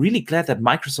 And I'm really glad that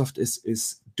Microsoft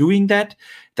is doing that.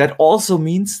 That also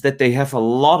means that they have a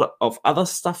lot of other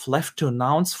stuff left to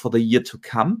announce for the year to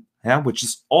come, which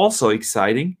is also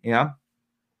exciting. You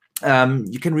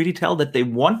can really tell that they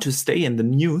want to stay in the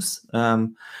news.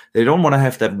 They don't want to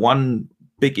have that one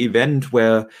big event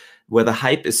where the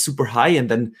hype is super high and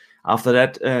then after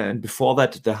that and before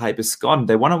that the hype is gone.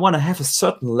 They want to have a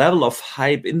certain level of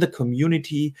hype in the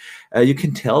community. You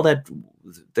can tell that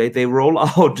they roll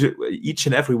out each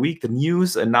and every week the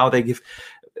news, and now they give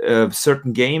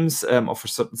certain games of a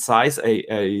certain size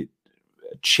a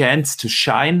chance to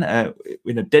shine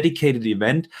in a dedicated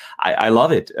event. I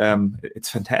love it. It's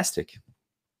fantastic.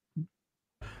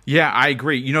 Yeah, I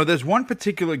agree. You know, there's one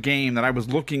particular game that I was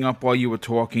looking up while you were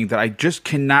talking that I just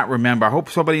cannot remember. I hope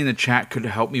somebody in the chat could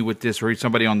help me with this, or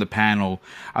somebody on the panel.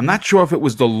 I'm not sure if it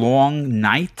was The Long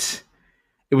Night.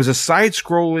 It was a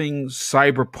side-scrolling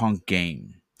cyberpunk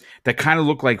game that kind of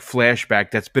looked like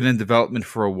Flashback that's been in development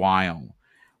for a while.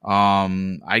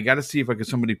 I got to see if I could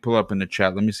somebody pull up in the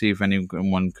chat. Let me see if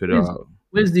anyone could.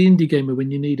 Where's the indie gamer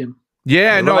when you need him?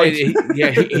 Yeah, right.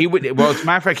 He would. Well, as a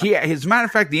matter of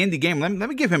fact, the indie game. Let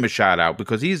me give him a shout out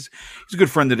because he's a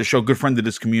good friend of the show, good friend of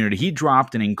this community. He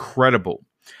dropped an incredible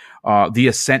The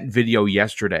Ascent video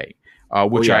yesterday,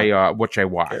 which I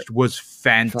watched. Was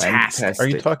fantastic. Are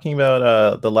you talking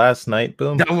about The Last Night,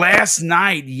 Boom? The Last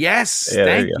Night, yes. Yeah,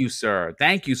 thank you, sir.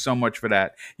 Thank you so much for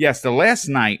that. Yes, The Last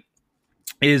Night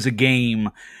is a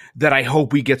game that I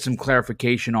hope we get some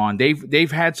clarification on.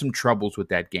 They've had some troubles with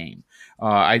that game.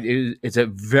 It's a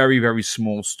very, very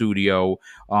small studio,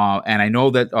 and I know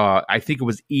that I think it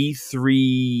was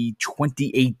E3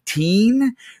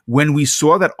 2018 when we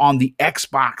saw that on the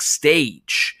Xbox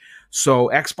stage. So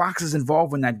Xbox is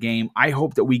involved in that game. I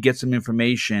hope that we get some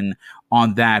information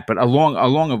on that, but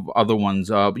along of other ones.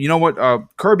 You know what,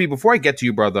 Kirby? Before I get to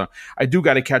you, brother, I do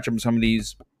got to catch up on some of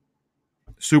these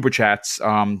super chats.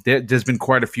 There's been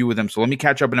quite a few of them, so let me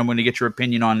catch up and I'm going to get your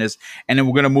opinion on this, and then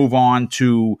we're going to move on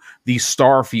to the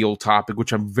Starfield topic,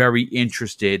 which I'm very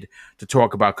interested to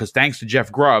talk about because thanks to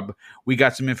Jeff Grubb, we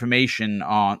got some information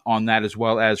on that as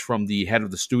well as from the head of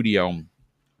the studio.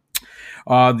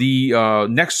 The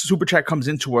next super chat comes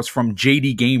into us from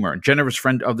JD Gamer, generous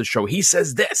friend of the show. He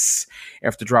says this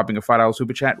after dropping a $5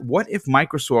 super chat: what if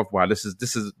Microsoft? Wow, this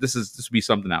would be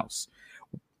something else.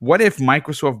 What if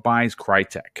Microsoft buys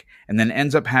Crytek and then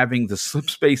ends up having the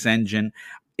Slipspace engine,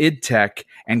 id Tech,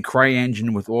 and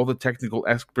CryEngine with all the technical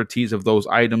expertise of those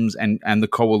items and the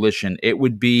coalition? It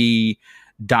would be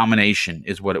domination,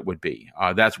 is what it would be.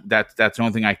 That's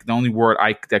the only word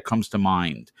that comes to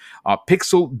mind.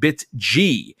 Pixel Bit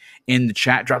G in the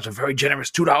chat drops a very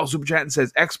generous $2 super chat and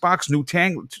says Xbox new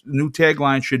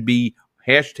tagline should be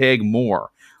 #more.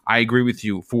 I agree with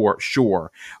you for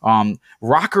sure.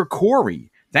 Rocker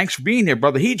Corey, thanks for being here,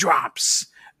 brother. He drops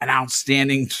an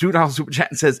outstanding $2 super chat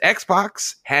and says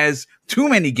Xbox has too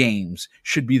many games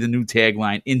should be the new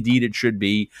tagline. Indeed, it should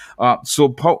be.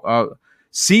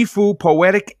 Sifu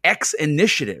Poetic X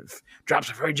Initiative drops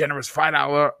a very generous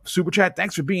 $5 super chat.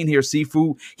 Thanks for being here,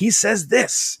 Sifu. He says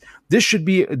this should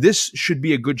be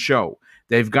a good show.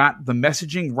 They've got the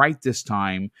messaging right this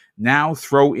time. Now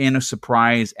throw in a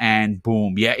surprise and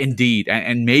boom. Yeah, indeed.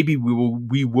 And maybe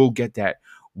we will get that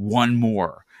one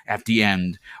more at the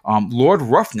end. Lord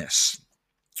Roughness,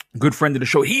 good friend of the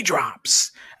show, he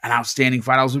drops an outstanding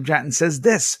 $5 super chat and says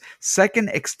this: Second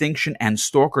Extinction and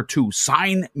Stalker 2,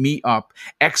 sign me up.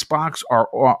 Xbox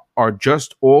are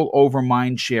just all over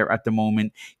mindshare at the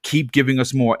moment. Keep giving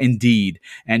us more. Indeed.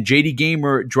 And JD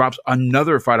Gamer drops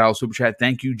another $5 super chat.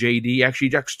 Thank you, JD. Actually,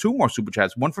 Jack's two more super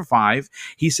chats, one for $5.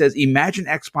 He says, imagine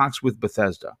Xbox with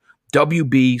Bethesda,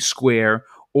 WB, Square,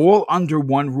 all under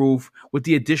one roof with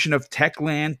the addition of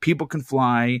Techland, People Can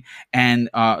Fly, and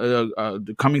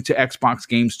coming to Xbox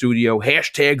Game Studio,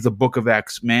 #the Book of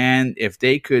X. Man, if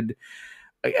they could,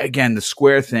 again, the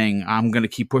Square thing, I'm going to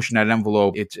keep pushing that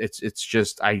envelope. It's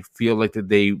just, I feel like that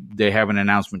they have an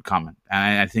announcement coming.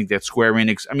 And I think that Square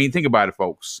Enix, I mean, think about it,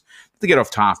 folks, to get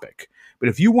off topic, but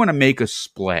if you want to make a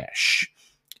splash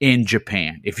in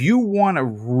Japan, if you want to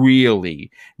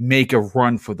really make a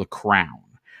run for the crown,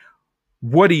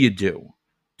 what do you do?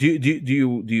 Do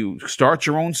you start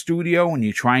your own studio and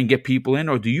you try and get people in,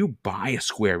 or do you buy a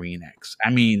Square Enix?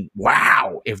 I mean,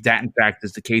 wow, if that in fact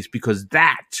is the case, because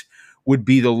that would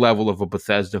be the level of a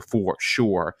Bethesda for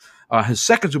sure. His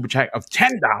second super chat of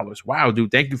 $10. Wow, dude,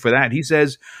 thank you for that. He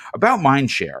says, about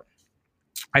Mindshare,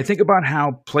 I think about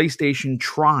how PlayStation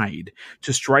tried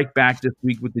to strike back this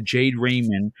week with the Jade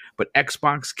Raymond, but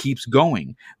Xbox keeps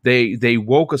going. They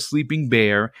woke a sleeping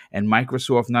bear, and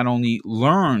Microsoft not only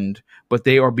learned, but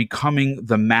they are becoming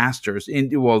the masters.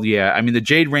 Well, yeah, I mean the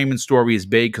Jade Raymond story is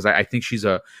big because I think she's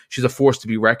a force to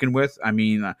be reckoned with. I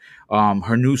mean,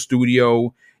 her new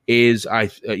studio is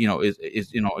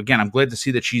again, I'm glad to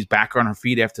see that she's back on her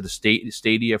feet after the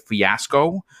Stadia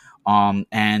fiasco.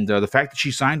 And the fact that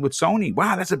she signed with Sony,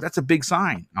 wow, that's a big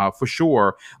sign for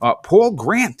sure. Paul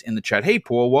Grant in the chat. Hey,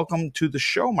 Paul, welcome to the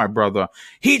show, my brother.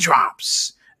 He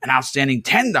drops an outstanding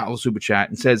 $10 super chat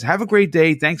and says, have a great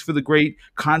day. Thanks for the great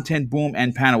content, Boom,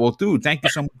 and panel. Well, dude, thank you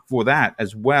so much for that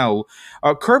as well.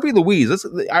 Kirby Louise,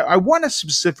 I want to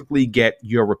specifically get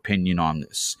your opinion on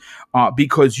this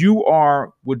because you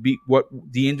would be what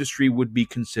the industry would be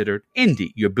considered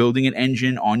indie. You're building an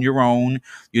engine on your own.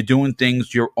 You're doing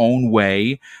things your own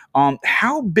way.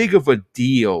 How big of a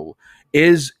deal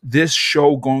is this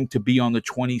show going to be on the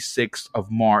 26th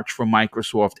of March for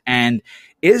Microsoft? And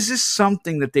is this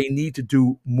something that they need to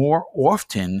do more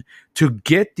often to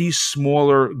get these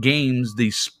smaller games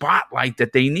the spotlight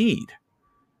that they need?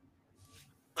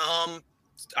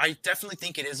 I definitely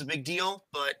think it is a big deal,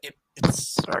 but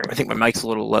it's sorry, I think my mic's a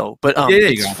little low. But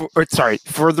for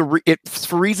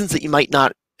reasons that you might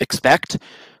not expect,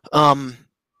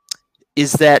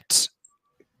 is that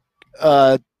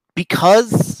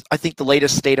because I think the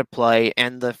latest State of Play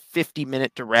and the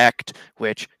 50-minute Direct,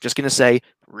 which just going to say,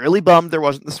 really bummed there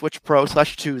wasn't the Switch Pro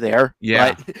 /2 there.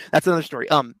 Yeah, but that's another story.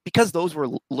 Because those were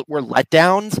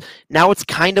letdowns. Now it's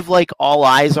kind of like all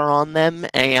eyes are on them,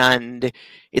 and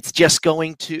it's just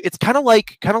going to. It's kind of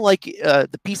like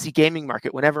the PC gaming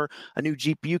market. Whenever a new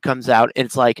GPU comes out, and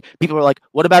it's like people are like,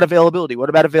 "What about availability? What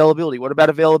about availability? What about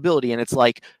availability?" And it's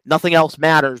like nothing else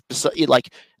matters. Like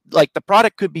the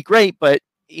product could be great, but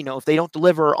if they don't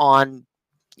deliver on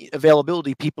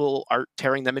availability, people are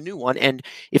tearing them a new one. And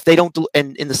if they don't,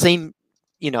 and in the same,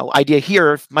 idea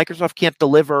here, if Microsoft can't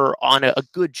deliver on a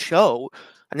good show,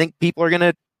 I think people are going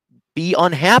to be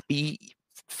unhappy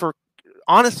for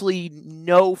honestly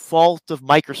no fault of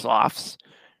Microsoft's,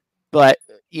 but,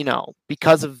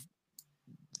 because of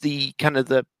the kind of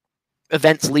the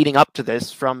events leading up to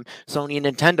this from Sony and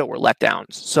Nintendo were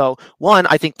letdowns. So one,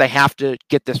 I think they have to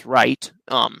get this right.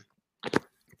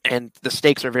 And the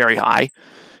stakes are very high.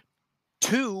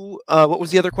 Two, what was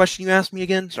the other question you asked me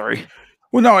again? Sorry.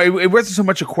 Well, no, it wasn't so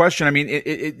much a question. I mean,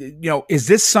 is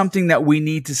this something that we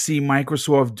need to see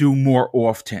Microsoft do more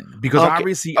often? Because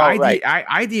obviously, ID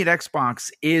at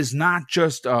Xbox is not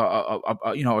just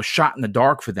a shot in the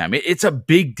dark for them. It's a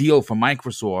big deal for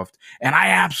Microsoft, and I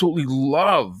absolutely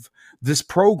love this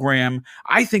program.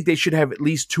 I think they should have at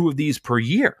least 2 of these per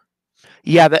year.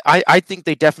 Yeah, I think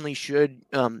they definitely should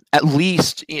at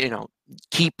least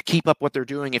keep up what they're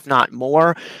doing, if not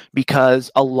more,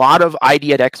 because a lot of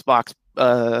ID at Xbox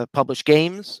published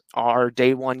games are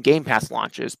day one Game Pass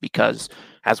launches because,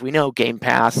 as we know, Game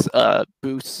Pass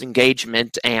boosts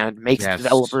engagement and makes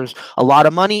developers a lot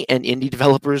of money, and indie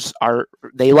developers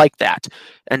they like that,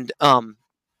 and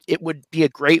it would be a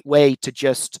great way to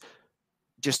just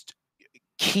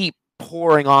keep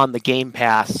pouring on the Game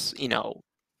Pass,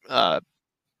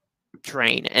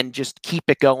 train and just keep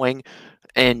it going,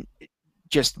 and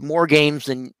just more games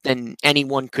than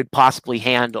anyone could possibly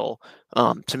handle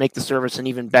to make the service an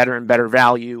even better and better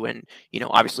value, and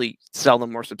obviously sell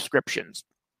them more subscriptions.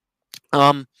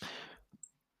 Let's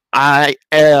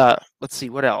see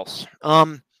what else.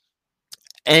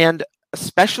 And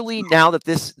especially now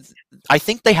that I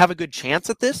think they have a good chance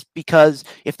at this, because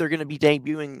if they're going to be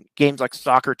debuting games like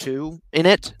Stalker 2 in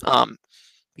it,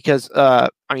 because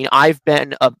I've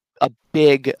been a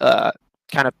big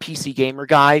kind of PC gamer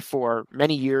guy for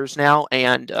many years now,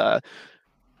 and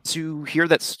to hear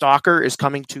that Stalker is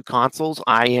coming to consoles,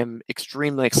 I am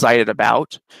extremely excited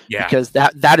about. Yeah, because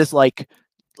that is like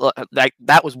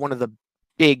that was one of the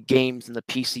big games in the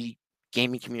PC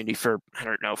gaming community for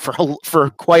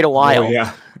quite a while. Oh,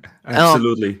 yeah,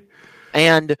 absolutely.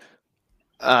 And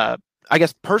I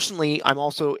guess personally, I'm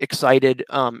also excited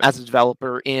as a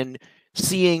developer in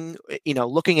seeing,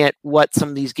 looking at what some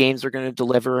of these games are going to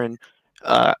deliver, and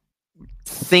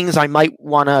things I might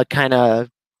want to kind of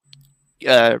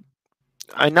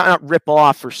not rip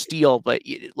off or steal, but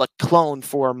like clone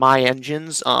for my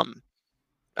engines,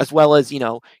 as well as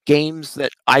games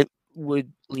that I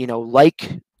would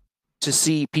like to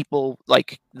see people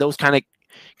like those kind of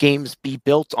games be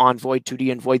built on Void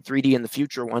 2D and Void 3D in the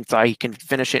future once I can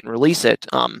finish it and release it.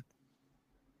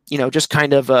 Just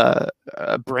kind of a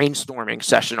brainstorming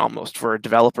session almost for a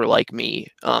developer like me.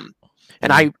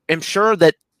 And I am sure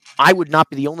that I would not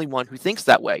be the only one who thinks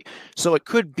that way. So it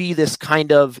could be this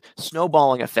kind of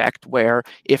snowballing effect where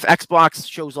if Xbox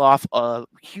shows off a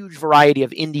huge variety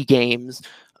of indie games,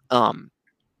 and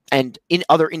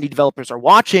other indie developers are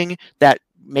watching, that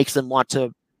makes them want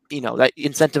to, that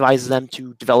incentivizes them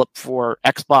to develop for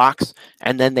Xbox,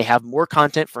 and then they have more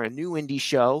content for a new indie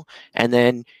show, and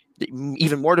then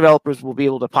even more developers will be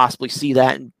able to possibly see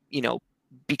that and,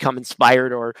 become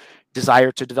inspired or desire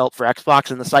to develop for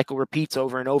Xbox, and the cycle repeats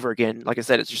over and over again. Like I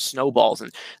said, it's just snowballs,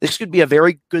 and this could be a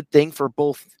very good thing for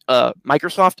both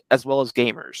Microsoft as well as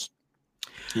gamers.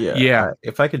 Yeah.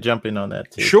 If I could jump in on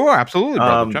that too. Sure, absolutely,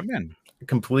 brother. Jump in.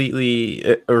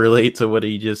 Completely relate to what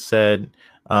he just said.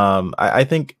 I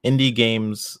think indie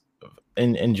games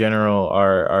in general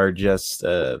are just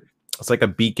it's like a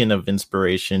beacon of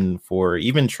inspiration for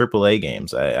even AAA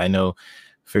games. I know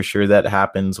for sure that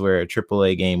happens where a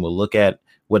AAA game will look at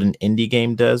what an indie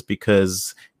game does,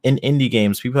 because in indie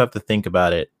games, people have to think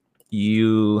about it.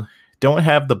 You don't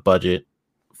have the budget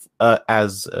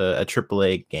as a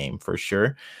AAA game for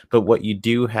sure, but what you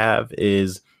do have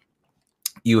is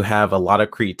you have a lot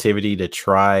of creativity to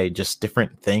try just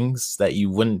different things that you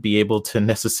wouldn't be able to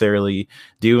necessarily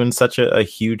do in such a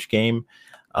huge game.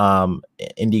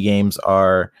 Indie games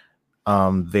are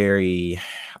very,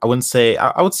 I would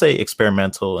say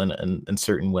experimental in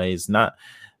certain ways. Not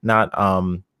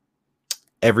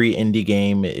every indie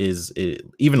game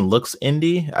even looks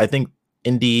indie. I think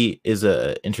indie is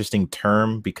a interesting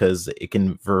term because it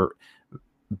can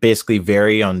basically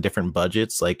vary on different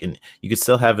budgets. Like, you could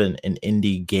still have an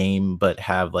indie game but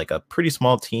have like a pretty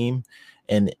small team,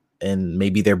 and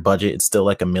maybe their budget is still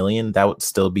like $1 million. That would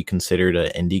still be considered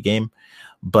an indie game.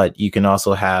 But you can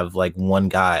also have like one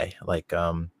guy, like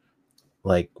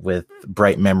with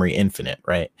Bright Memory Infinite,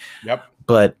 right? Yep.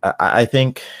 But I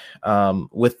think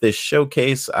with this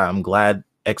showcase, I'm glad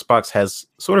Xbox has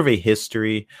sort of a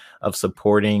history of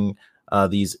supporting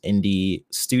these indie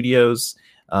studios.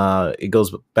 It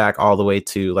goes back all the way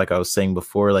to, like I was saying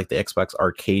before, like the Xbox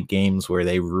arcade games, where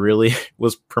they really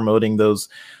was promoting those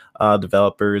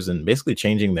developers and basically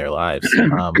changing their lives.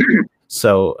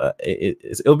 So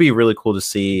it'll be really cool to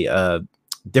see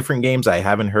different games I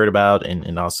haven't heard about,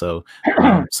 and also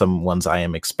some ones I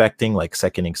am expecting, like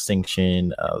Second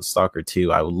Extinction, Stalker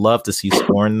 2. I would love to see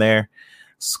Scorn there.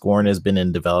 Scorn has been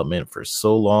in development for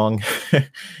so long,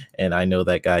 and I know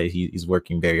that guy, he's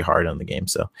working very hard on the game.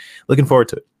 So looking forward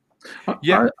to it.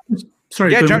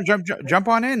 Sorry. Yeah, jump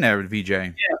on in there, VJ.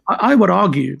 Yeah, I would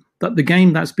argue that the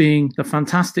game the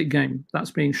fantastic game that's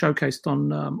being showcased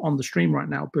on the stream right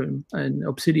now, Boom, and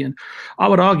Obsidian, I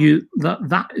would argue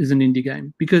that is an indie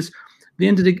game, because at the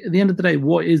end of the day,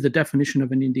 what is the definition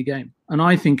of an indie game? And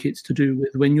I think it's to do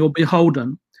with when you're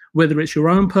beholden, whether it's your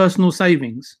own personal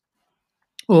savings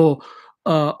or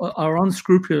our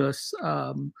unscrupulous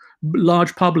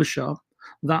large publisher,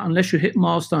 that unless you hit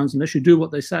milestones, unless you do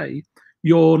what they say,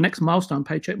 your next milestone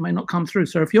paycheck may not come through.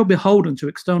 So if you're beholden to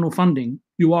external funding,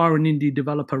 you are an indie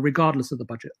developer regardless of the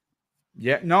budget.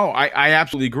 Yeah, no, I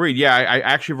absolutely agree. Yeah, I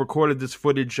actually recorded this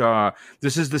footage.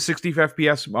 This is the 60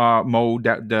 FPS mode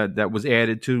that was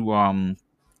added to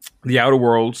the Outer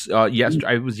Worlds.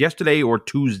 It was yesterday or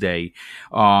Tuesday,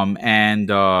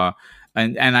 and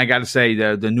I got to say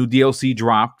the new DLC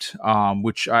dropped,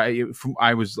 which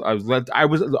I was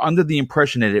under the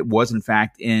impression that it was in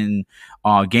fact in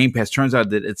Game Pass. Turns out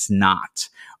that it's not.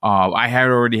 I had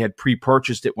already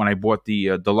pre-purchased it when I bought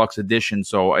the deluxe edition,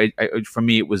 so for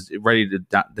me it was ready to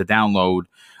download.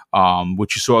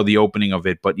 Which you saw the opening of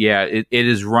it, but yeah, it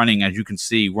is running, as you can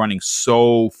see, running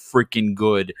so freaking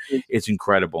good. It's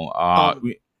incredible.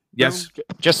 Yes.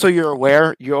 Just so you're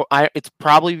aware, it's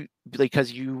probably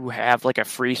because you have like a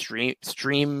free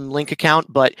stream link account,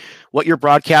 but what you're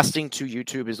broadcasting to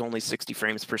YouTube is only 60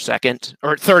 frames per second,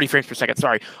 or 30 frames per second.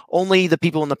 Sorry, only the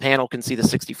people in the panel can see the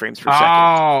 60 frames per second.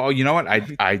 Oh, you know what?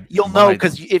 You'll know,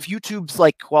 because if YouTube's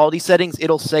like quality settings,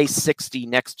 it'll say 60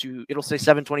 next to, it'll say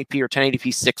 720p or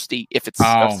 1080p 60 if it's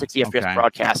a 60 FPS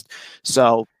broadcast.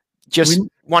 So just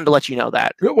wanted to let you know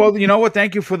that. Well, you know what?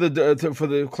 Thank you for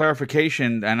the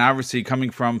clarification. And obviously, coming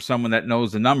from someone that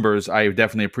knows the numbers, I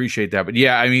definitely appreciate that. But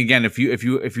yeah, I mean, again, if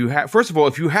you have, first of all,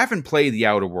 if you haven't played the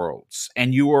Outer Worlds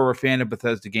and you are a fan of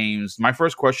Bethesda games, my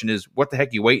first question is, what the heck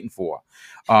are you waiting for?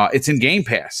 It's in Game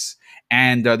Pass.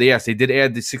 And yes, they did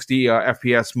add the 60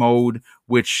 FPS mode,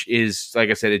 which is, like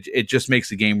I said, it just makes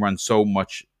the game run so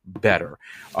much better.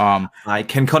 I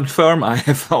can confirm I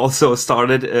have also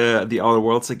started the Outer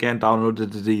Worlds again,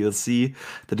 downloaded the DLC.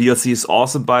 The DLC is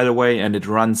awesome, by the way, and it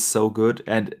runs so good,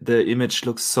 and the image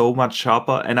looks so much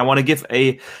sharper. And I want to give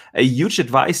a huge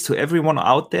advice to everyone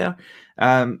out there.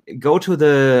 Go to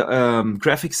the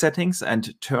graphic settings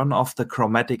and turn off the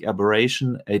chromatic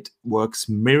aberration. It works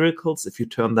miracles if you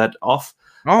turn that off.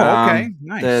 Oh, okay,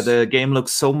 nice. The game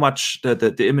looks so much.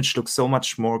 The image looks so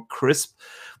much more crisp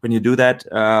when you do that.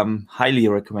 Highly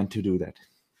recommend to do that.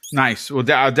 Nice. Well,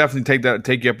 I'll definitely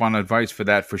take you up on advice for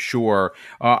that for sure.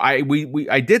 I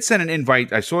did send an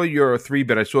invite. I saw your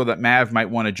 3-bit. I saw that Mav might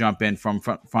want to jump in from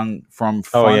fun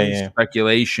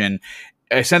speculation.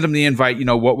 I sent him the invite. You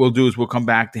know, what we'll do is we'll come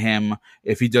back to him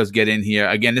if he does get in here.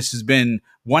 Again, this has been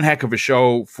one heck of a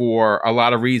show for a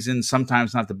lot of reasons.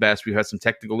 Sometimes not the best. We've had some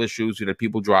technical issues. We had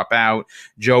people drop out.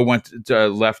 Joe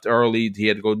left early. He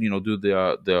had to go, do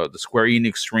the Square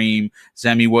Enix stream.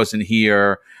 Zemi wasn't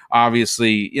here.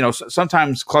 Obviously,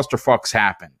 sometimes clusterfucks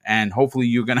happen, and hopefully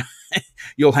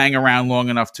you'll hang around long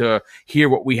enough to hear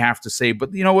what we have to say.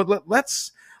 But you know what?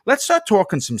 Let's start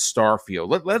talking some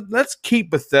Starfield. Let's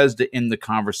keep Bethesda in the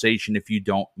conversation if you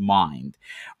don't mind.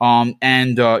 On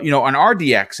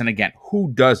RDX, and again,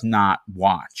 who does not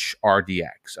watch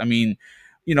RDX? I mean,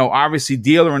 obviously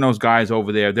Dealer and those guys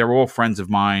over there, they're all friends of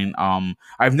mine.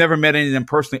 I've never met any of them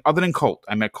personally other than Colt.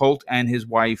 I met Colt and his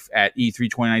wife at E3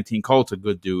 2019. Colt's a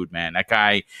good dude, man. That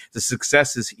guy, the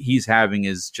successes he's having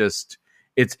is just...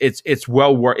 It's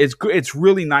well worth. It's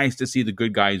really nice to see the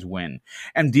good guys win,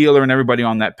 and Dealer and everybody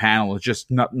on that panel is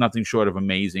just nothing short of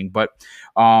amazing. But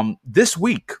this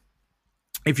week,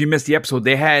 if you missed the episode,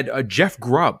 they had Jeff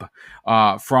Grubb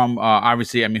from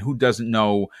obviously. I mean, who doesn't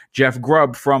know Jeff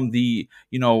Grubb from the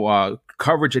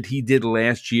coverage that he did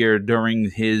last year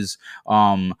during his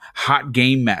Hot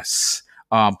Game Mess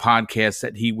podcast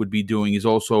that he would be doing. He's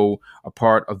also a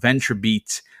part of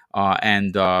VentureBeat.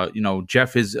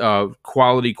 Jeff is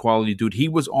quality dude. He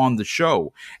was on the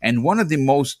show, and one of the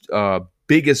most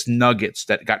biggest nuggets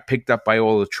that got picked up by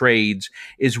all the trades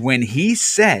is when he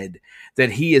said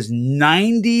that he is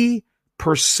 90%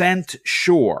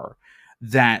 sure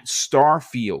that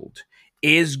Starfield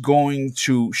is going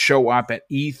to show up at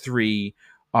E3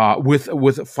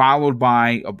 with followed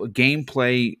by a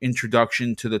gameplay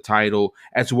introduction to the title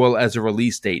as well as a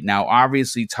release date. Now,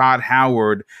 obviously, Todd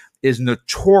Howard is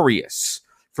notorious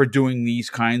for doing these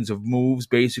kinds of moves.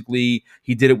 Basically,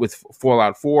 he did it with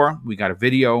Fallout 4. We got a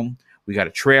video, we got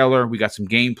a trailer, we got some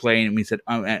gameplay, and we said,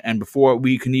 and before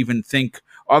we can even think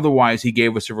otherwise, he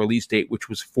gave us a release date, which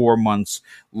was 4 months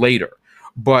later.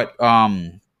 But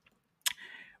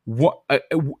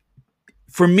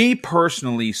for me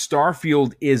personally,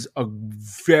 Starfield is a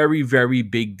very, very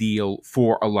big deal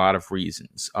for a lot of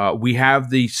reasons. We have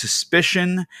the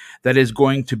suspicion that is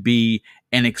going to be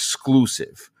an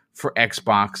exclusive for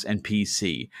Xbox and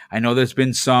PC. I know there's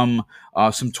been some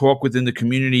talk within the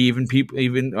community, even people,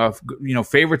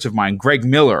 favorites of mine. Greg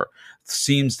Miller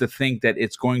seems to think that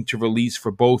it's going to release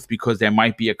for both because there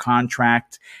might be a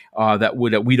contract that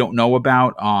we don't know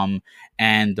about.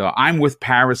 And I'm with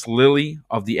Paris Lilly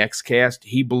of the XCast.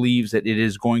 He believes that it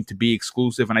is going to be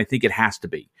exclusive, and I think it has to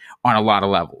be on a lot of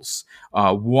levels.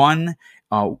 One,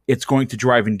 it's going to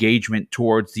drive engagement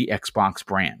towards the Xbox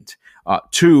brand.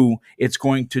 2, it's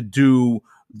going to do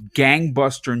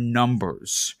gangbuster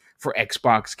numbers for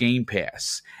Xbox Game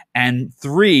Pass. And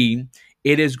 3,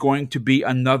 it is going to be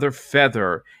another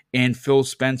feather in Phil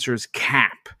Spencer's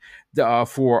cap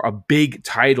for a big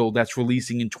title that's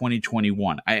releasing in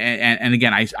 2021. And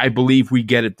again, I believe we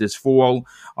get it this fall.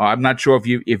 I'm not sure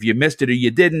if you missed it or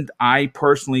you didn't. I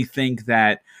personally think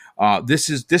that this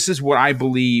is what I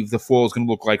believe the fall is going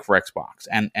to look like for Xbox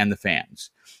and the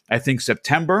fans. I think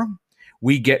September,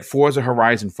 we get Forza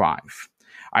Horizon 5.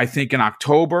 I think in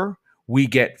October, we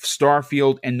get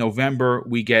Starfield. In November,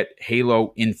 we get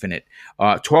Halo Infinite.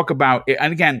 Talk about,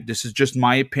 and again, this is just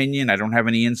my opinion. I don't have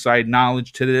any inside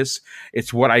knowledge to this.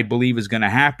 It's what I believe is going to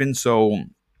happen. So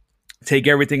take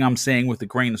everything I'm saying with a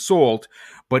grain of salt.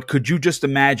 But could you just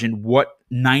imagine what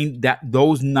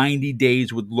those 90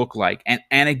 days would look like?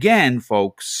 And again,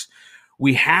 folks,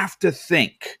 we have to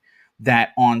think that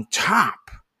on top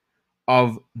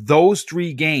of those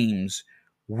 3 games,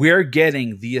 we're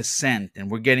getting The Ascent, and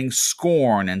we're getting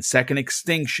Scorn, and Second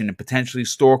Extinction, and potentially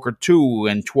Stalker 2,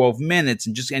 and 12 Minutes,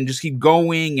 and just keep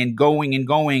going and going and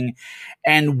going.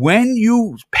 And when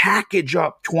you package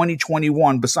up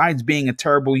 2021, besides being a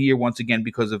terrible year once again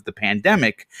because of the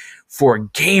pandemic, for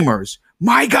gamers,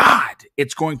 my God,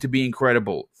 it's going to be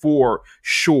incredible for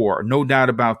sure. No doubt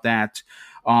about that.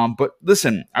 But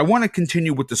listen, I want to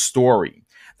continue with the story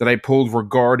that I pulled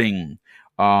regarding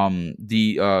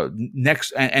the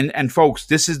next, and folks,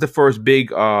 this is the first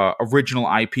big original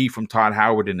IP from Todd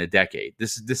Howard in a decade.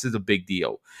 This is a big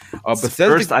deal. Bethesda,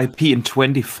 first IP in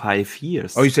 25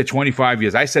 years. Oh, you said 25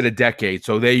 years. I said a decade.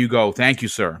 So there you go. Thank you,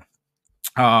 sir.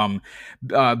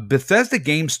 Bethesda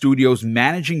Game Studios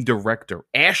managing director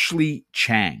Ashley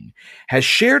Chang has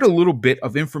shared a little bit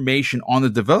of information on the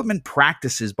development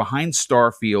practices behind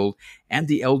Starfield and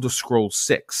the Elder Scrolls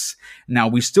 6. Now,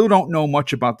 we still don't know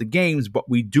much about the games, but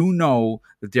we do know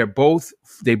that they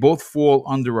both fall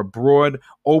under a broad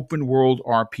open world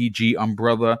RPG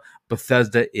umbrella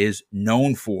Bethesda is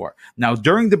known for. Now,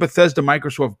 during the Bethesda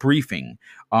Microsoft briefing,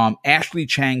 Ashley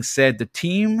Chang said the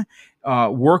team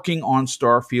working on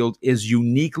Starfield is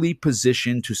uniquely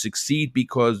positioned to succeed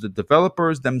because the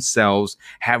developers themselves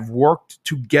have worked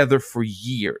together for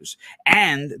years,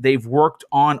 and they've worked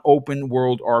on open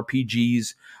world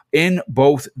RPGs in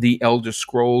both the Elder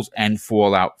Scrolls and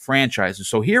Fallout franchises.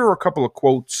 So here are a couple of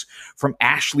quotes from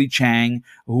Ashley Chang,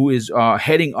 who is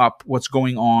heading up what's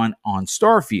going on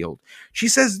Starfield. She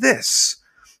says this: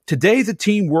 "Today, the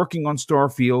team working on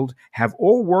Starfield have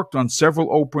all worked on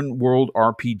several open world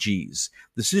RPGs.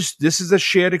 This is a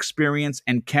shared experience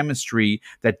and chemistry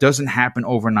that doesn't happen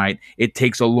overnight. It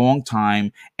takes a long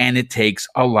time, and it takes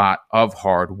a lot of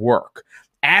hard work.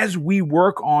 As we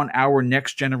work on our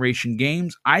next generation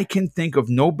games, I can think of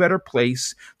no better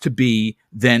place to be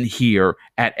than here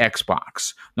at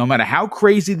Xbox. No matter how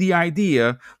crazy the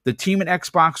idea, the team at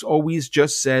Xbox always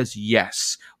just says,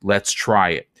 yes, let's try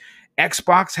it.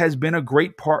 Xbox has been a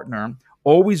great partner,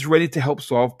 always ready to help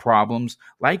solve problems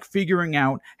like figuring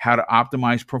out how to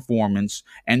optimize performance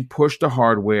and push the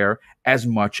hardware as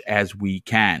much as we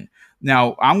can."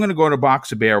 Now, I'm going to go to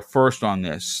Boxer Bear first on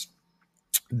this.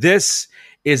 This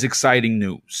is exciting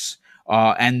news.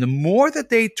 And the more that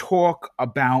they talk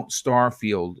about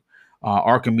Starfield,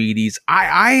 Archimedes,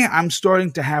 I'm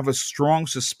starting to have a strong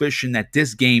suspicion that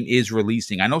this game is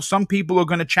releasing. I know some people are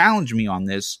going to challenge me on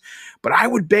this, but I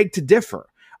would beg to differ.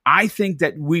 I think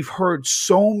that we've heard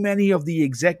so many of the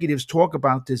executives talk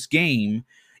about this game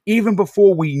even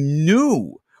before we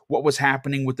knew what was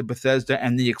happening with the Bethesda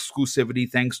and the exclusivity,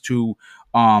 thanks to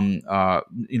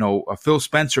Phil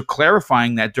Spencer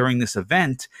clarifying that during this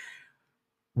event.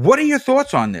 What are your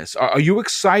thoughts on this? Are you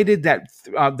excited that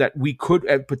that we could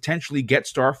potentially get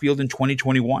Starfield in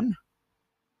 2021?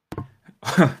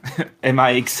 Am I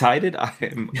excited?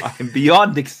 I'm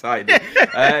beyond excited.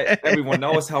 Everyone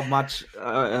knows how much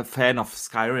a fan of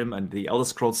Skyrim and the Elder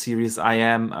Scrolls series I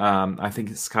am. I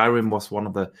think Skyrim was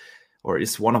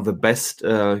is one of the best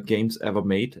games ever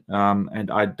made,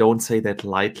 and I don't say that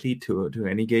lightly to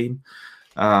any game.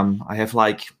 I have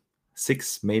like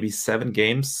 6, maybe 7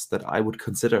 games that I would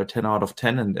consider a 10 out of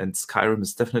 10, and Skyrim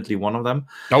is definitely one of them.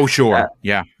 Oh, sure.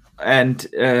 Yeah. And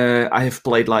I have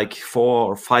played like 400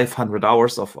 or 500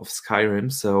 hours of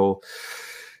Skyrim. So,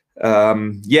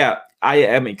 I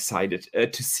am excited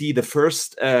to see the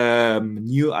first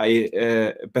new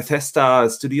Bethesda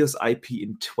Studios IP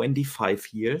in 25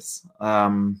 years.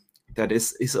 That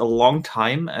is a long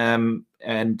time. I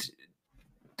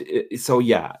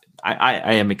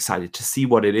am excited to see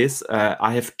what it is.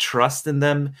 I have trust in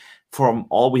them. From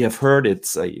all we have heard,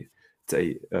 it's a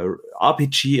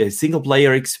RPG, a single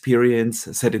player experience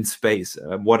set in space.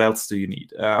 What else do you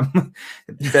need?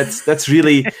 That's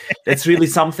really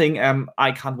something.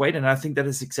 I can't wait, and I think that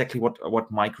is exactly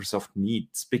what Microsoft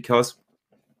needs, because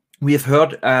we have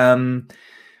heard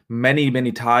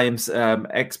many times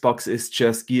Xbox is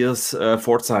just Gears,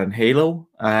 Forza, and Halo.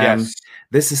 Yes.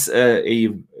 This is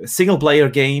a single player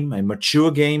game, a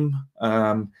mature game.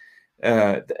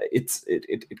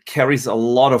 It carries a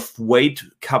lot of weight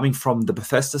coming from the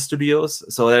Bethesda studios,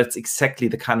 so that's exactly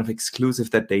the kind of exclusive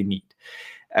that they need.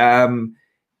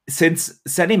 Since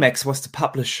ZeniMax was the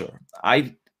publisher,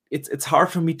 it's hard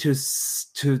for me to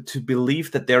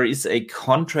believe that there is a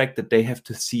contract that they have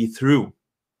to see through,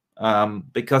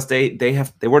 because they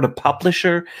were the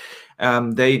publisher. I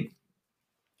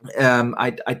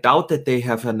doubt that they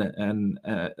have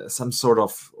some sort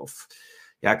of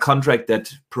contract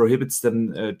that prohibits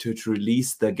them to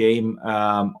release the game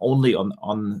only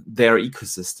on their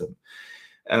ecosystem.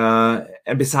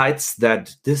 And besides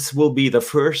that, this will be the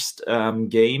first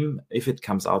game, if it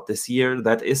comes out this year,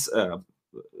 that is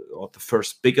or the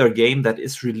first bigger game that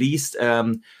is released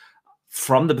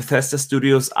from the Bethesda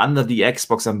studios under the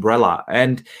Xbox umbrella.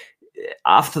 And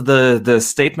after the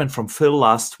statement from Phil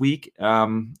last week,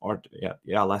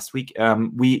 last week,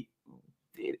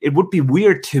 it would be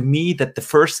weird to me that the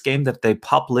first game that they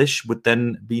publish would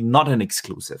then be not an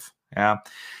exclusive.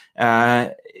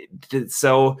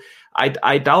 So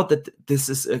I doubt that this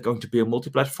is going to be a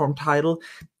multi-platform title.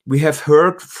 We have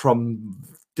heard from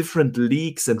different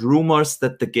leaks and rumors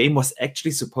that the game was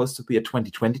actually supposed to be a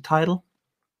 2020 title.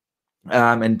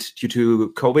 And due to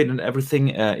COVID and everything,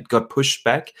 it got pushed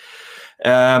back.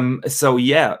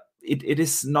 it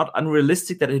is not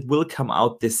unrealistic that it will come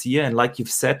out this year. And like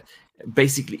you've said,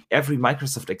 basically every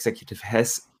Microsoft executive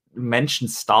has mentioned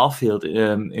Starfield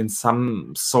in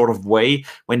some sort of way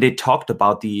when they talked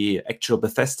about the actual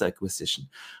Bethesda acquisition.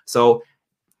 So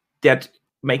that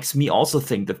makes me also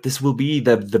think that this will be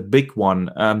the big one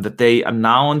that they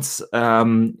announce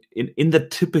in the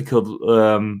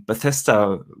typical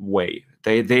Bethesda way.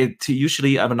 They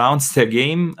usually announce their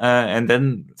game and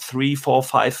then 3, 4,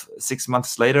 5, 6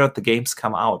 months later the games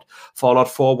come out. Fallout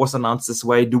 4 was announced this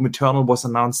way. Doom Eternal was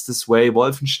announced this way.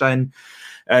 Wolfenstein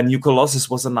New Colossus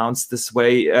was announced this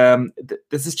way.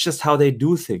 This is just how they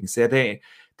do things. Yeah,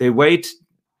 they wait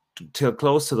till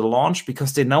close to the launch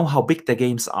because they know how big their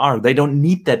games are. They don't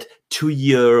need that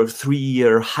 2-year,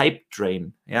 3-year hype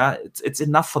train. Yeah, it's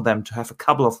enough for them to have a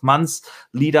couple of months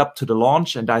lead up to the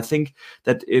launch. And I think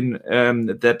that in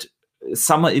that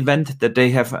summer event that they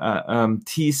have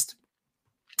teased,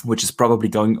 which is probably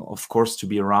going, of course, to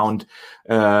be around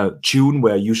June,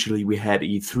 where usually we had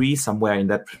E3, somewhere in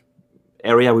that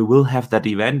area we will have that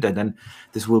event. And then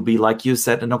this will be, like you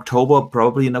said, in October,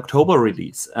 probably an October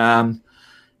release.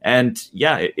 And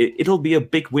yeah, it'll be a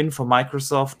big win for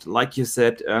Microsoft. Like you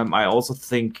said, I also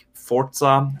think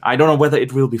Forza, I don't know whether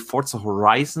it will be Forza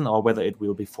Horizon or whether it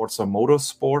will be Forza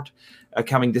Motorsport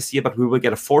coming this year, but we will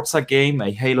get a Forza game,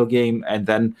 a Halo game, and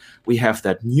then we have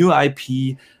that new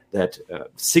IP, that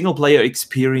single-player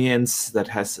experience that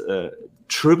has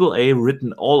AAA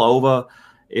written all over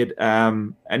it.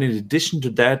 And in addition to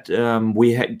that,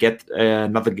 we get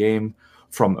another game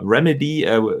from Remedy.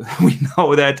 We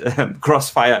know that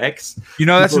Crossfire X.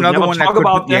 That's another one talk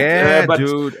about that. Yeah, but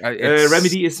dude.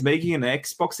 Remedy is making an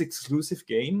Xbox exclusive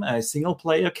game, a single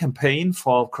player campaign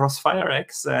for Crossfire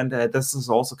X, and this is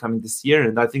also coming this year.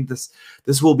 And I think this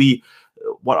will be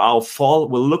what our fall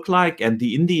will look like. And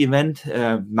the indie event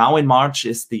now in March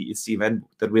is the event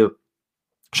that will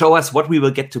show us what we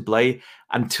will get to play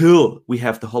until we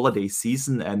have the holiday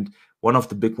season. And one of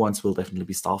the big ones will definitely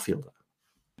be Starfield.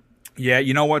 Yeah,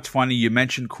 you know what's funny? You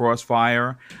mentioned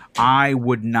Crossfire. I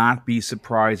would not be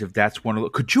surprised if that's one of the...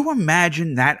 Could you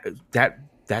imagine that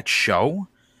show?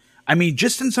 I mean,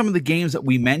 just in some of the games that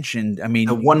we mentioned, I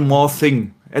mean... one more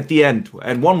thing at the end.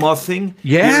 And one more thing.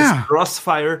 Yeah. Here's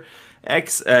Crossfire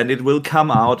X, and it will come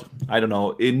out, I don't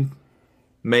know, in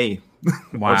May.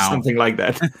 Wow. Or something like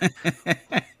that.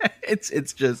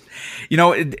 It's just...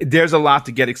 there's a lot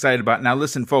to get excited about. Now,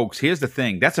 listen, folks, here's the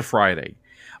thing. That's a Friday.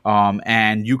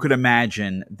 And you could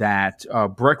imagine that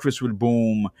Breakfast with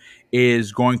Boom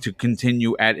is going to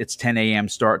continue at its 10 a.m.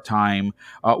 start time.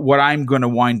 What I'm going to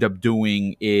wind up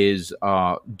doing is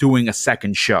doing a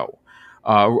second show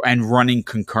and running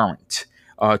concurrent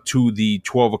to the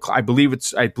 12 o'clock. I believe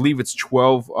it's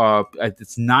 12.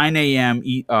 It's 9 a.m.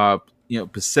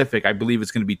 Pacific. I believe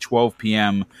it's going to be 12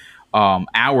 p.m.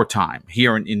 Our time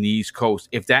here in the East Coast.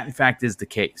 If that in fact is the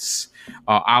case,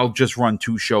 I'll just run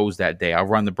 2 shows that day. I'll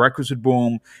run the Breakfast with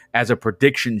Boom as a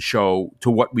prediction show to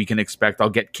what we can expect. I'll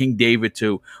get King David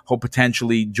to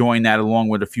potentially join that along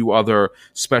with a few other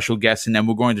special guests, and then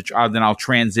we're going to then I'll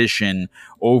transition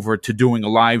over to doing a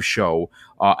live show.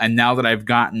 And now that I've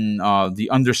gotten the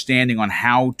understanding on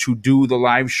how to do the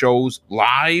live shows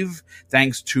live,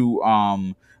 thanks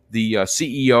to the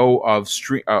CEO of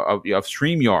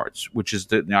StreamYards, which is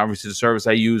obviously the service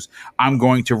I use, I'm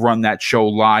going to run that show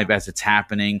live as it's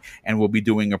happening, and we'll be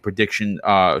doing a prediction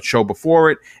show before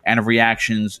it and a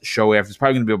reactions show after. It's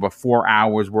probably going to be about 4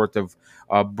 hours worth of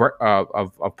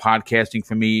podcasting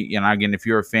for me. Again, if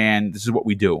you're a fan, this is what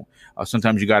we do.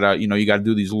 Sometimes you gotta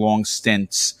do these long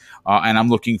stints, and I'm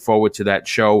looking forward to that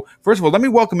show. First of all, let me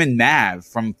welcome in Mav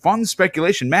from Fun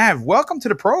Speculation. Mav, welcome to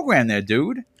the program, there,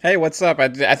 dude. Hey, what's up?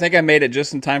 I think I made it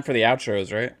just in time for the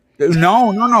outros, right?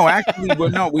 No.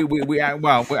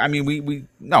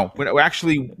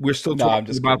 Actually, we're still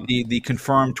talking about the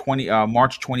confirmed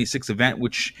March 26th event,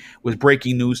 which was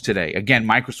breaking news today. Again,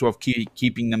 Microsoft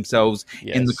keeping themselves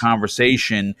in the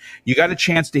conversation. You got a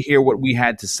chance to hear what we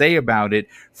had to say about it.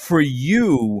 For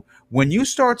you, when you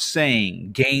start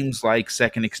saying games like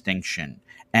Second Extinction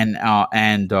and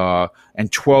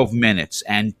 12 Minutes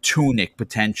and Tunic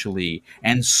potentially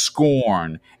and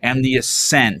Scorn and The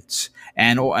Ascent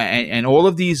and all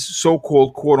of these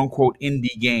so-called quote-unquote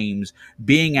indie games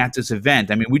being at this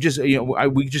event. I mean, we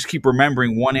just keep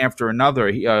remembering one after another.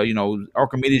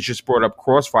 Archimedes just brought up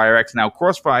Crossfire X. Now,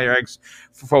 Crossfire X,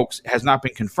 for folks, has not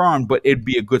been confirmed, but it'd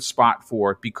be a good spot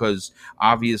for it because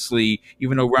obviously,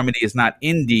 even though Remedy is not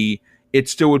indie, it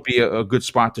still would be a good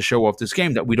spot to show off this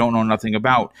game that we don't know nothing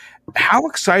about.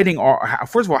 First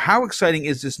of all, how exciting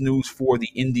is this news for the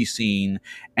indie scene?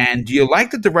 And do you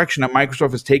like the direction that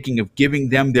Microsoft is taking of giving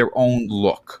them their own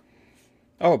look?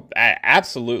 Oh,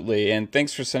 absolutely. And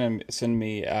thanks for sending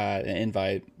me an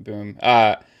invite, Boom.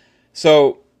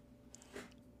 So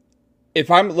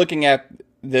if I'm looking at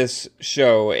this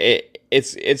show,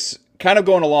 it's kind of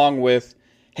going along with,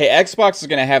 hey, Xbox is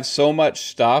going to have so much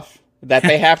stuff that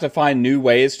they have to find new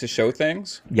ways to show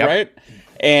things, right?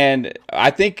 And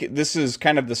I think this is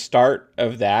kind of the start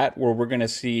of that, where we're going to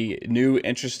see new,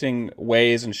 interesting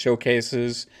ways and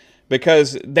showcases,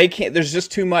 because they can't. There's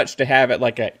just too much to have at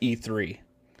like a E3,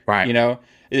 right? You know,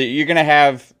 you're going to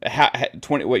have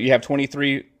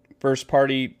 23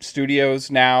 first-party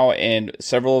studios now, and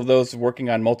several of those working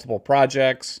on multiple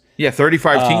projects. Yeah,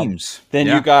 35 teams. Then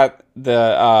you got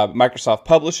the Microsoft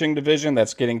Publishing division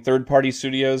that's getting third-party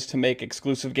studios to make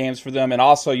exclusive games for them, and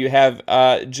also you have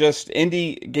just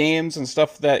indie games and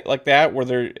stuff like that, where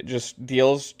they're just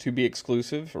deals to be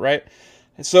exclusive, right?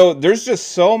 So there's just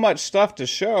so much stuff to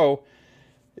show.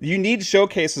 You need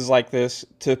showcases like this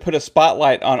to put a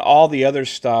spotlight on all the other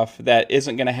stuff that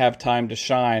isn't going to have time to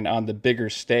shine on the bigger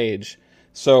stage.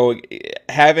 So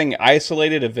having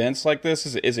isolated events like this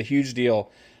is a huge deal.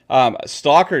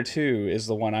 Stalker 2 is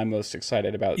the one I'm most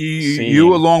excited about seeing.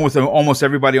 You along with almost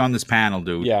everybody on this panel,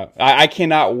 dude. Yeah, I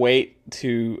cannot wait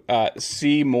to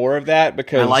see more of that,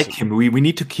 because I like him. We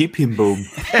need to keep him, Boom.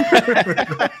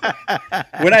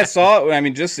 When I saw it, I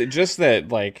mean, just that,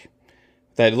 like,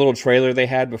 that little trailer they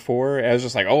had before, I was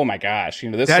just like, oh my gosh,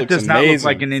 this that looks does amazing. not look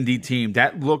like an indie team.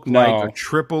 That looked like a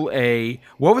triple A.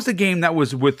 What was the game that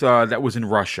was with that was in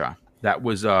Russia? That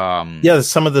was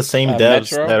some of the same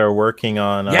devs Metro? that are working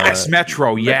on Metro.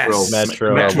 Metro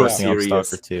Metro working on series.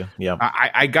 Stalker 2. Yeah.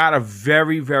 I got a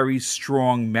very, very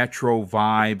strong Metro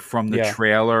vibe from the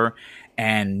trailer.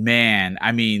 And man,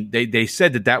 I mean, they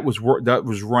said that was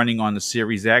running on the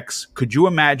Series X. Could you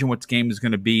imagine what this game is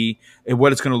going to be and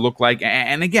what it's going to look like?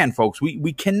 And again, folks,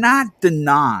 we cannot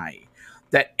deny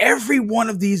that every one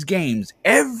of these games,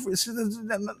 let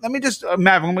me just,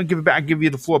 Mav, I'm going to give you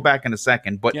the floor back in a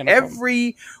second, but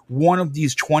every one of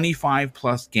these 25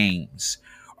 plus games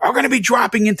are going to be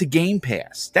dropping into Game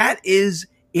Pass. That is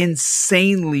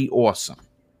insanely awesome.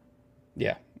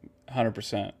 Yeah,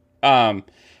 100%.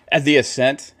 As the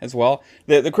Ascent as well.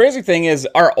 The crazy thing is,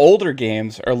 our older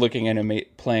games are looking and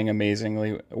playing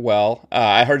amazingly well.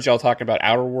 I heard y'all talking about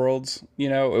Outer Worlds,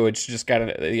 which just got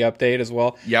the update as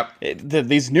well. Yep.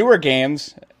 These newer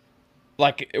games,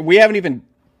 like, we haven't even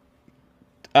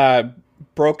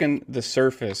broken the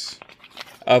surface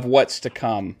of what's to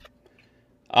come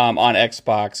on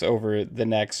Xbox over the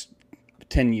next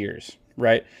 10 years,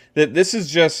 right? This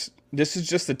is just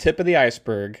the tip of the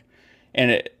iceberg,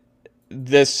 and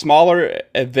this smaller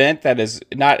event that is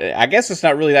not, I guess it's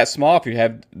not really that small if you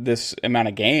have this amount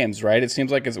of games, right? It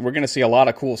seems like we're going to see a lot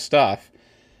of cool stuff.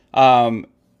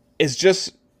 It's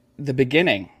just the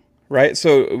beginning, right?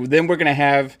 So then we're going to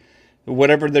have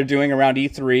whatever they're doing around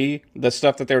E3, the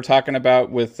stuff that they were talking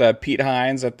about with Pete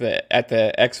Hines at the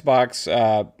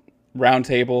Xbox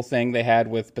roundtable thing they had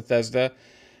with Bethesda.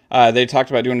 They talked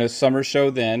about doing a summer show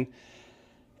then.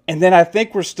 And then I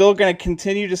think we're still going to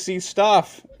continue to see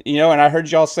stuff, and I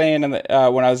heard y'all saying when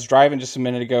I was driving just a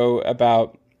minute ago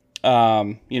about,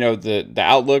 the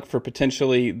outlook for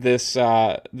potentially this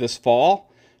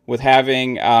fall with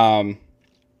having Halo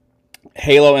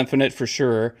Infinite for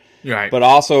sure, right? But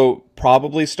also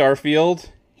probably Starfield.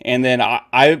 And then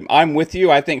I'm with you.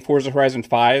 I think Forza Horizon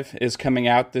 5 is coming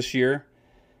out this year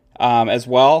as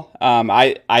well.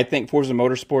 I think Forza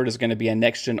Motorsport is going to be a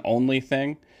next-gen only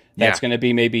thing. That's going to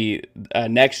be maybe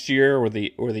next year or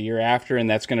the year after, and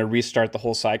that's going to restart the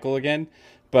whole cycle again.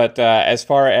 But as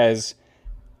far as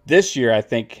this year, I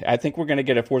think we're going to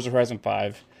get a Forza Horizon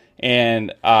 5,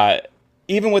 and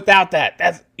even without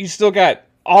that, you still got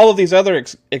all of these other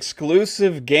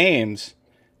exclusive games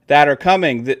that are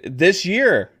coming this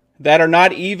year that are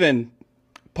not even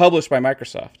published by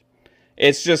Microsoft.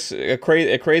 It's just a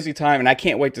crazy time, and I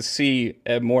can't wait to see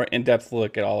a more in-depth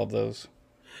look at all of those.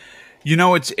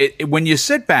 It's when you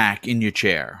sit back in your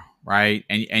chair, right,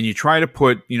 and you try to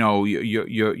put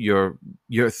your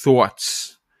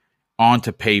thoughts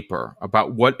onto paper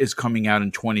about what is coming out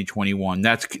in 2021.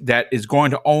 That is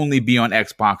going to only be on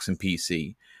Xbox and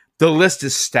PC. The list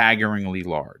is staggeringly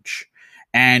large,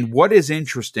 and what is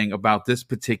interesting about this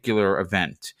particular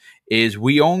event is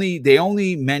they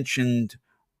only mentioned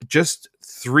just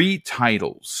 3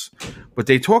 titles, but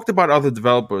they talked about other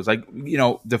developers. Like,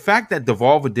 the fact that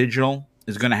Devolver Digital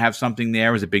is going to have something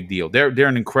there is a big deal. They're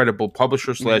an incredible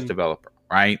publisher / developer,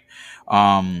 right?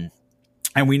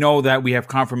 And we know that we have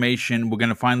confirmation. We're going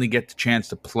to finally get the chance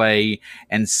to play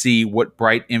and see what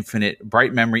Bright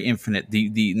Memory Infinite,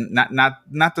 the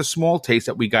not the small taste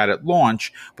that we got at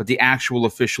launch, but the actual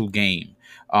official game.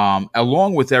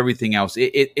 Along with everything else,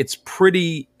 it's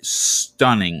pretty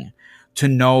stunning to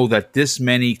know that this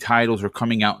many titles are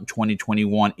coming out in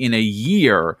 2021 in a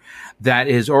year that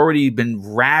has already been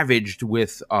ravaged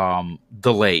with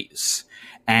delays.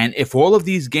 And if all of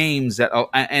these games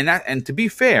and to be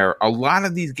fair, a lot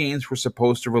of these games were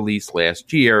supposed to release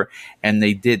last year and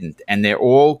they didn't, and they're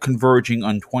all converging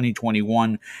on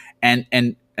 2021.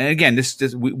 And again,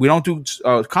 we don't do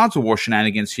console war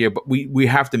shenanigans here, but we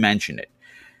have to mention it.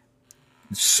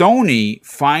 Sony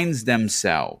finds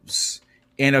themselves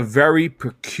in a very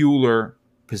peculiar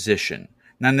position.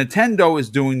 Now, Nintendo is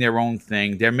doing their own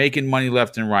thing. They're making money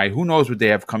left and right. Who knows what they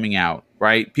have coming out,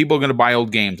 right? People are going to buy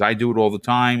old games. I do it all the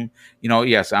time.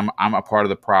 Yes, I'm a part of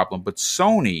the problem. But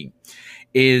Sony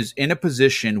is in a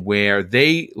position where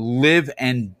they live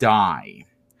and die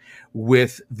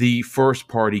with the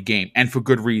first-party game. And for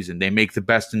good reason. They make the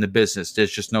best in the business.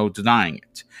 There's just no denying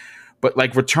it. But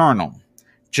like Returnal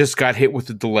just got hit with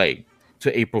a delay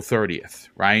to April 30th,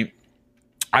 right?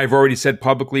 I've already said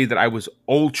publicly that I was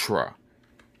ultra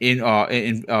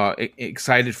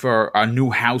excited for a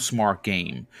new Housemarque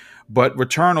game, but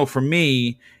Returnal for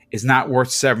me is not worth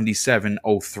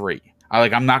 $77.03.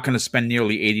 I'm not going to spend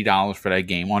nearly $80 for that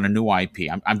game on a new IP.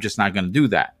 I'm just not going to do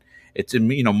that. It's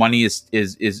money is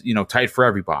tight for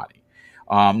everybody.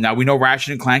 Now we know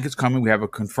Ratchet and Clank is coming. We have a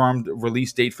confirmed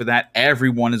release date for that.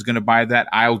 Everyone is going to buy that.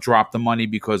 I'll drop the money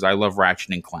because I love Ratchet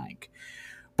and Clank.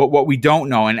 But what we don't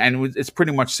know, and it's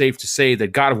pretty much safe to say that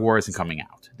God of War isn't coming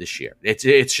out this year.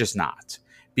 It's just not,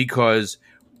 because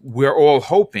we're all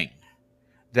hoping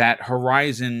that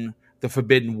Horizon the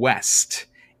Forbidden West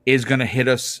is going to hit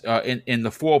us in the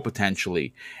fall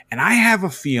potentially. And I have a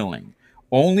feeling,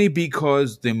 only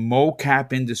because the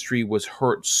mocap industry was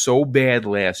hurt so bad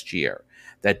last year,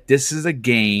 that this is a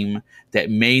game that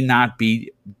may not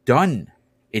be done.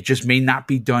 It just may not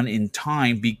be done in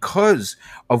time because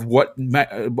of what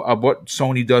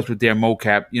Sony does with their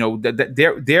mocap.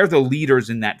 They're the leaders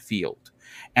in that field,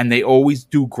 and they always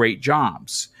do great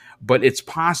jobs. But it's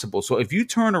possible. So if you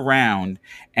turn around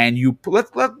and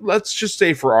let's just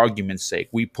say, for argument's sake,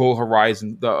 we pull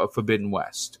Horizon the Forbidden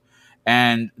West,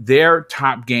 and their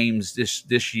top games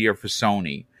this year for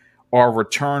Sony are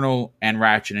Returnal and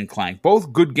Ratchet and Clank,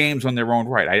 both good games on their own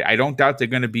right. I don't doubt they're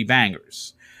going to be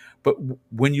bangers. But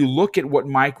when you look at what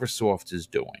Microsoft is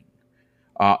doing,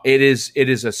 it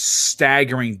is a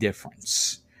staggering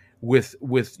difference with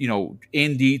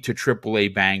indie to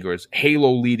AAA bangers,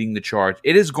 Halo leading the charge.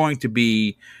 It is going to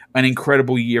be an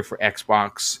incredible year for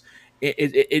Xbox.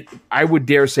 I would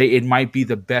dare say it might be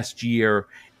the best year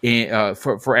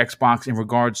for Xbox in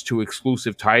regards to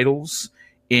exclusive titles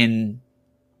in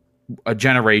a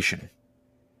generation.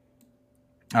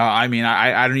 I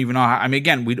don't even know how.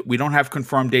 Again, we don't have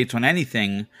confirmed dates on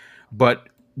anything, but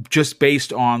just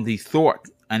based on the thought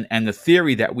and the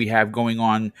theory that we have going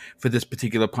on for this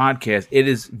particular podcast, it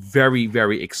is very,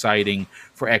 very exciting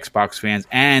for Xbox fans.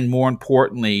 And more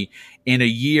importantly, in a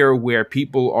year where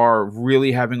people are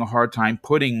really having a hard time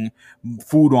putting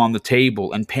food on the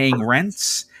table and paying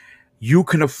rents, you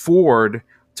can afford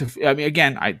to.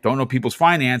 Again, I don't know people's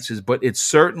finances, but it's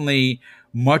certainly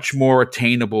much more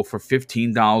attainable for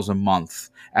 $15 a month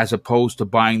as opposed to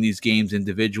buying these games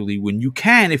individually, when you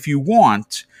can if you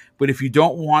want. But if you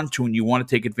don't want to and you want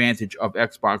to take advantage of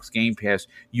Xbox Game Pass,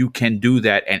 you can do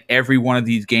that. And every one of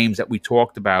these games that we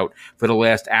talked about for the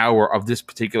last hour of this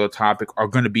particular topic are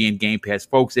going to be in Game Pass.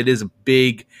 Folks, it is a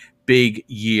big, big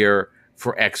year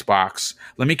for Xbox.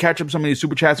 Let me catch up some of these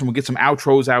super chats and we'll get some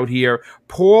outros out here.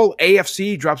 Paul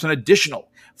AFC drops an additional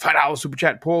 $5 super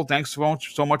chat. Paul, thanks so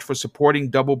much for supporting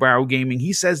Double Barrel Gaming.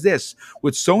 He says this: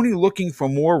 with Sony looking for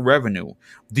more revenue,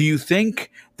 do you think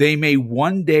they may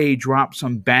one day drop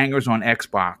some bangers on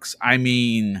Xbox? I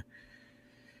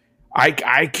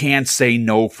can't say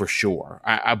no for sure.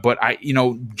 But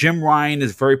Jim Ryan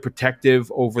is very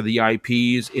protective over the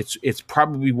IPs. It's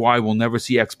probably why we'll never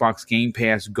see Xbox Game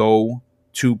Pass go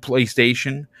to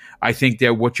PlayStation. I think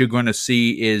that what you're going to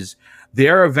see is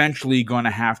they're eventually going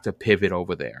to have to pivot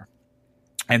over there.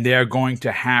 And they're going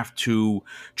to have to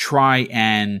try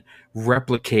and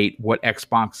replicate what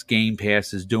Xbox Game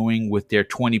Pass is doing with their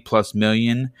 20 plus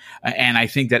million. And I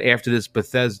think that after this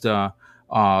Bethesda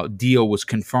deal was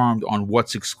confirmed on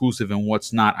what's exclusive and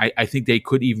what's not, I think they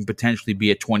could even potentially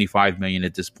be at 25 million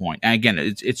at this point. And again,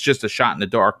 it's just a shot in the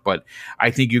dark, but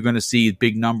I think you're going to see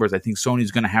big numbers. I think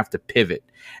Sony's going to have to pivot,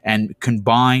 and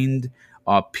combined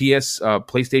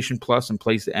PlayStation Plus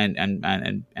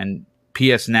and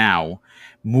PS Now,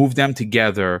 move them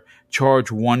together,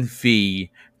 charge one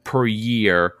fee per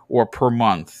year or per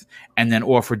month, and then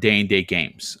offer day-and-date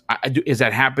games. Is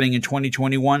that happening in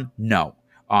 2021? No.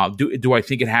 Do I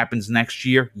think it happens next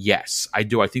year? Yes, I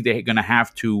do. I think they're going to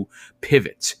have to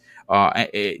pivot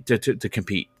to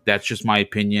compete. That's just my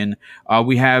opinion.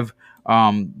 We have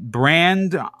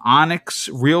Brand Onyx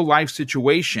Real Life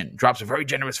Situation drops a very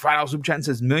generous $5 super chat and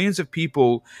says millions of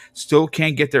people still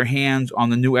can't get their hands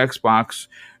on the new Xbox.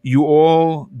 You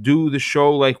all do the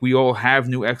show like we all have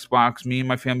new Xbox. Me and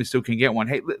my family still can get one.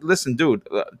 Hey, listen, dude,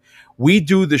 we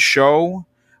do the show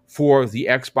for the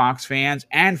Xbox fans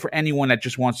and for anyone that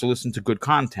just wants to listen to good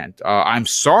content. I'm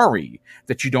sorry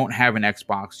that you don't have an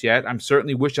Xbox yet. I'm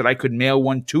certainly wish that I could mail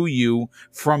one to you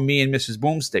from me and Mrs.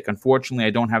 Boomstick. Unfortunately, I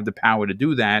don't have the power to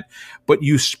do that, but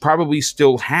you probably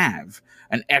still have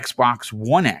an Xbox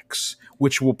One X,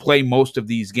 which will play most of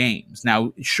these games.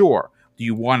 Now, sure, do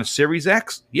you want a Series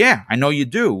X? Yeah, I know you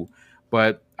do,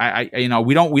 but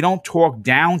we don't talk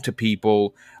down to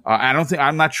people.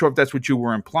 I'm not sure if that's what you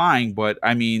were implying, but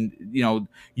I mean,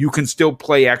 you can still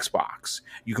play Xbox.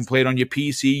 You can play it on your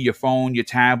PC, your phone, your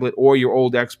tablet, or your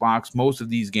old Xbox. Most of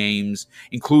these games,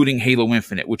 including Halo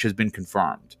Infinite, which has been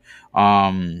confirmed.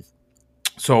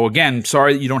 So again,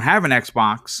 sorry that you don't have an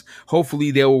Xbox. Hopefully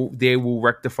they will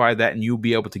rectify that and you'll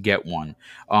be able to get one.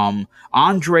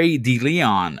 Andre De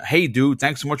Leon, hey dude,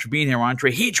 thanks so much for being here,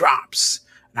 Andre. He drops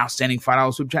an outstanding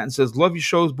 $5 super chat and says, love your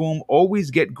shows, Boom.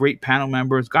 Always get great panel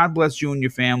members. God bless you and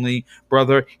your family,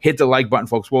 brother. Hit the like button,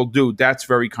 folks. Well, dude, that's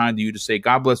very kind of you to say.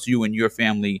 God bless you and your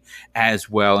family as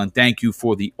well. And thank you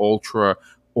for the ultra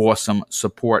awesome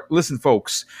support. Listen,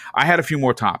 folks, I had a few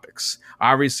more topics.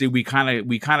 Obviously, we kind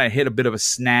of hit a bit of a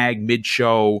snag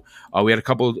mid-show. We had a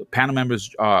couple of panel members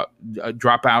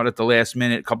drop out at the last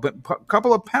minute.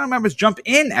 Couple of panel members jump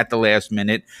in at the last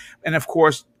minute. And, of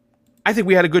course, I think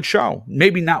we had a good show.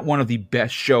 Maybe not one of the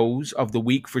best shows of the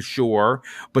week for sure,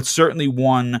 but certainly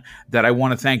one that I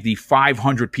want to thank the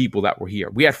 500 people that were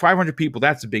here. We had 500 people.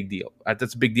 That's a big deal.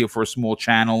 That's a big deal for a small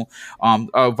channel.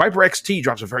 Viper XT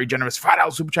drops a very generous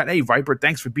 $5 super chat. Hey, Viper,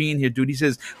 thanks for being here, dude. He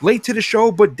says, late to the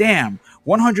show, but damn,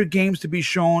 100 games to be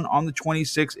shown on the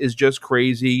 26th is just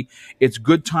crazy. It's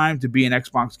good time to be an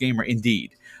Xbox gamer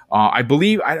indeed. I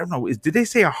believe, I don't know, did they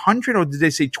say 100 or did they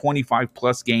say 25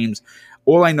 plus games?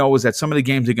 All I know is that some of the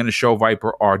games they're going to show,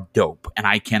 Viper, are dope, and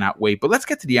I cannot wait. But let's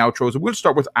get to the outros. We're going to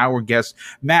start with our guest.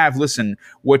 Mav, listen,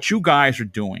 what you guys are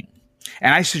doing,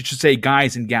 and I should say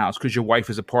guys and gals because your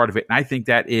wife is a part of it, and I think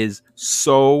that is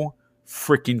so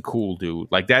freaking cool, dude.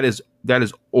 Like, that is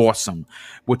awesome.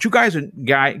 What you guys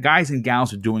and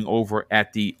gals are doing over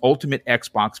at the Ultimate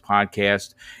Xbox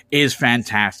Podcast is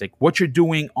fantastic. What you're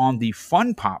doing on the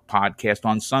Fun Pop Podcast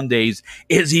on Sundays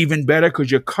is even better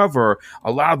because you cover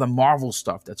a lot of the Marvel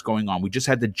stuff that's going on. We just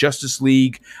had the Justice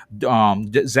League,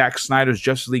 Zack Snyder's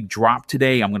Justice League drop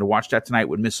today. I'm going to watch that tonight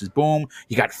with Mrs. Boom.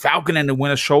 You got Falcon and the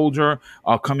Winter Soldier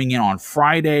coming in on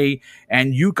Friday,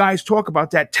 and you guys talk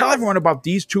about that. Tell everyone about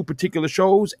these two particular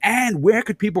shows and where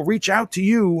could people reach out to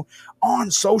you on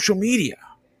social media.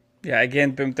 Yeah,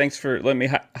 again, Boom, thanks for letting me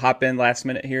hop in last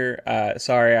minute here.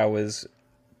 Sorry, I was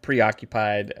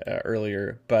preoccupied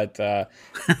earlier, but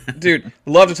dude,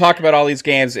 love to talk about all these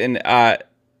games. And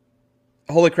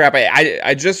holy crap,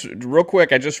 I just real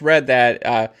quick, I just read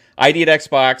that ID at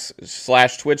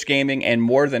Xbox / Twitch Gaming and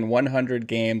more than 100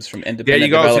 games from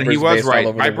independent developers. There you go. So he was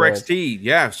right. Viper XT.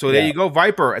 Yeah. So there you go,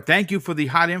 Viper. Thank you for the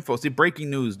hot info. See, breaking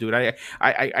news, dude. I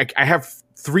have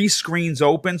 3 screens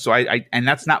open, so I and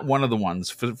that's not one of the ones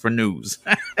for news.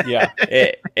 Yeah,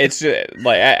 it's just,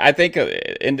 like I think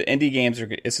indie games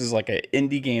this is like an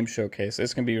indie game showcase.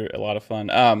 It's gonna be a lot of fun.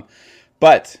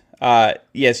 But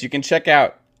yes, you can check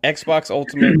out Xbox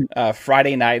Ultimate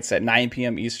Friday nights at 9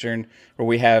 p.m. Eastern, where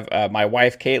we have my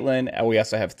wife Caitlin. We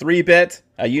also have 3-Bit.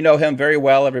 You know him very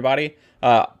well, everybody.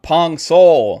 Pong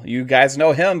Soul, you guys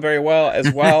know him very well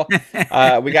as well.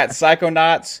 We got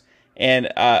Psychonauts.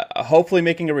 And hopefully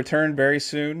making a return very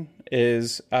soon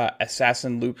is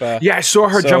Assassin Lupa. Yeah, I saw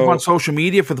her jump on social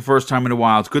media for the first time in a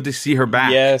while. It's good to see her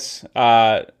back. Yes.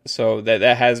 So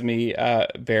that has me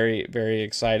very, very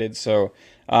excited. So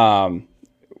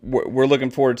we're looking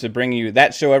forward to bringing you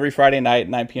that show every Friday night,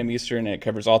 9 p.m. Eastern. And it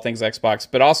covers all things Xbox.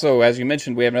 But also, as you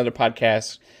mentioned, we have another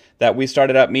podcast that we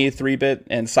started up, me, 3-Bit,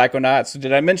 and Psychonauts.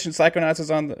 Did I mention Psychonauts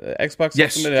is on the Xbox?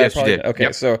 Yes, Ultimate? yes, you did.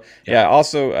 Okay, so yeah,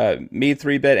 also me,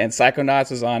 3-Bit, and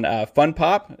Psychonauts is on Fun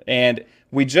Pop, and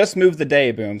we just moved the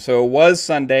day, Boom. So it was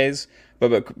Sundays,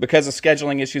 but because of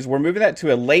scheduling issues, we're moving that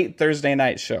to a late Thursday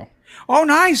night show. Oh,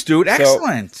 nice, dude.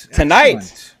 Excellent. So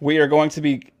tonight, we are going to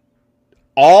be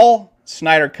all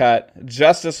Snyder Cut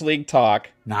Justice League talk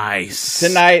Nice.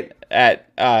 tonight at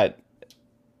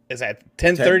is that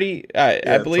 10:30?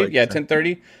 I believe, like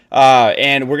 10:30.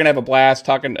 And we're gonna have a blast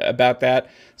talking about that.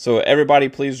 So everybody,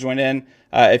 please join in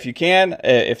if you can.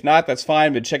 If not, that's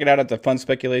fine. But check it out at the Fun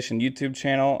Speculation YouTube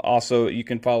channel. Also, you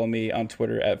can follow me on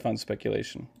Twitter at Fun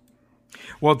Speculation.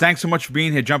 Well, thanks so much for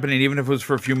being here, jumping in, even if it was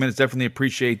for a few minutes. Definitely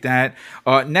appreciate that.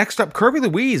 Next up, Kirby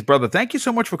Louise, brother. Thank you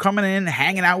so much for coming in,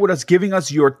 hanging out with us, giving us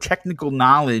your technical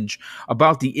knowledge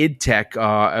about the id Tech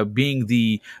being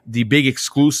the big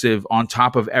exclusive on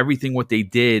top of everything what they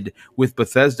did with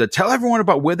Bethesda. Tell everyone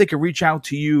about where they can reach out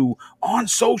to you on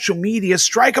social media,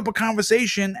 strike up a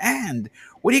conversation, and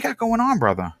what do you got going on,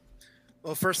 brother?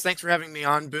 Well, first, thanks for having me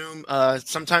on, Boom.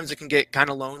 Sometimes it can get kind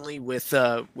of lonely with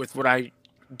what I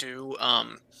do,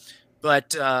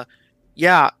 but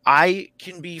I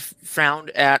can be found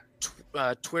at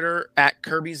Twitter at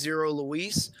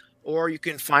Kirby0Luis, or you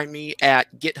can find me at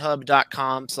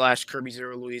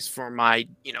github.com/Kirby0Luis for my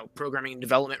programming and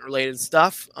development related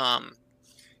stuff. I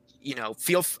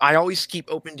always keep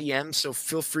open DMs, so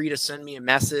feel free to send me a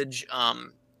message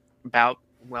about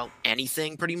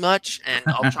anything pretty much, and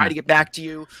I'll try to get back to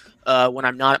you when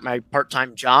I'm not at my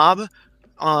part-time job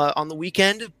on the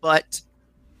weekend. But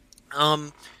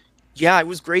it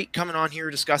was great coming on here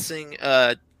discussing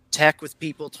tech with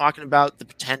people, talking about the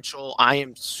potential. I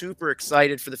am super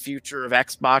excited for the future of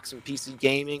Xbox and PC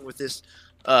gaming with this,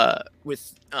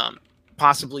 with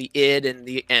possibly id and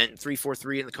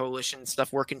 343 and the Coalition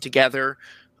stuff working together,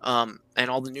 and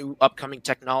all the new upcoming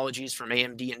technologies from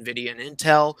AMD, NVIDIA, and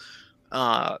Intel.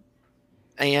 I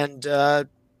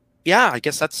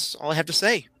guess that's all I have to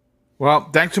say. Well,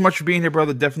 thanks so much for being here,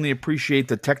 brother. Definitely appreciate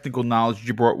the technical knowledge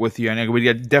you brought with you. And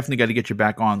we definitely got to get you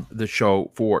back on the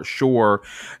show for sure.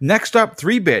 Next up,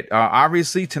 3-Bit.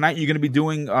 Obviously, tonight you're going to be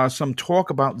doing some talk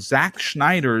about Zack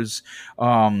Snyder's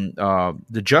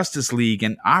the Justice League.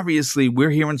 And obviously,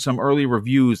 we're hearing some early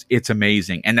reviews. It's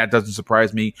amazing. And that doesn't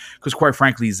surprise me because, quite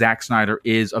frankly, Zack Snyder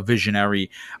is a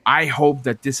visionary. I hope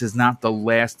that this is not the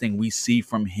last thing we see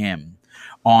from him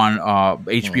on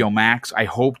HBO Max. I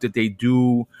hope that they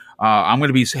do... I'm going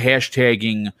to be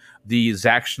hashtagging the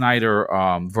Zack Snyder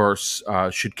verse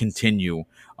should continue.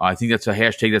 I think that's a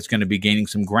hashtag that's going to be gaining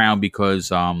some ground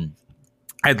because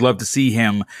I'd love to see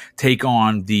him take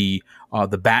on the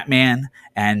Batman,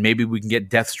 and maybe we can get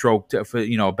Deathstroke for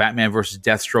Batman versus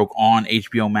Deathstroke on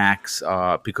HBO Max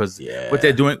because what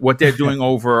they're doing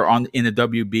over in the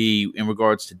WB in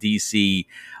regards to DC.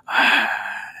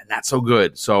 Not so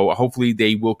good. So hopefully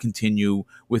they will continue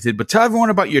with it. But tell everyone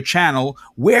about your channel.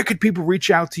 Where could people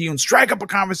reach out to you and strike up a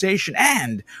conversation?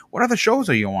 And what other shows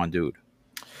are you on, dude?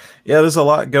 Yeah, there's a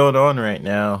lot going on right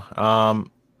now.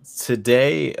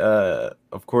 Today,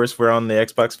 of course, we're on the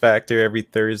Xbox Factor every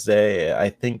Thursday. I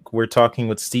think we're talking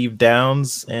with Steve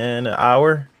Downs in an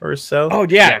hour or so. Oh,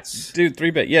 yeah. Yes. Dude,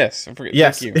 3-Bit. Yes.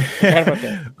 Yes. Thank you. Forgot about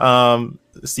that.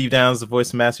 Steve Downs, the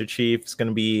voice of Master Chief. It's going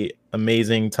to be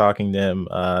amazing talking to him.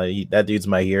 That dude's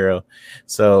my hero.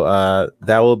 So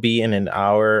that will be in an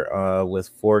hour with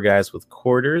Four Guys with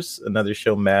Quarters, another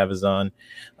show Mav is on.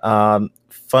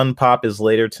 Fun Pop is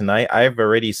later tonight. I've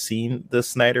already seen the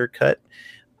Snyder Cut.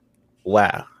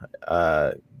 Wow.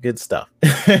 Good stuff.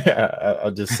 I'll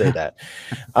just say that.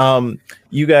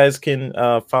 You guys can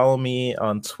follow me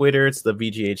on Twitter. It's the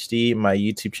VGHD. My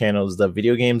YouTube channel is the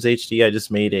Video Games HD. I just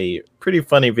made a pretty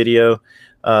funny video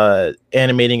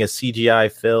animating a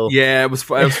CGI Phil. Yeah, it was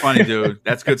funny, dude.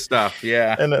 That's good stuff.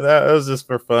 Yeah. And that was just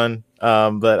for fun.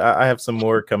 But I have some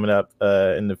more coming up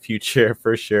in the future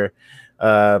for sure.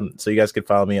 So you guys can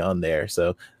follow me on there.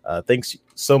 So thanks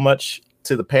so much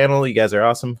to the panel. You guys are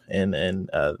awesome. And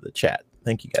the chat.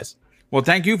 Thank you, guys. Well,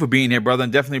 thank you for being here, brother,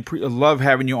 and definitely love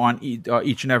having you on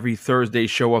each and every Thursday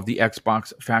show of the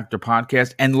Xbox Factor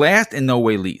podcast. And last and no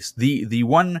way least, the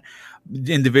one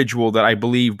individual that I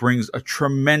believe brings a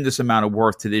tremendous amount of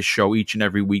worth to this show each and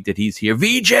every week that he's here.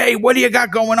 VJ, what do you got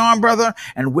going on, brother?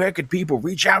 And where could people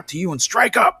reach out to you and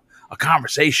strike up a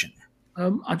conversation?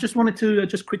 I just wanted to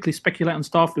just quickly speculate on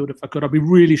Starfield, if I could. I'll be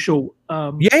really short.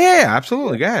 Yeah,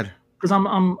 absolutely. Go ahead. Because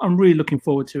I'm really looking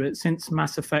forward to it. Since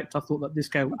Mass Effect, I thought that this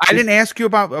game. I didn't ask you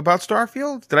about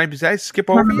Starfield. Did I skip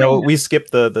over? No, we skipped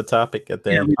the topic at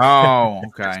the end. Oh,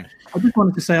 okay. I just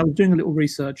wanted to say I was doing a little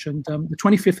research, and the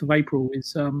 25th of April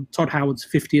is Todd Howard's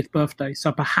 50th birthday.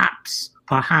 So perhaps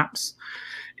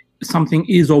something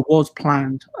is or was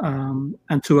planned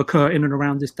and to occur in and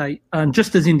around this date. And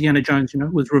just as Indiana Jones,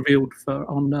 was revealed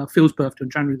on Phil's birthday on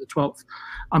January the 12th,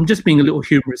 I'm just being a little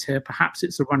humorous here. Perhaps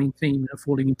it's a running theme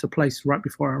falling into place right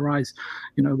before our eyes,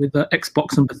 with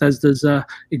Xbox and Bethesda's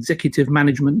executive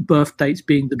management birth dates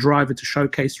being the driver to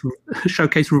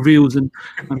showcase reveals. And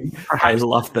I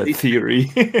love that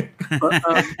theory. But,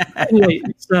 anyway,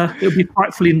 it'll be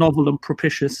frightfully novel and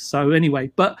propitious. So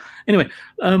anyway,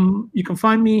 you can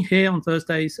find me here on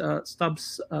Thursdays,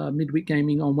 Stubbs Midweek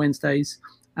Gaming on Wednesdays.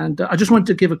 And I just wanted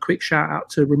to give a quick shout out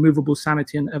to Removable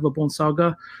Sanity and Everborn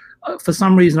Saga. For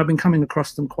some reason, I've been coming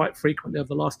across them quite frequently over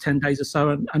the last 10 days or so.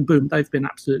 And boom, they've been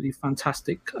absolutely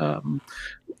fantastic,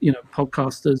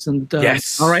 podcasters and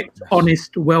direct,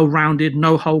 honest, well-rounded,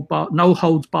 no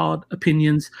holds barred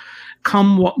opinions.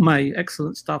 Come what may,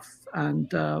 excellent stuff.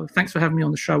 And thanks for having me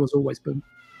on the show as always, Boom.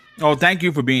 Oh, thank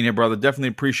you for being here, brother. Definitely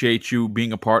appreciate you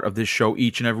being a part of this show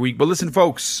each and every week. But listen,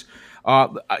 folks,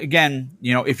 again,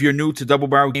 if you're new to Double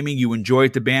Barrel Gaming, you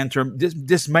enjoyed the banter.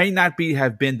 This may not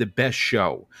have been the best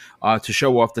show to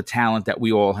show off the talent that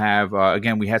we all have.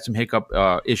 Again, we had some hiccup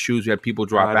issues. We had people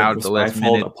drop out at the last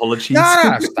minute. Apologies.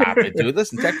 No, stop it, dude.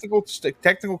 Listen,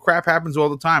 technical crap happens all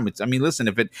the time. Listen,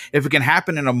 if it can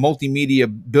happen in a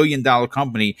multimedia billion-dollar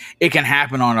company, it can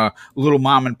happen on a little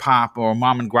mom and pop or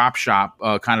mom and grop shop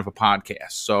kind of a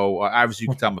podcast. So obviously, you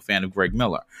can tell I'm a fan of Greg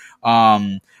Miller.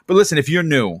 But listen, if you're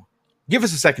new, give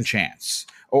us a second chance,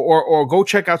 or go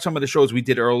check out some of the shows we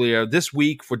did earlier. This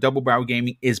week for Double Barrel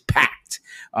Gaming is packed.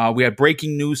 We had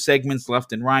breaking news segments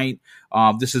left and right.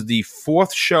 This is the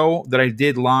fourth show that I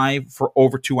did live for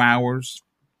over 2 hours.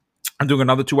 I'm doing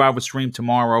another 2-hour stream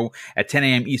tomorrow at 10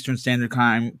 a.m. Eastern Standard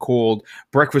Time called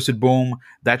Breakfast at Boom.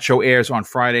 That show airs on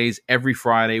Fridays, every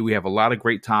Friday. We have a lot of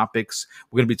great topics.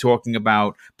 We're going to be talking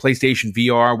about PlayStation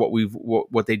VR,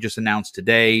 what they just announced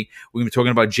today. We're going to be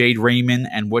talking about Jade Raymond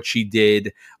and what she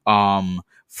did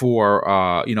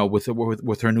for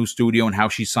with her new studio and how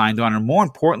she signed on. And more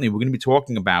importantly, we're going to be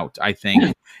talking about, I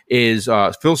think, is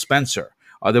Phil Spencer.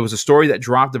 There was a story that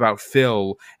dropped about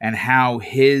Phil and how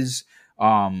his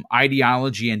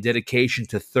ideology and dedication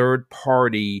to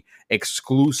third-party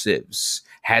exclusives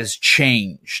has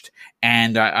changed.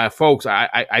 And folks,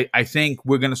 I think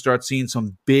we're going to start seeing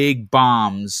some big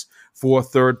bombs for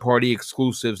third-party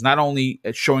exclusives, not only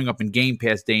showing up in Game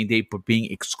Pass day and date, but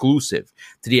being exclusive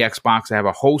to the Xbox. I have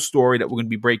a whole story that we're going to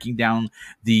be breaking down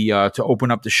to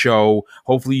open up the show.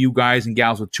 Hopefully you guys and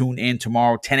gals will tune in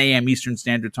tomorrow, 10 a.m. Eastern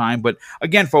Standard Time. But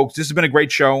again, folks, this has been a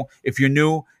great show. If you're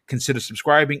new, consider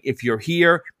subscribing. If you're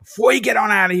here, before you get on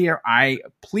out of here, I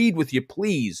plead with you,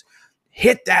 please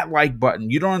hit that like button.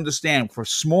 You don't understand. For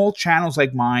small channels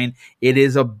like mine, it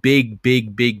is a big,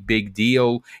 big, big, big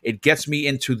deal. It gets me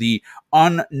into the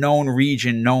unknown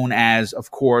region known as,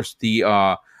 of course,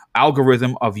 the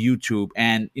algorithm of YouTube.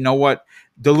 And you know what?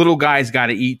 The little guy's got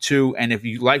to eat too. And if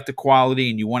you like the quality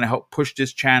and you want to help push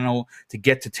this channel to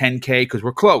get to 10K, because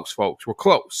we're close, folks. We're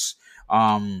close.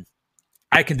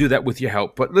 I can do that with your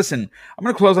help. But listen, I'm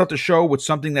going to close out the show with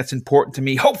something that's important to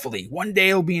me. Hopefully, one day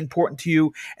it'll be important to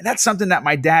you. And that's something that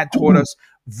my dad taught us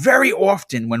very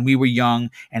often when we were young.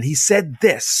 And he said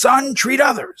this: son, treat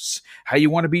others how you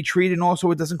want to be treated. And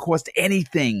also, it doesn't cost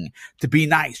anything to be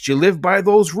nice. You live by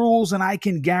those rules, and I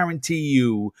can guarantee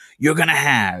you're going to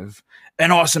have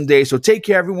an awesome day. So take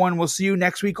care, everyone. We'll see you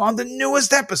next week on the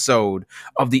newest episode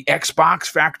of the Xbox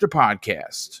Factor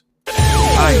Podcast.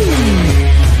 Bye.